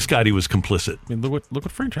Biscotti was complicit. I mean, look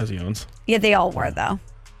what franchise he owns. Yeah, they all were, though.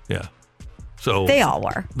 Yeah. So they all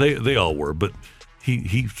were. They all were, but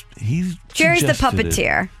he's Jerry's the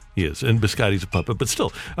puppeteer. He is, and Biscotti's a puppet, but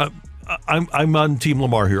still, I'm on Team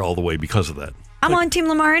Lamar here all the way because of that. I'm on Team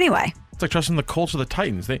Lamar anyway. It's like trusting the Colts or the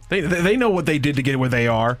Titans. They know what they did to get where they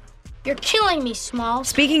are. You're killing me, Smalls.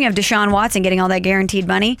 Speaking of Deshaun Watson getting all that guaranteed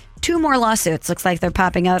money, 2 more lawsuits. Looks like they're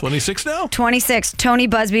popping up. 26 now? 26. Tony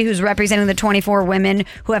Busby, who's representing the 24 women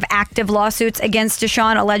who have active lawsuits against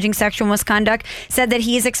Deshaun alleging sexual misconduct, said that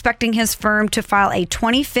he is expecting his firm to file a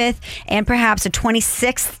 25th and perhaps a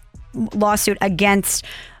 26th lawsuit against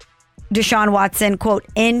Deshaun Watson, quote,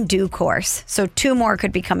 in due course. So 2 more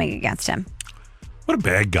could be coming against him. What a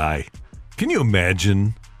bad guy. Can you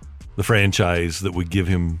imagine the franchise that would give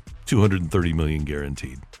him $230 million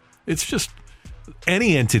guaranteed? It's just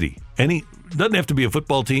any entity, doesn't have to be a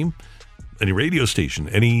football team, any radio station,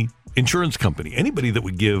 any insurance company, anybody that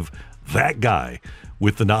would give that guy,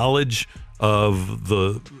 with the knowledge of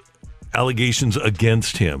the allegations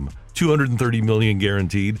against him, $230 million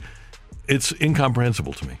guaranteed. It's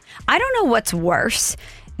incomprehensible to me. I don't know what's worse,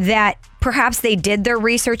 that perhaps they did their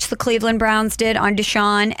research, the Cleveland Browns did, on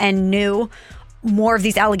Deshaun and knew more of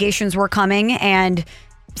these allegations were coming, and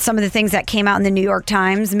some of the things that came out in the New York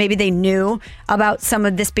Times, maybe they knew about some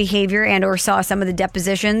of this behavior and or saw some of the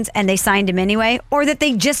depositions and they signed him anyway, or that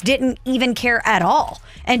they just didn't even care at all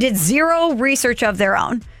and did zero research of their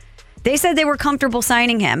own. They said they were comfortable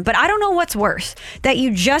signing him, but I don't know what's worse, that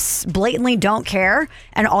you just blatantly don't care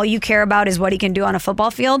and all you care about is what he can do on a football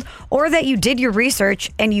field, or that you did your research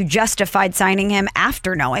and you justified signing him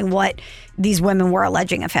after knowing what these women were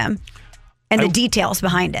alleging of him and the details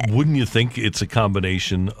behind it. Wouldn't you think it's a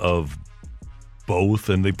combination of both?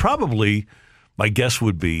 And they probably, my guess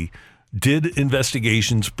would be, did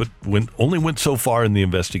investigations, but only went so far in the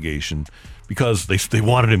investigation because they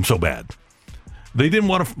wanted him so bad. They didn't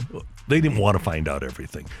want to find out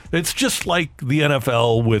everything. It's just like the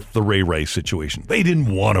NFL with the Ray Rice situation. They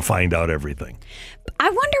didn't want to find out everything. I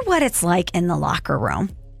wonder what it's like in the locker room,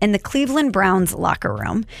 in the Cleveland Browns locker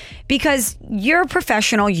room, because you're a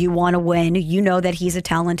professional, you want to win, you know that he's a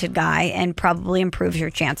talented guy and probably improves your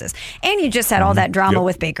chances. And you just had all that drama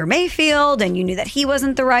with Baker Mayfield and you knew that he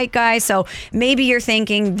wasn't the right guy. So maybe you're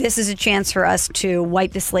thinking this is a chance for us to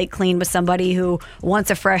wipe the slate clean with somebody who wants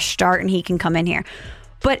a fresh start and he can come in here.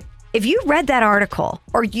 But if you read that article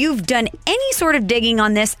or you've done any sort of digging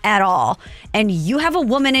on this at all and you have a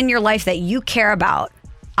woman in your life that you care about,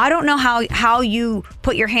 I don't know how you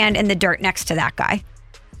put your hand in the dirt next to that guy,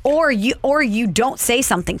 or you don't say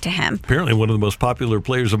something to him. Apparently, one of the most popular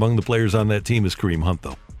players among the players on that team is Kareem Hunt,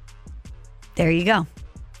 though. There you go.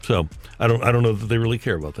 So I don't know that they really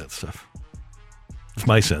care about that stuff. It's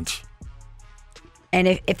my sense. And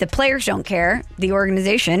if the players don't care, the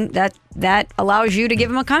organization that allows you to give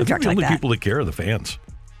him a contract like that. The only people that care are the fans,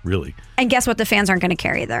 really. And guess what? The fans aren't going to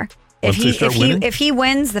care either. If he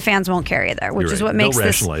wins, the fans won't care either, which is what makes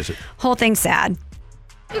this whole thing sad.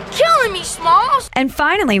 You're killing me, Smalls. And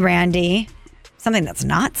finally, Randy, something that's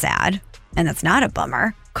not sad and that's not a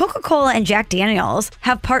bummer. Coca-Cola and Jack Daniels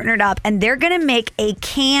have partnered up and they're going to make a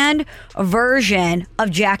canned version of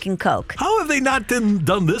Jack and Coke. How have they not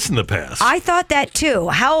done this in the past? I thought that too.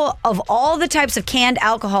 How, of all the types of canned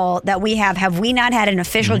alcohol that we have we not had an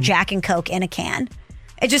official Jack and Coke in a can?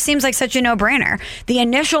 It just seems like such a no-brainer. The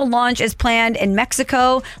initial launch is planned in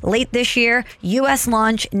Mexico late this year, U.S.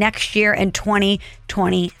 launch next year in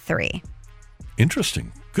 2023.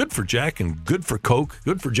 Interesting. Good for Jack and good for Coke.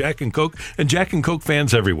 Good for Jack and Coke and Jack and Coke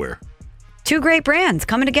fans everywhere. Two great brands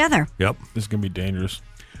coming together. Yep. This is going to be dangerous.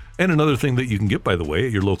 And another thing that you can get, by the way,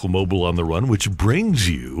 at your local Mobil on the Run, which brings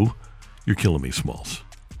you your Killing Me Smalls.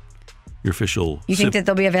 Your official... You think that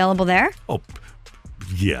they'll be available there? Oh,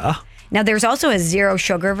 yeah. Now, there's also a zero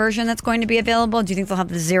sugar version that's going to be available. Do you think they'll have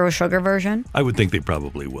the zero sugar version? I would think they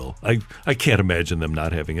probably will. I can't imagine them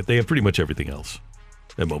not having it. They have pretty much everything else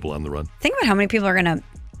at Mobil on the Run. Think about how many people are going to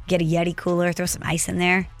get a Yeti cooler, throw some ice in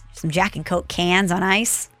there, some Jack and Coke cans on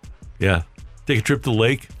ice. Yeah. Take a trip to the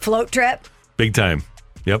lake. Float trip. Big time.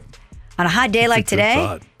 Yep. On a hot day like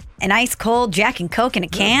today, an ice cold Jack and Coke in a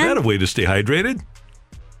can. Is that a way to stay hydrated?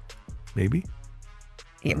 Maybe.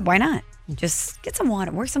 Yeah, why not? Just get some water.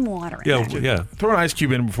 Work some water in there. Yeah. Throw an ice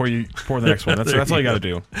cube in before you pour the next one. That's all you got to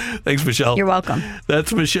do. Thanks, Michelle. You're welcome.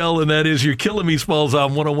 That's Michelle, and that is your Killing Me Smalls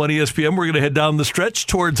on 101 ESPN. We're going to head down the stretch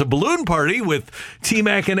towards a balloon party with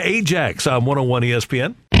T-Mac and Ajax on 101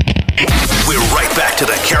 ESPN. We're right back to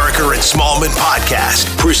the Carricker and Smallman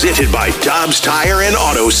podcast, presented by Dobbs Tire and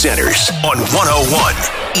Auto Centers on 101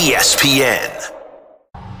 ESPN.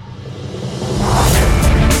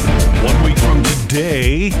 1 week from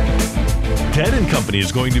today, Dead & Company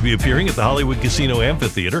is going to be appearing at the Hollywood Casino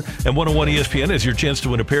Amphitheater, and 101 ESPN has your chance to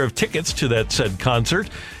win a pair of tickets to that said concert.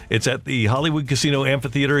 It's at the Hollywood Casino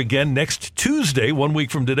Amphitheater again next Tuesday, 1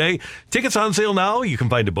 week from today. Tickets on sale now. You can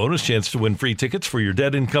find a bonus chance to win free tickets for your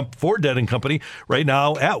Dead & Company right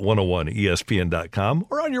now at 101ESPN.com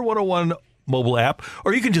or on your 101 mobile app,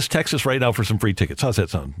 or you can just text us right now for some free tickets. How's that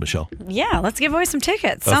sound, Michelle? Yeah, let's give away some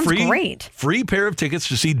tickets. Sounds great. Free pair of tickets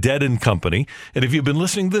to see Dead & Company. And if you've been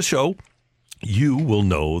listening to the show, you will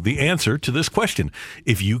know the answer to this question.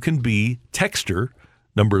 If you can be texter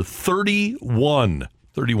number 31,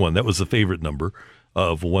 that was the favorite number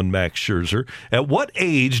of one Max Scherzer. At what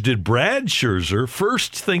age did Brad Scherzer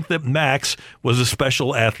first think that Max was a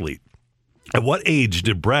special athlete? At what age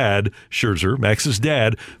did Brad Scherzer, Max's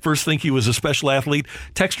dad, first think he was a special athlete?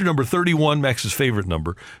 Texter number 31, Max's favorite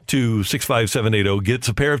number, to 65780 gets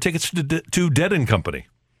a pair of tickets to Dead & Company.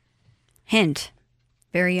 Hint.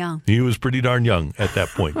 Very young. He was pretty darn young at that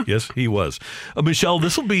point. Yes, he was. Michelle,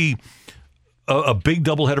 this will be a big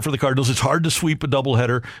doubleheader for the Cardinals. It's hard to sweep a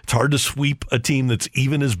doubleheader. It's hard to sweep a team that's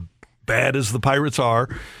even as bad as the Pirates are,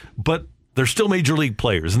 but they're still major league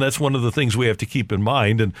players, and that's one of the things we have to keep in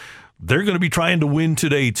mind. And they're going to be trying to win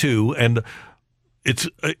today too. And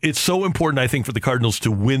it's so important, I think, for the Cardinals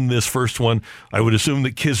to win this first one. I would assume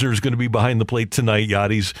that Kisner's going to be behind the plate tonight.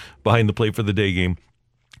 Yadi's behind the plate for the day game.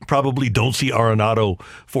 Probably don't see Arenado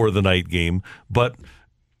for the night game, but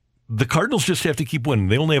the Cardinals just have to keep winning.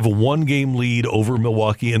 They only have a 1-game lead over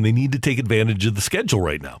Milwaukee, and they need to take advantage of the schedule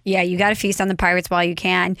right now. Yeah, you got to feast on the Pirates while you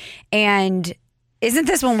can. And isn't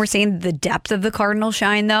this when we're seeing the depth of the Cardinals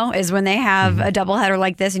shine, though, is when they have a doubleheader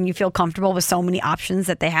like this and you feel comfortable with so many options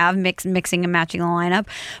that they have, mixing and matching the lineup.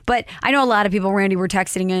 But I know a lot of people, Randy, were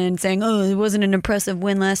texting in and saying, oh, it wasn't an impressive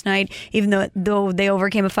win last night, even though they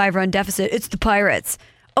overcame a 5-run deficit. It's the Pirates.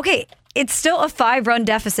 Okay, it's still a 5-run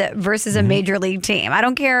deficit versus a major league team. I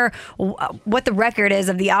don't care what the record is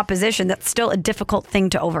of the opposition. That's still a difficult thing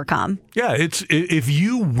to overcome. Yeah, if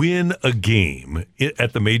you win a game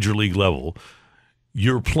at the major league level,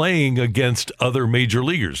 you're playing against other major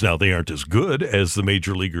leaguers. Now, they aren't as good as the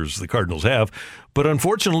major leaguers the Cardinals have, but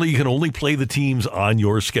unfortunately, you can only play the teams on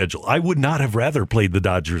your schedule. I would not have rather played the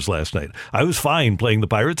Dodgers last night. I was fine playing the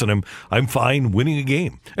Pirates, and I'm fine winning a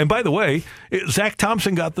game. And by the way, Zach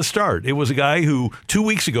Thompson got the start. It was a guy who 2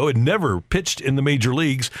 weeks ago had never pitched in the major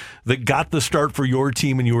leagues that got the start for your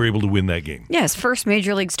team, and you were able to win that game. Yes, first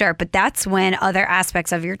major league start, but that's when other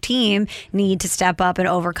aspects of your team need to step up and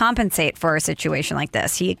overcompensate for a situation like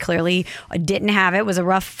this. He clearly didn't have it. It was a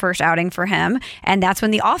rough first outing for him, and that's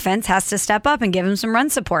when the offense has to step up and give him some run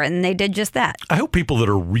support, and they did just that. I hope people that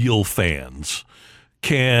are real fans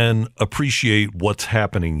can appreciate what's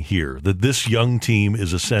happening here, that this young team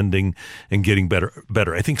is ascending and getting better.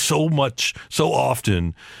 I think so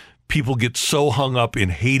often people get so hung up in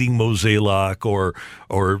hating Mozeliak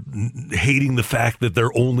or hating the fact that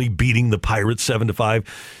they're only beating the Pirates 7-5.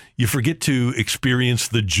 You forget to experience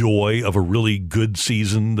the joy of a really good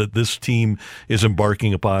season that this team is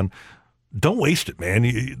embarking upon. Don't waste it, man.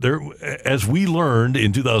 As we learned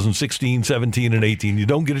in 2016, 17, and 18, you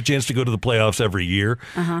don't get a chance to go to the playoffs every year.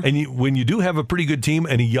 And when you do have a pretty good team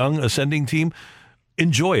and a young ascending team,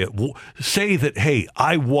 enjoy it. Say that, hey,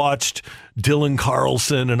 I watched Dylan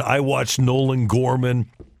Carlson and I watched Nolan Gorman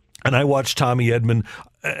and I watched Tommy Edman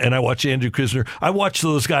and I watched Andrew Kisner. I watched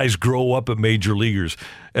those guys grow up as major leaguers.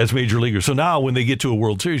 So now when they get to a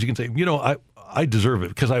World Series, you can say, I deserve it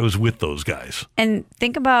because I was with those guys. And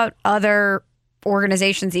think about other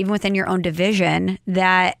organizations, even within your own division,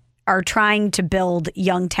 that are trying to build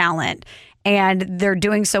young talent. And they're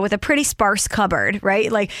doing so with a pretty sparse cupboard,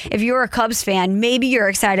 right? Like, if you're a Cubs fan, maybe you're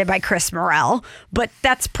excited by Chris Morel, but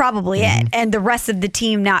that's probably it. And the rest of the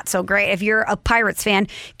team, not so great. If you're a Pirates fan,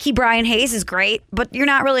 Ke'Bryan Hayes is great, but you're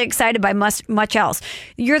not really excited by much else.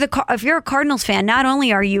 If you're a Cardinals fan, not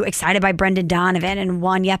only are you excited by Brendan Donovan and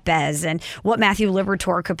Juan Yepes and what Matthew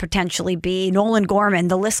Liberatore could potentially be, Nolan Gorman,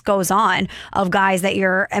 the list goes on of guys that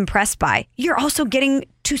you're impressed by. You're also getting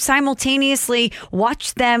to simultaneously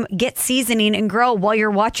watch them get seasoning and grow while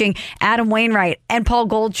you're watching Adam Wainwright and Paul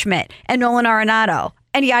Goldschmidt and Nolan Arenado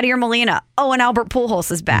and Yadier Molina. Oh, and Albert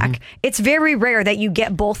Pujols is back. It's very rare that you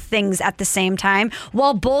get both things at the same time,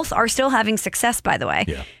 while both are still having success, by the way.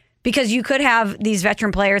 Yeah. Because you could have these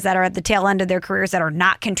veteran players that are at the tail end of their careers that are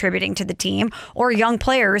not contributing to the team, or young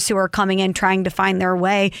players who are coming in trying to find their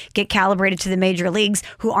way, get calibrated to the major leagues,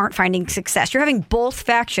 who aren't finding success. You're having both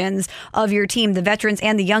factions of your team, the veterans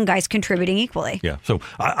and the young guys, contributing equally. Yeah. So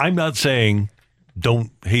I'm not saying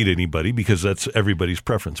don't hate anybody because that's everybody's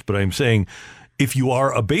preference, but I'm saying if you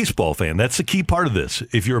are a baseball fan, that's the key part of this.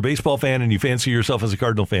 If you're a baseball fan and you fancy yourself as a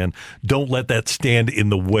Cardinal fan, don't let that stand in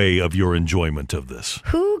the way of your enjoyment of this.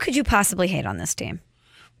 Who could you possibly hate on this team?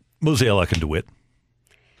 Mozeliak and DeWitt.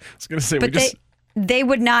 I was going to say, but they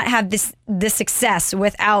would not have this success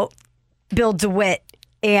without Bill DeWitt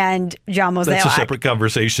and John Mozeliak. That's a separate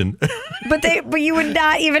conversation. But you would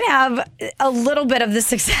not even have a little bit of the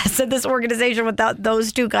success of this organization without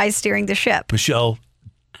those two guys steering the ship. Michelle,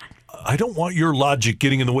 I don't want your logic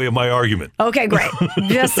getting in the way of my argument. Okay, great.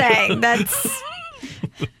 Just saying. That's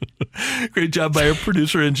great job by our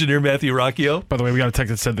producer engineer Matthew Rocchio. By the way, we got a text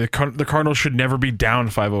that said the Cardinals should never be down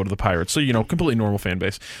 5-0 to the Pirates. So, completely normal fan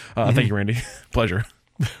base. Thank you, Randy. Pleasure.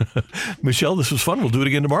 Michelle, this was fun. We'll do it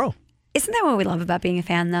again tomorrow. Isn't that what we love about being a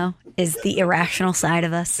fan, though? Is the irrational side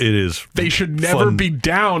of us. It is. They should never be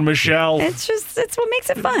down, Michelle. It's what makes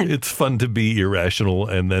it fun. It's fun to be irrational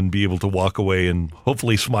and then be able to walk away and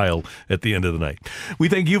hopefully smile at the end of the night. We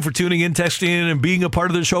thank you for tuning in, texting in, and being a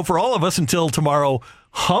part of the show. For all of us, until tomorrow,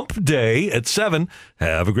 Hump Day at 7.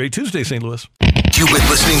 Have a great Tuesday, St. Louis. You've been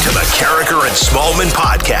listening to the Carricker and Smallman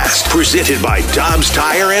podcast, presented by Dobbs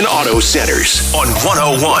Tire and Auto Centers on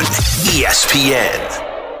 101 ESPN.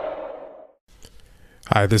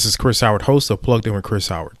 Hi, this is Chris Howard, host of Plugged In with Chris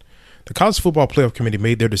Howard. The College Football Playoff Committee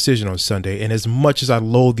made their decision on Sunday, and as much as I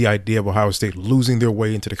loathe the idea of Ohio State losing their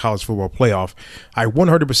way into the College Football Playoff, I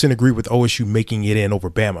 100% agree with OSU making it in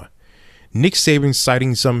over Bama. Nick Saban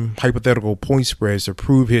citing some hypothetical point spreads to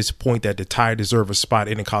prove his point that the Tide deserve a spot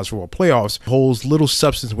in the College Football Playoffs holds little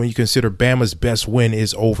substance when you consider Bama's best win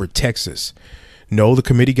is over Texas. No, the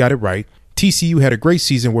committee got it right. TCU had a great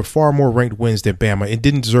season with far more ranked wins than Bama and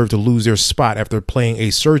didn't deserve to lose their spot after playing a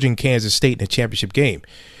surging Kansas State in a championship game.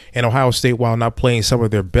 And Ohio State, while not playing some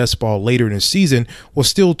of their best ball later in the season, was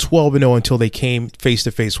still 12-0 until they came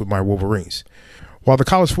face-to-face with my Wolverines. While the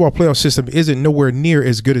college football playoff system isn't nowhere near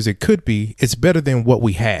as good as it could be, it's better than what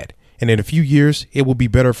we had. And in a few years, it will be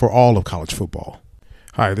better for all of college football.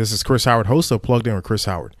 Hi, this is Chris Howard, host of Plugged In with Chris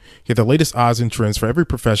Howard. Get the latest odds and trends for every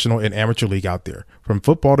professional and amateur league out there. From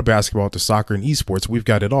football to basketball to soccer and esports, we've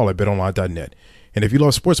got it all at betonline.net. And if you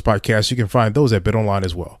love sports podcasts, you can find those at BetOnline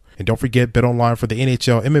as well. And don't forget BetOnline for the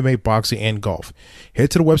NHL, MMA, boxing, and golf.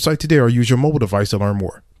 Head to the website today or use your mobile device to learn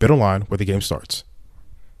more. BetOnline, where the game starts.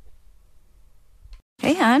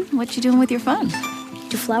 Hey, hon, what you doing with your phone?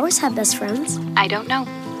 Do flowers have best friends? I don't know.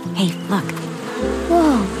 Hey, look.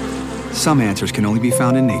 Whoa. Some answers can only be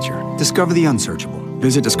found in nature. Discover the unsearchable.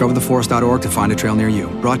 Visit discovertheforest.org to find a trail near you.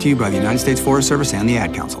 Brought to you by the United States Forest Service and the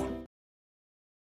Ad Council.